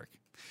Fitzpatrick.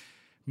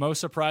 Most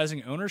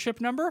surprising ownership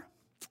number?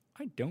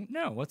 I don't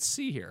know. Let's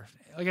see here.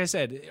 Like I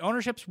said,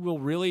 ownerships will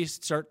really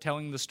start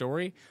telling the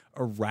story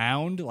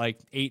around like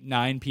 8,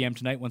 9 p.m.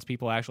 tonight once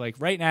people actually, like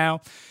right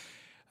now,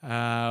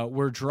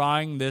 we're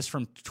drawing this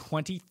from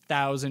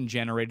 20,000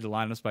 generated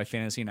lineups by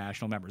Fantasy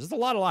National members. It's a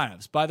lot of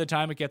lineups. By the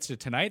time it gets to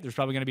tonight, there's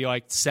probably going to be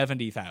like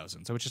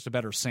 70,000. So it's just a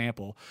better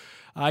sample.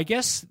 I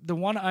guess the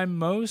one I'm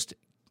most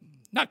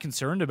not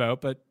concerned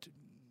about, but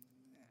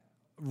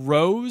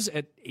Rose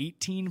at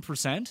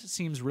 18%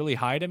 seems really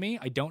high to me.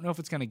 I don't know if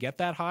it's going to get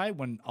that high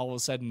when all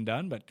is said and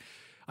done, but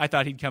I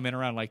thought he'd come in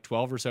around like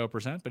 12 or so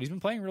 %, but he's been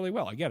playing really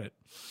well. I get it.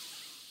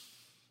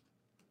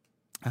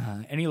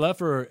 Any love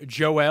for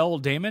Joel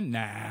Damon?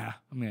 Nah,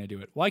 I'm going to do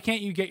it. Why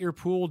can't you get your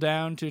pool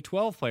down to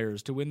 12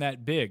 players to win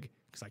that big?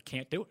 Because I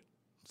can't do it.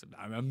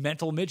 I'm a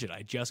mental midget.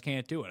 I just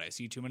can't do it. I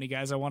see too many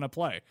guys I want to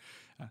play.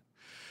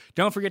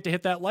 Don't forget to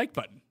hit that like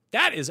button.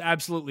 That is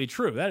absolutely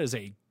true. That is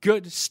a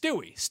good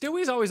Stewie.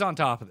 Stewie's always on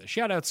top of this.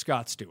 Shout out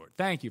Scott Stewart.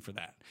 Thank you for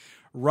that.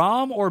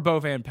 Rom or Bo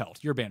Van Pelt?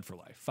 You're banned for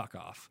life. Fuck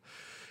off.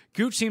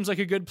 Gooch seems like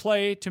a good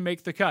play to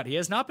make the cut. He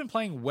has not been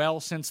playing well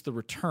since the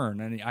return,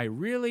 and I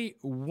really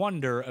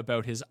wonder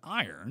about his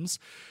irons.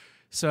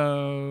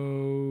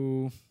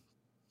 So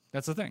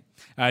that's the thing.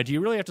 Do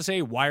you really have to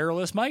say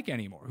wireless mic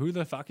anymore? Who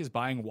the fuck is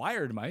buying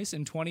wired mice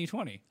in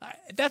 2020?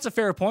 That's a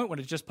fair point when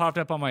it just popped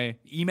up on my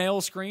email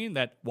screen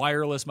that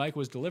wireless mic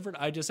was delivered.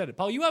 I just said it.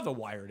 Paul, you have a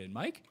wired-in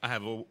mic. I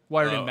have a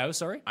Wired-in mouse,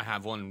 sorry. I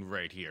have one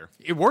right here.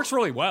 It works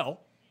really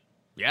well.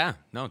 Yeah,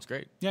 no, it's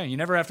great. Yeah, you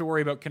never have to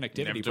worry about connectivity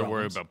You never have to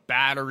worry about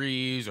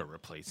batteries or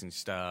replacing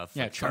stuff.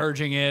 Yeah,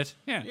 charging it.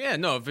 Yeah,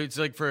 no, if it's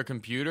like for a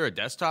computer, a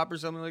desktop or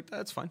something like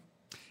that, it's fine.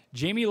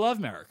 Jamie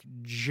Lovemark,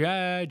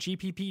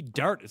 GPP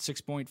Dart at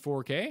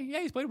 6.4K. Yeah,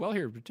 he's played well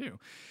here, too.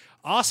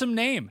 Awesome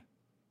name.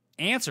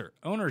 Answer.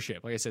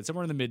 Ownership. Like I said,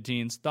 somewhere in the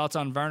mid-teens. Thoughts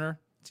on Varner?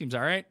 Seems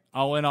all right.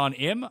 All in on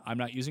him. I'm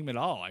not using him at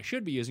all. I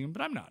should be using him,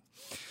 but I'm not.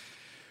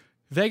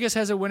 Vegas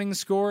has a winning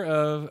score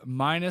of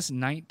minus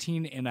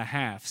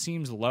 19.5.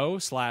 Seems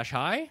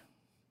low/high.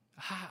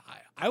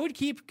 I would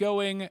keep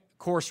going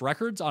course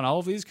records on all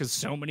of these because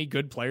so many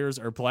good players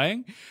are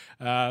playing.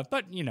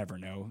 But you never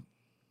know.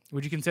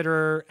 Would you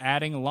consider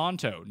adding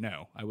Lonto?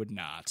 No, I would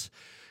not.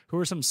 Who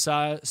are some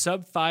sub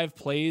 5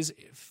 plays,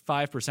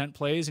 5%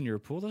 plays in your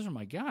pool? Those are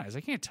my guys. I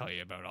can't tell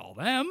you about all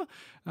them.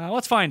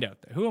 Let's find out.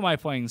 Who am I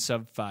playing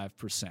sub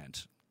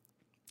 5%?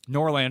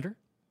 Norlander,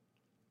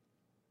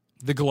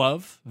 The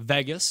Glove,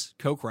 Vegas,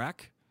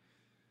 Kokrak,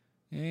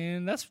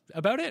 and that's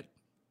about it.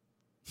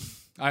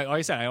 Like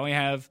I said, I only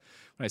have,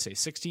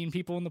 16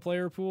 people in the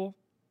player pool?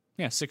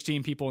 Yeah,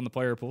 16 people in the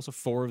player pool, so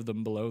 4 of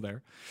them below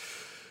there.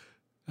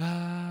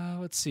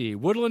 Let's see.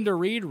 Woodland or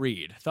Reed?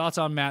 Reed. Thoughts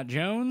on Matt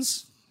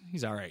Jones?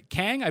 He's all right.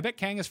 Kang? I bet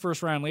Kang is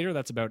first round leader.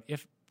 That's about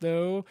if,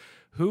 though.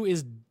 Who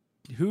is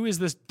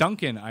this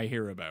Duncan I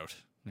hear about?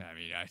 I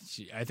mean,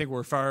 I think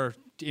we're far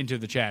into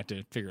the chat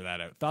to figure that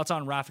out. Thoughts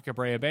on Rafa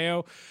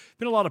Cabrera-Bello?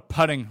 Been a lot of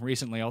putting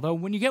recently, although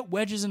when you get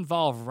wedges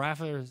involved,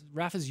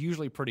 Rafa's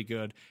usually pretty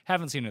good.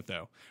 Haven't seen it,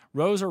 though.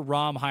 Rose or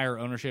Rahm higher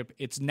ownership?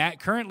 It's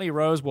currently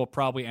Rose, will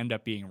probably end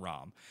up being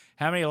Rahm.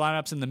 How many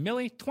lineups in the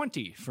Millie?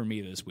 20 for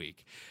me this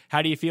week.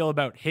 How do you feel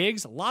about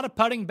Higgs? A lot of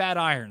putting, bad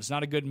irons.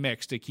 Not a good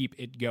mix to keep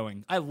it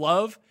going. I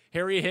love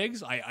Harry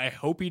Higgs. I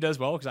hope he does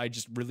well because I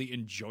just really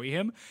enjoy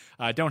him.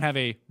 Don't have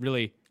a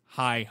really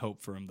high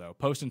hope for him, though.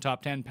 Post and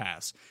top 10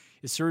 pass.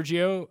 Is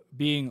Sergio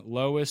being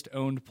lowest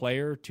owned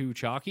player too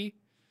chalky?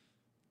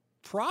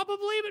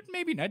 Probably, but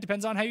maybe not.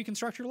 Depends on how you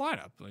construct your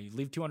lineup. You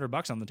leave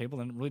 $200 on the table,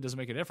 then it really doesn't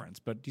make a difference.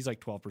 But he's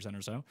like 12%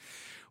 or so.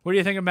 What do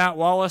you think of Matt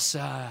Wallace?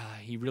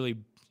 He really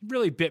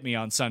bit me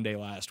on Sunday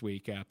last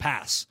week.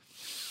 Pass.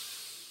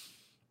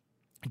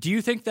 Do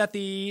you think that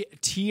the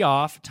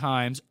tee-off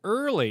times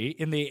early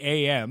in the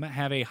AM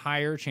have a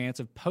higher chance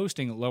of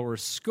posting lower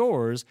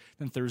scores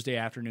than Thursday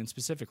afternoon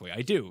specifically?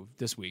 I do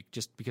this week,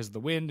 just because of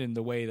the wind and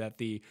the way that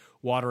the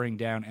watering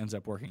down ends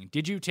up working.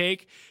 Did you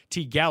take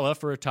Tigala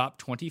for a top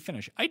 20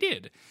 finish? I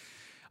did.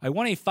 I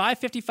won a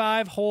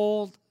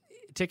 555-hole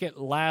ticket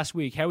last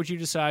week. How would you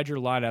decide your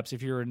lineups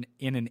if you're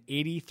in an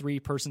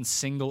 83-person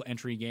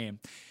single-entry game?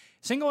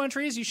 Single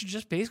entries, you should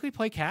just basically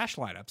play cash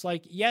lineups.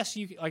 Like, yes,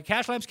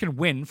 cash lineups can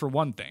win for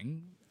one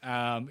thing.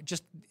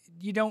 Just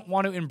you don't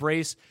want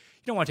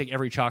to take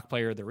every chalk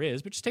player there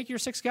is, but just take your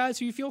 6 guys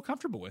who you feel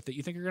comfortable with, that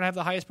you think are going to have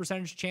the highest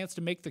percentage chance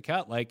to make the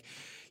cut. Like,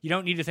 you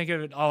don't need to think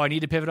of it, I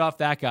need to pivot off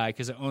that guy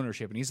because of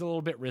ownership, and he's a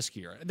little bit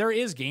riskier. There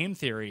is game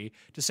theory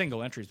to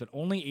single entries, but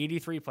only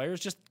 83 players.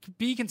 Just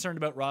be concerned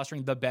about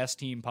rostering the best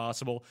team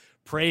possible.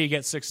 Pray you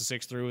get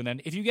 6-6 through, and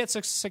then if you get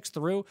 6-6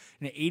 through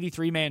in an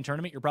 83-man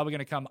tournament, you're probably going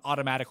to come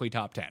automatically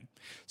top 10.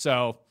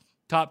 So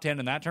top 10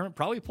 in that tournament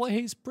probably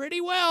plays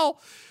pretty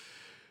well.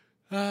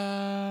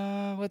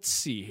 Let's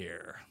see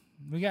here.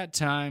 We got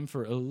time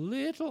for a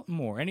little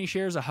more. Any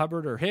shares of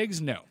Hubbard or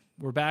Higgs? No.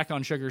 We're back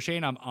on Sugar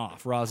Shane. I'm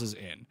off. Roz is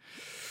in.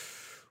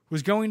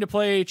 Was going to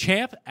play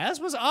Champ, as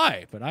was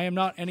I, but I am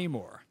not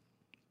anymore.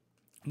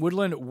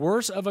 Woodland,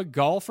 worse of a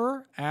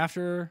golfer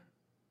after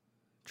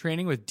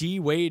training with D.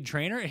 Wade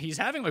Trainer? He's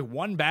having like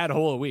one bad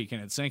hole a week,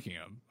 and it's sinking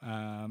him.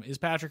 Is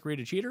Patrick Reed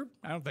a cheater?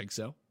 I don't think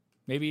so.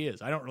 Maybe he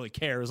is. I don't really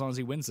care. As long as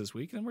he wins this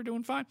week, then we're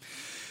doing fine.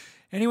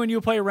 Anyone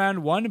you play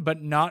round 1,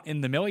 but not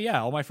in the Millie?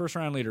 Yeah, all my first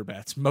round leader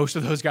bets. Most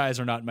of those guys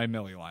are not in my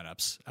Millie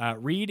lineups.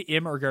 Reed,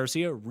 Im, or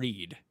Garcia?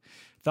 Reed.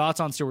 Thoughts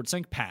on Stewart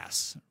Cink?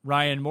 Pass.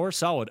 Ryan Moore?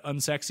 Solid.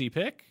 Unsexy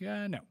pick?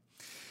 No.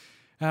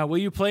 Will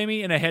you play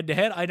me in a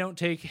head-to-head? I don't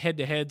take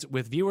head-to-heads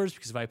with viewers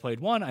because if I played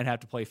one, I'd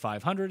have to play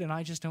 500, and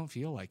I just don't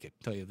feel like it,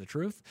 to tell you the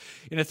truth.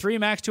 In a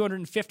 3-max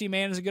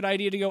 250-man is a good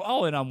idea to go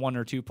all in on 1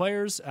 or 2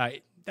 players.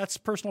 That's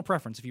personal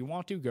preference. If you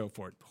want to, go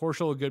for it.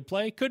 Horschel, a good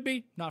play? Could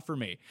be. Not for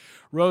me.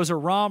 Rose or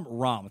Rahm?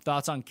 Rahm.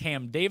 Thoughts on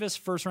Cam Davis?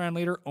 First-round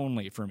leader?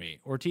 Only for me.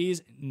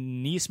 Ortiz,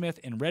 Neesmith,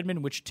 and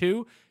Redmond. Which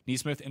 2?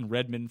 Neesmith and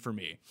Redmond for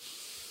me.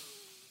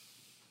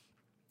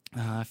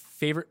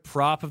 Favorite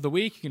prop of the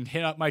week? You can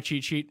hit up my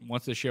cheat sheet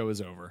once the show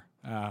is over.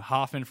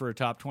 Hoffman for a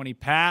top 20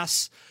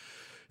 pass.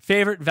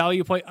 Favorite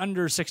value play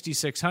under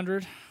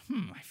 6,600.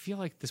 I feel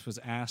like this was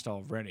asked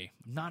already.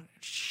 I'm not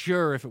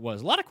sure if it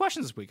was. A lot of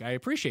questions this week. I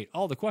appreciate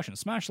all the questions.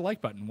 Smash the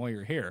like button while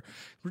you're here.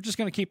 We're just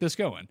going to keep this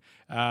going.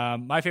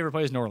 My favorite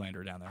play is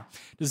Norlander down there.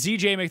 Does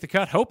ZJ make the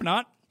cut? Hope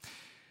not.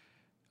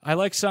 I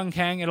like Sung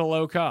Kang at a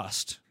low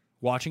cost.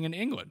 Watching in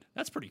England.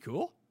 That's pretty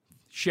cool.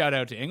 Shout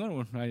out to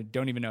England. I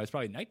don't even know. It's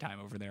probably nighttime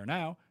over there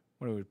now.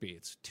 What would it be?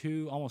 It's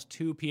almost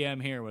 2 p.m.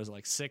 here. Was it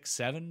like 6,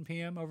 7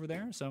 p.m. over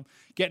there? So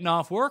getting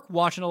off work,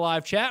 watching a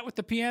live chat with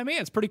the PME.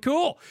 It's pretty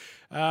cool.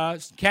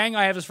 Kang,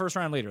 I have his first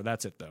round leader.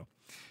 That's it, though.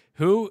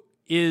 Who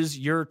is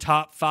your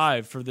top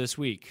 5 for this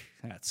week?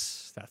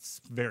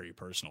 That's very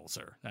personal,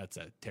 sir. That's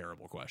a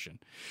terrible question.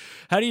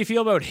 How do you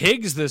feel about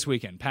Higgs this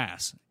weekend?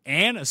 Pass.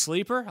 Ann, a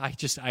sleeper?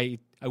 I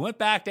went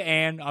back to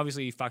Ann.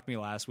 Obviously, he fucked me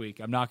last week.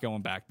 I'm not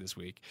going back this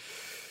week.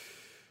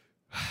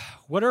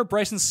 What are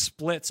Bryson's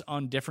splits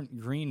on different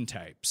green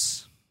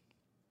types?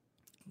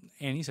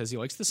 And he says he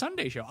likes the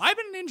Sunday show. I've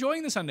been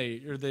enjoying the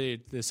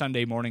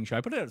Sunday morning show.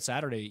 I put it out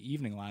Saturday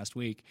evening last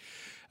week.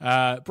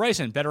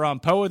 Bryson, better on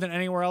Poa than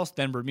anywhere else,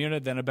 then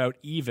Bermuda, then about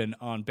even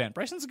on Bent.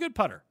 Bryson's a good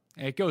putter.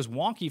 It goes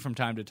wonky from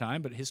time to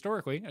time, but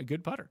historically, a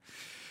good putter.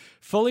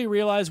 Fully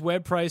realized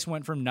web price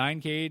went from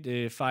 9K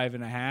to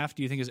 5.5.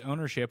 Do you think his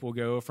ownership will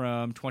go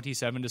from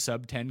 27 to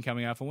sub 10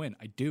 coming off a win?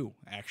 I do,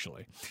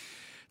 actually.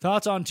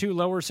 Thoughts on 2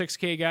 lower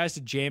 6K guys to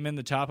jam in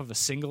the top of a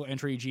single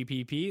entry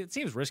GPP? It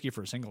seems risky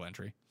for a single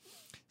entry.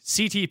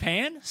 CT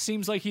Pan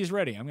seems like he's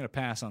ready. I'm going to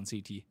pass on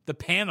CT. The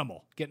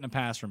Panimal getting a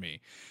pass for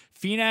me.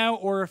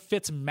 Finau or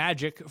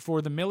Fitzmagic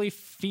for the Millie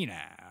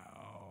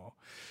Finau.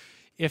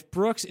 If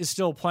Brooks is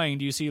still playing,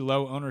 do you see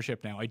low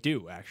ownership now? I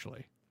do,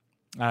 actually.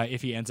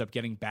 If he ends up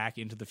getting back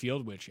into the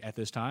field, which at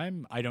this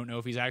time, I don't know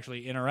if he's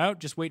actually in or out.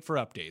 Just wait for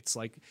updates.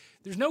 Like,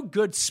 there's no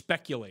good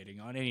speculating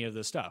on any of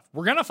this stuff.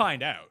 We're going to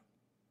find out.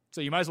 So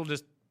you might as well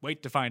just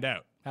wait to find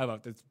out. How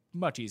about that? It's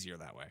much easier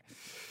that way.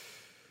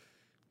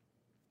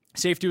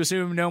 Safe to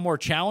assume no more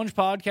challenge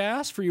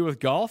podcasts for you with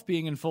golf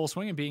being in full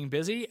swing and being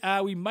busy.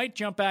 We might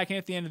jump back in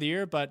at the end of the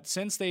year, but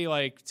since they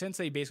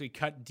basically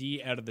cut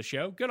D out of the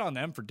show, good on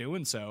them for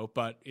doing so,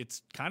 but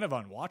it's kind of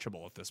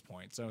unwatchable at this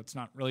point, so it's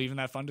not really even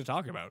that fun to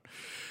talk about.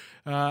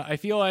 I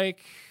feel like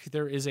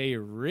there is a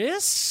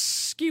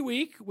risky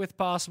week with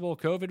possible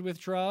COVID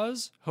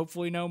withdrawals.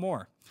 Hopefully no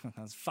more.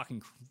 That's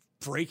fucking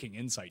breaking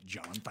insight,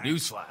 John. Thanks.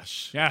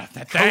 Newsflash. Yeah,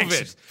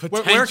 thanks.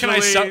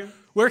 COVID.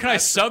 Where can I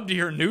sub to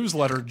your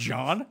newsletter,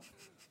 John?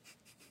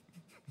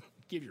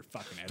 Give your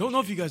fucking attitude. Don't know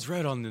if you guys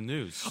read on the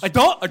news. I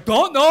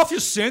don't know if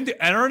you've seen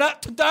the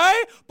internet today,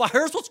 but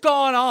here's what's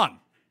going on.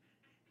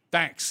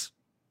 Thanks.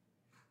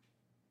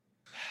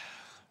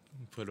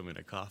 Put him in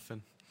a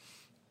coffin.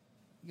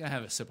 You gotta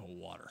have a sip of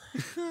water.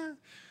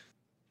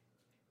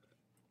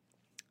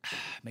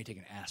 May take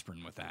an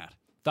aspirin with that.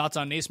 Thoughts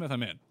on Naismith?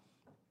 I'm in.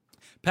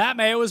 Pat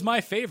Mayo is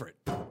my favorite.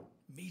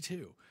 Me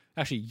too.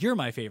 Actually, you're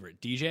my favorite,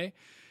 DJ.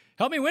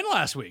 Helped me win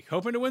last week.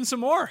 Hoping to win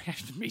some more.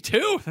 Me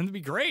too. That'd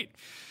be great.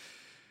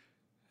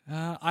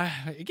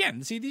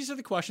 These are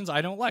the questions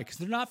I don't like because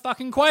they're not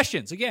fucking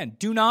questions. Again,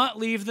 do not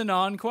leave the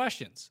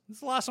non-questions. This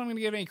is the last one I'm going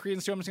to give any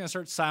credence to. I'm just going to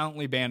start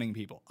silently banning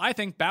people. I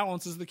think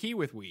balance is the key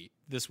with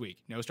this week.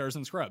 No stars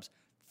and scrubs.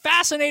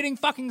 Fascinating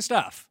fucking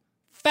stuff.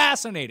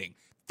 Fascinating.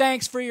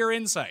 Thanks for your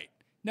insight.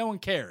 No one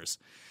cares.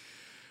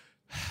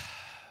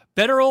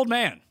 Better old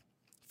man.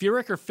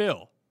 Furyk or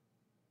Phil?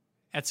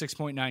 At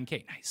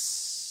 6.9K.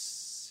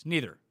 Nice.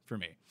 Neither for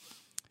me.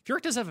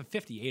 Furyk does have a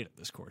 58 at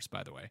this course,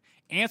 by the way.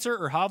 Answer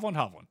or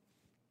Hovland?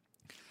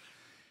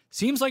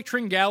 Seems like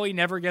Tringali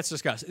never gets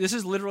discussed. This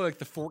is literally like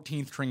the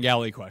 14th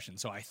Tringali question,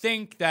 so I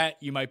think that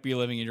you might be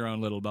living in your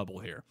own little bubble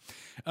here.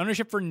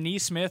 Ownership for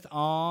Neesmith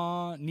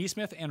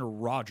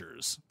and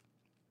Rogers.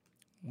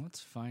 Let's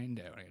find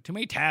out. I got too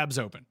many tabs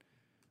open.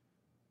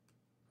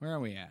 Where are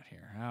we at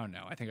here? Oh,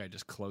 no. I think I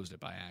just closed it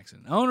by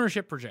accident.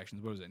 Ownership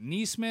projections. What was it?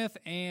 Neesmith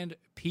and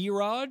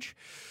P-Raj.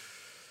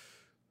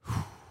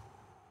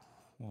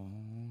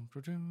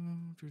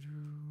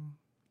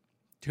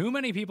 Too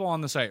many people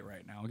on the site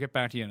right now. I'll get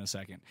back to you in a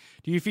second.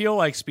 Do you feel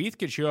like Spieth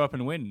could show up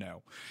and win?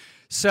 No.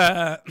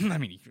 So,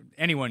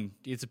 anyone,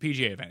 it's a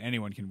PGA event.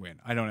 Anyone can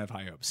win. I don't have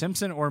high hopes.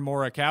 Simpson or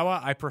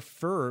Morikawa? I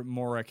prefer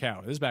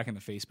Morikawa. This is back in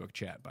the Facebook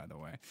chat, by the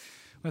way.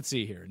 Let's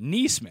see here.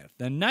 Neesmith.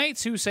 The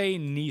Knights who say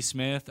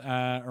Neesmith,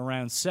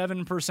 around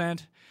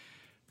 7%.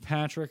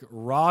 Patrick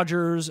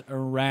Rogers,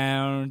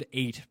 around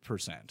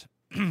 8%.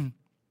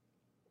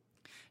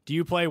 Do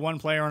you play one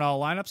player in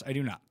all lineups? I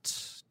do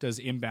not. Does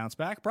Im bounce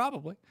back?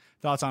 Probably.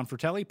 Thoughts on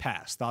Fratelli?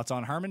 Pass. Thoughts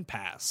on Harman?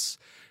 Pass.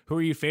 Who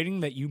are you fading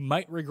that you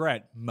might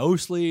regret?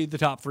 Mostly the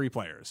top 3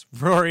 players.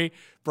 Rory,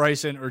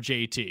 Bryson, or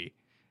JT.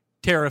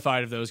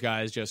 Terrified of those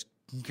guys just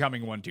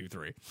coming 1, 2,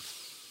 3.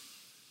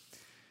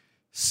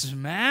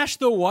 Smash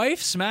the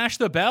wife, smash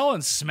the bell,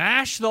 and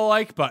smash the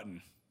like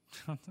button.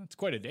 That's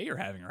quite a day you're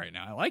having right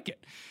now. I like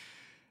it.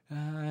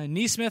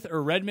 Neesmith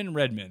or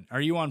Redmond?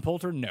 Are you on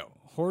Poulter? No.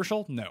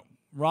 Horschel? No.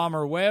 Rahm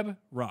or Webb?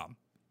 Rahm.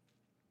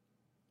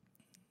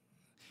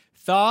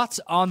 Thoughts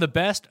on the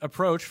best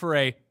approach for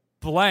a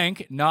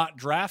blank, not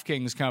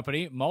DraftKings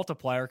company,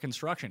 Multiplier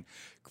Construction.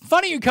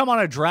 Funny you come on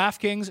a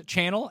DraftKings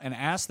channel and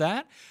ask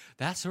that.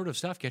 That sort of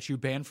stuff gets you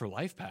banned for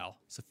life, pal.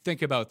 So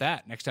think about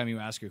that next time you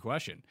ask a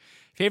question.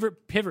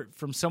 Favorite pivot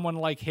from someone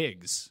like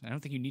Higgs? I don't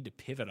think you need to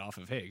pivot off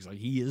of Higgs. Like,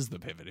 he is the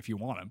pivot if you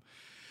want him.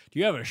 Do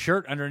you have a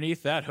shirt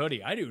underneath that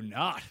hoodie? I do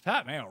not.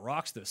 Pat Mayo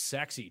rocks the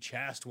sexy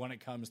chest when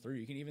it comes through.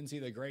 You can even see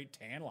the great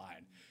tan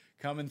line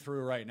coming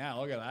through right now.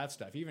 Look at that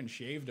stuff. Even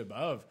shaved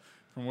above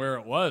from where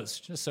it was,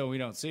 just so we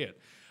don't see it.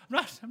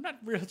 I'm not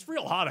real. It's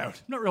real hot out.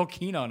 I'm not real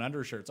keen on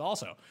undershirts.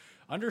 Also,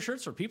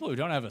 undershirts for people who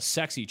don't have a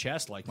sexy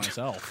chest like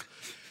myself.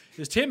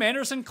 Is Tim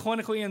Anderson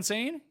clinically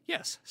insane?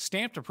 Yes.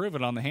 Stamped to prove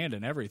it on the hand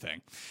and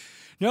everything.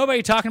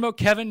 Nobody talking about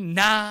Kevin.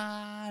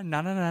 Nah.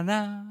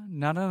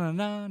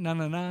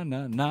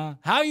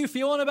 How you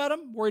feeling about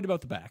him? Worried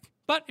about the back.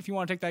 But if you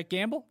want to take that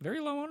gamble, very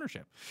low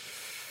ownership.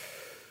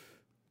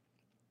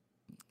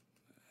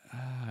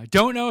 I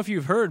don't know if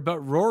you've heard, but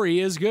Rory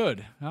is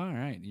good. All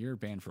right, you're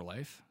banned for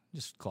life.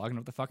 Just clogging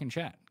up the fucking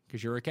chat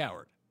because you're a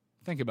coward.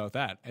 Think about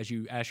that as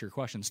you ask your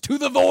questions to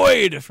the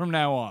void from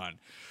now on.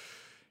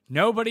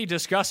 Nobody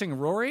discussing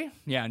Rory?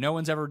 Yeah, no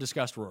one's ever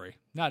discussed Rory.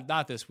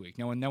 Not this week.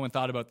 No one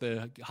thought about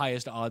the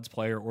highest odds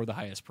player or the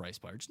highest price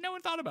player. Just no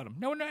one thought about him.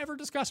 No one ever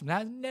discussed him. That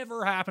has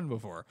never happened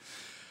before.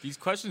 These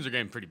questions are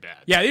getting pretty bad.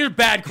 Yeah, these are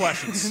bad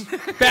questions.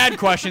 Bad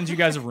questions. You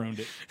guys have ruined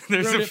it.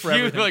 There's ruined a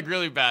few like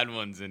really bad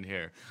ones in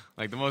here.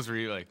 Like the most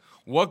like,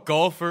 what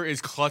golfer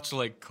is clutch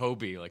like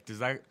Kobe? Like, does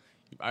that?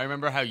 I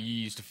remember how you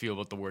used to feel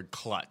about the word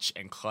clutch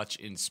and clutch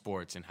in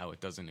sports and how it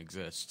doesn't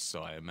exist.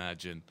 So I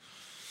imagine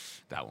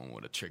that one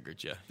would have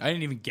triggered you. I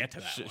didn't even get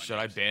to that one. Should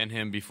I ban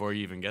him before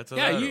you even get to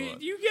that? Yeah,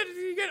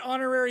 you get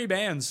honorary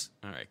bans.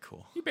 All right,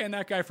 cool. You ban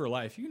that guy for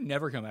life. You can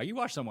never come back. You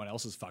watch someone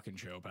else's fucking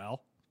show,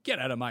 pal. Get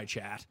out of my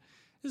chat.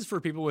 This is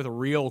for people with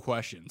real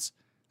questions.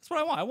 That's what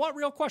I want. I want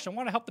real questions. I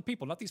want to help the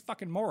people, not these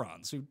fucking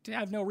morons who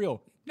have no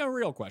real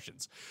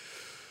questions.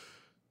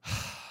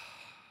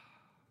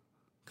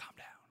 Calm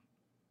down.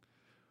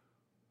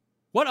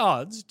 What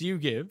odds do you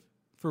give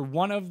for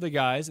one of the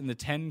guys in the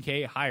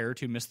 10K higher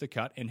to miss the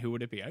cut, and who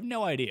would it be? I have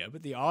no idea,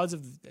 but the odds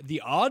of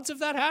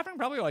that happening,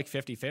 probably like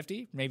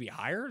 50-50, maybe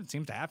higher. It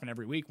seems to happen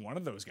every week. One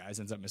of those guys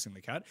ends up missing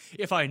the cut.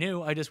 If I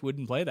knew, I just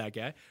wouldn't play that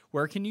guy.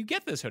 Where can you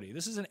get this hoodie?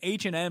 This is an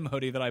H&M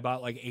hoodie that I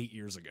bought like 8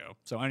 years ago,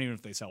 so I don't even know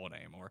if they sell it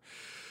anymore.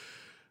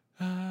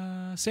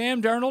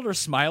 Sam Darnold or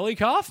Smiley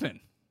Kaufman?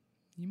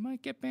 You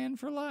might get banned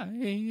for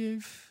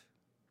life.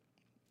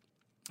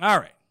 All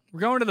right,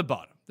 we're going to the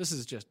bottom. This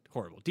is just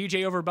horrible.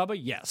 DJ over Bubba?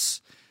 Yes.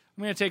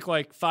 I'm going to take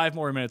like 5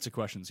 more minutes of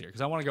questions here because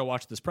I want to go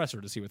watch this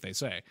presser to see what they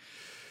say.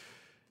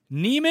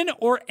 Neiman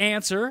or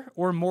Answer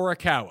or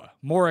Morikawa?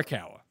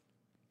 Morikawa.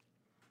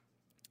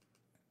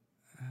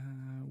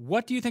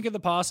 What do you think of the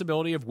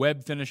possibility of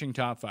Webb finishing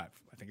top 5?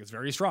 I think it's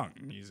very strong.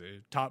 He's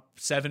a top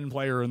 7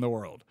 player in the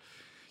world.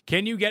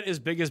 Can you get as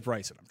big as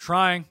Bryson? I'm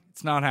trying.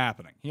 It's not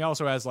happening. He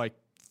also has like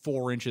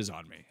 4 inches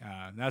on me.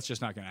 That's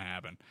just not going to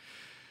happen.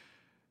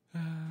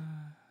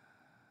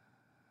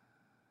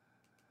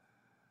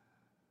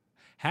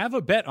 Have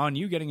a bet on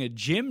you getting a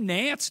Jim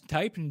Nantz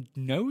type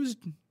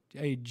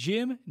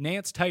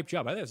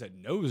job. I think I said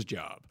nose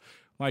job.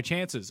 My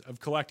chances of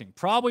collecting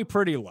probably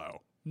pretty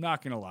low. I'm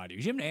not going to lie to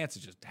you. Jim Nantz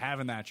is just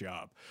having that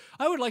job.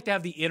 I would like to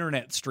have the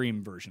internet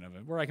stream version of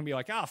it where I can be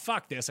like,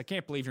 fuck this. I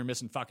can't believe you're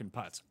missing fucking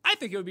putts. I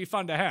think it would be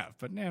fun to have,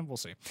 but we'll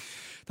see.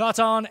 Thoughts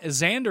on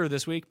Xander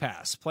this week?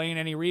 Pass. Playing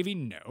any Reavie?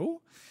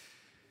 No.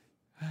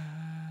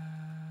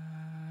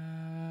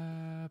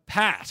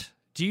 Pat.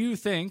 Do you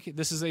think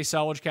this is a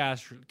solid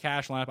cash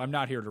lineup? I'm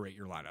not here to rate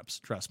your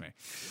lineups. Trust me.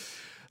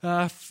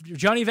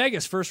 Johnny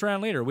Vegas, first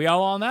round leader. We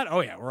all on that?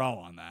 Oh, yeah, we're all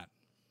on that.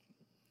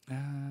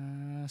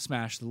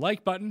 Smash the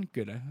like button.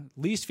 Good.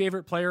 Least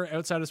favorite player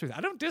outside of Spieth.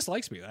 I don't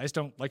dislike Spieth. I just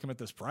don't like him at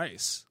this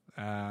price.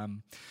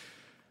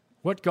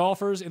 What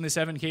golfers in the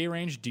 7K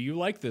range do you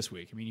like this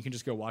week? I mean, you can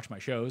just go watch my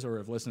shows or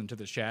have listened to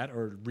this chat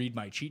or read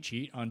my cheat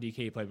sheet on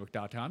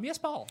dkplaybook.com. Yes,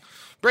 Paul.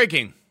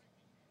 Breaking.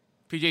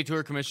 PGA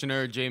Tour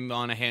Commissioner Jay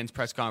Monahan's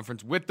press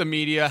conference with the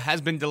media has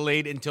been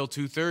delayed until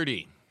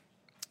 2:30.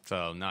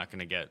 So not going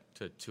to get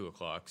to 2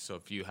 o'clock. So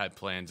if you had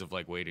plans of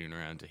like waiting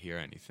around to hear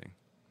anything,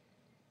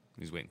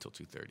 he's waiting until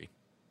 2:30.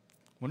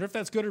 Wonder if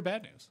that's good or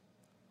bad news.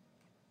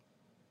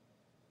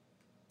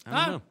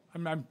 I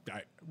don't know.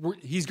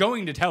 He's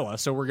going to tell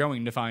us, so we're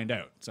going to find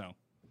out. So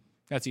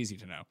that's easy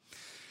to know.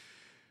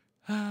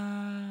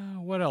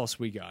 What else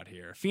we got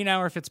here? Finau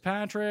or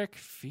Fitzpatrick?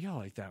 Feel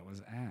like that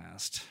was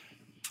asked.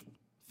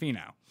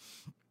 Finau.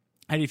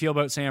 How do you feel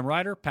about Sam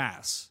Ryder?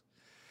 Pass.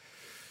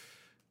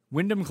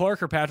 Wyndham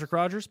Clark or Patrick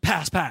Rogers?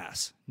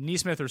 Pass.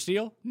 Neesmith or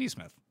Steele?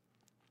 Neesmith.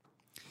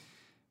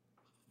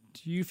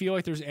 Do you feel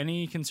like there's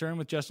any concern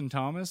with Justin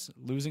Thomas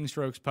losing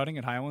strokes putting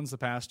at Highlands the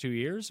past 2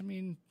 years? I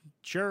mean,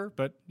 sure,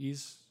 but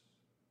he's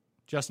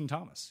Justin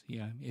Thomas.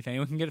 Yeah, if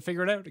anyone can get it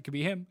figured out, it could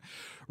be him.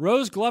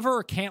 Rose Glover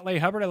or Cantlay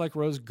Hubbard? I like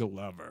Rose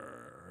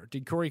Glover.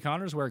 Did Corey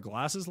Connors wear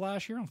glasses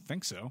last year? I don't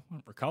think so. I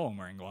don't recall him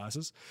wearing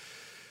glasses.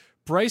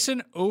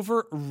 Bryson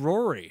over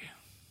Rory.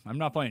 I'm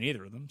not playing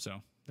either of them,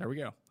 so There we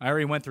go. I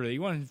already went through that.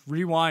 You want to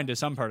rewind to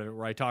some part of it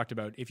where I talked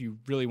about if you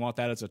really want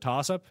that as a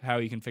toss-up, how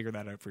you can figure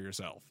that out for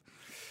yourself.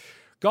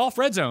 Golf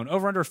Red Zone,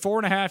 over under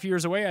 4.5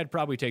 years away. I'd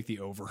probably take the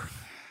over.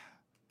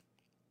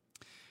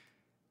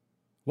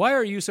 Why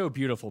are you so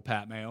beautiful,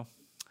 Pat Mayo?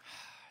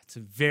 It's a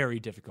very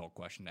difficult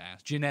question to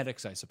ask.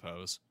 Genetics, I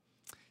suppose.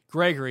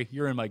 Gregory,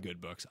 you're in my good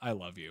books. I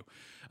love you.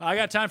 I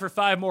got time for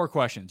 5 more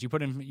questions. You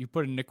put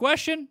in a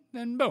question,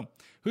 then boom.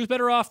 Who's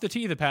better off the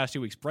tee the past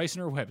 2 weeks,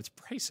 Bryson or Webb? It's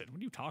Bryson.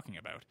 What are you talking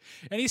about?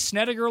 Any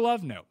Snedeker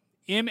love? No.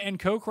 Im and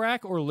Kokrak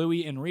or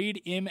Louis and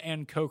Reed? Im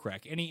and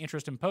Kokrak. Any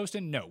interest in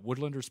Poston? No.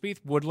 Woodland or Spieth?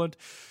 Woodland.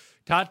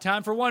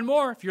 Time for one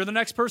more. If you're the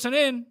next person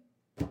in,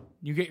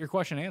 you get your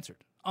question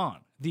answered on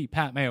the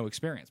Pat Mayo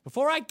Experience.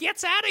 Before I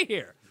gets out of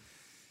here,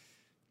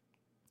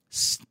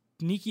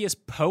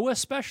 sneakiest POA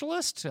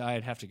specialist?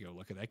 I'd have to go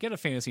look at that. Get a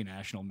Fantasy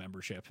National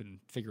membership and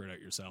figure it out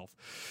yourself.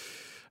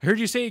 I heard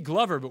you say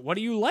Glover, but what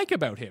do you like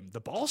about him?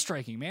 The ball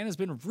striking, man, has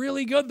been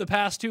really good the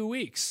past 2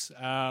 weeks.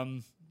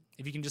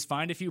 If you can just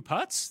find a few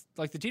putts,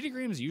 like the tee to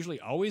green is usually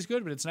always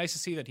good, but it's nice to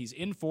see that he's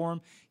in form,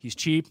 he's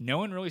cheap. No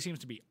one really seems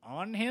to be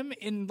on him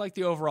in like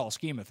the overall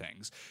scheme of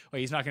things.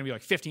 Like he's not going to be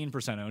like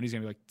 15% owned, he's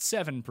going to be like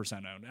 7%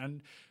 owned.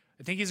 And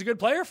I think he's a good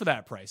player for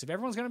that price. If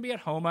everyone's going to be at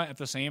Homa at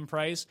the same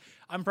price,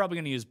 I'm probably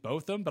going to use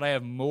both of them, but I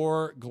have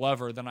more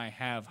Glover than I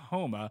have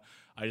Homa.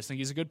 I just think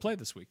he's a good play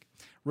this week.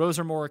 Rose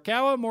or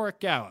Morikawa?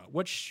 Morikawa.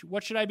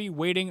 What should I be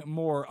waiting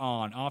more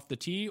on, off the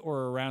tee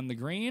or around the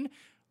green?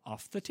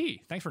 Off the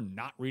tee. Thanks for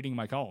not reading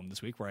my column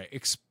this week where I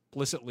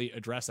explicitly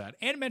address that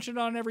and mention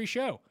it on every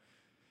show.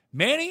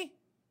 Manny,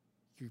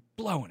 you're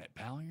blowing it,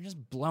 pal. You're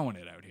just blowing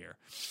it out here.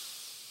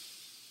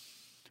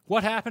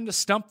 What happened to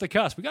Stump the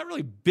Cuss? We got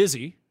really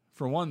busy,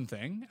 for one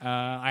thing.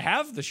 I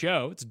have the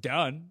show. It's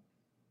done.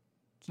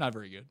 It's not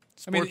very good.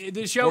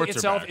 The show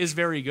itself is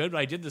very good, but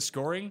I did the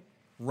scoring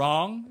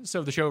wrong,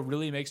 so the show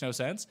really makes no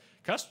sense.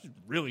 Cuss is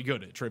really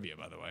good at trivia,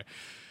 by the way.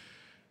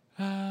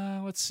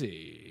 Let's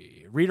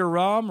see. Reader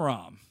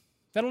Rom.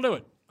 That'll do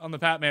it on the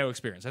Pat Mayo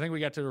Experience. I think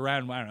we got to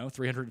around,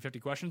 350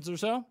 questions or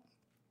so.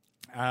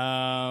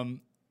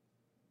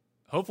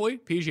 Hopefully,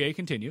 PGA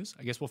continues.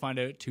 I guess we'll find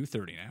out at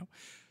 2:30 now.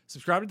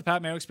 Subscribe to the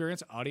Pat Mayo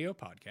Experience audio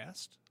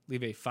podcast.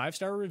 Leave a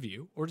 5-star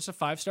review or just a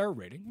 5-star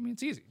rating.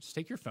 It's easy. Just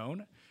take your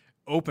phone,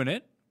 open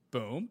it,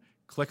 boom.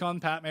 Click on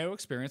Pat Mayo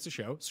Experience the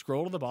show,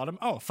 scroll to the bottom.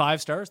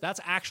 5 stars. That's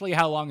actually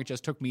how long it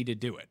just took me to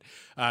do it,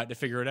 to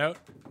figure it out.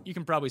 You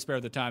can probably spare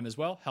the time as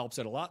well. Helps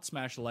it a lot.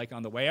 Smash the like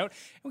on the way out.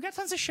 And we got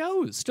tons of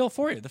shows still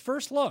for you. The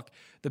first look,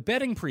 the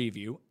betting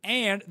preview,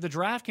 and the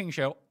DraftKings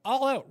show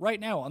all out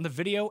right now on the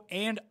video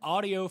and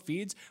audio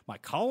feeds. My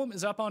column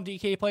is up on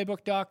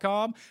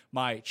DKPlaybook.com.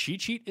 My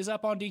cheat sheet is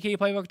up on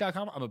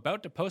DKPlaybook.com. I'm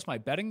about to post my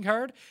betting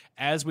card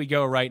as we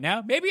go right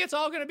now. Maybe it's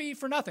all going to be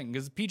for nothing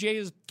because PGA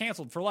is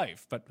canceled for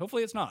life, but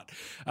hopefully it's not.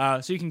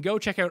 So you can go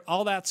check out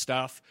all that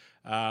stuff.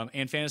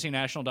 And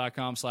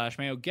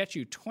fantasynational.com/Mayo get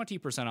you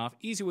 20% off.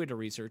 Easy way to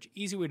research,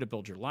 easy way to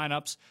build your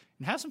lineups,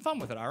 and have some fun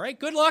with it, all right?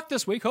 Good luck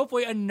this week.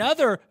 Hopefully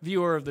another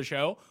viewer of the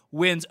show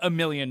wins $1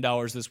 million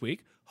this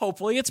week.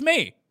 Hopefully it's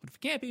me. But if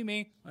it can't be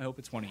me, I hope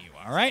it's one of you,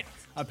 all right?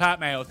 I'm Pat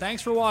Mayo.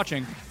 Thanks for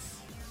watching.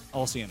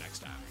 I'll see you next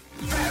time.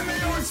 Pat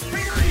Mayo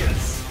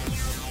Experience!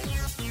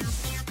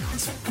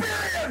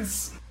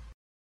 Experience!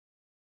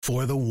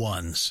 For the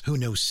ones who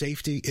know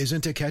safety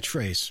isn't a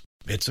catchphrase,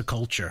 it's a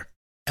culture.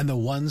 And the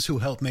ones who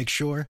help make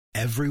sure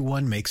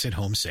everyone makes it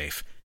home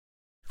safe.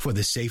 For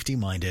the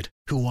safety-minded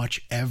who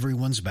watch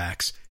everyone's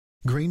backs,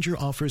 Grainger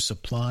offers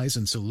supplies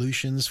and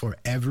solutions for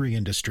every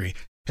industry,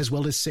 as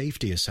well as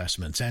safety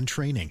assessments and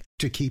training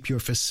to keep your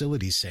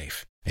facilities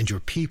safe and your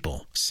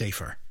people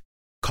safer.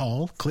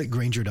 Call, click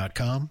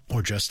Grainger.com,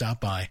 or just stop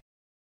by.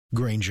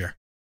 Grainger,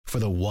 for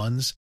the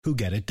ones who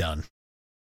get it done.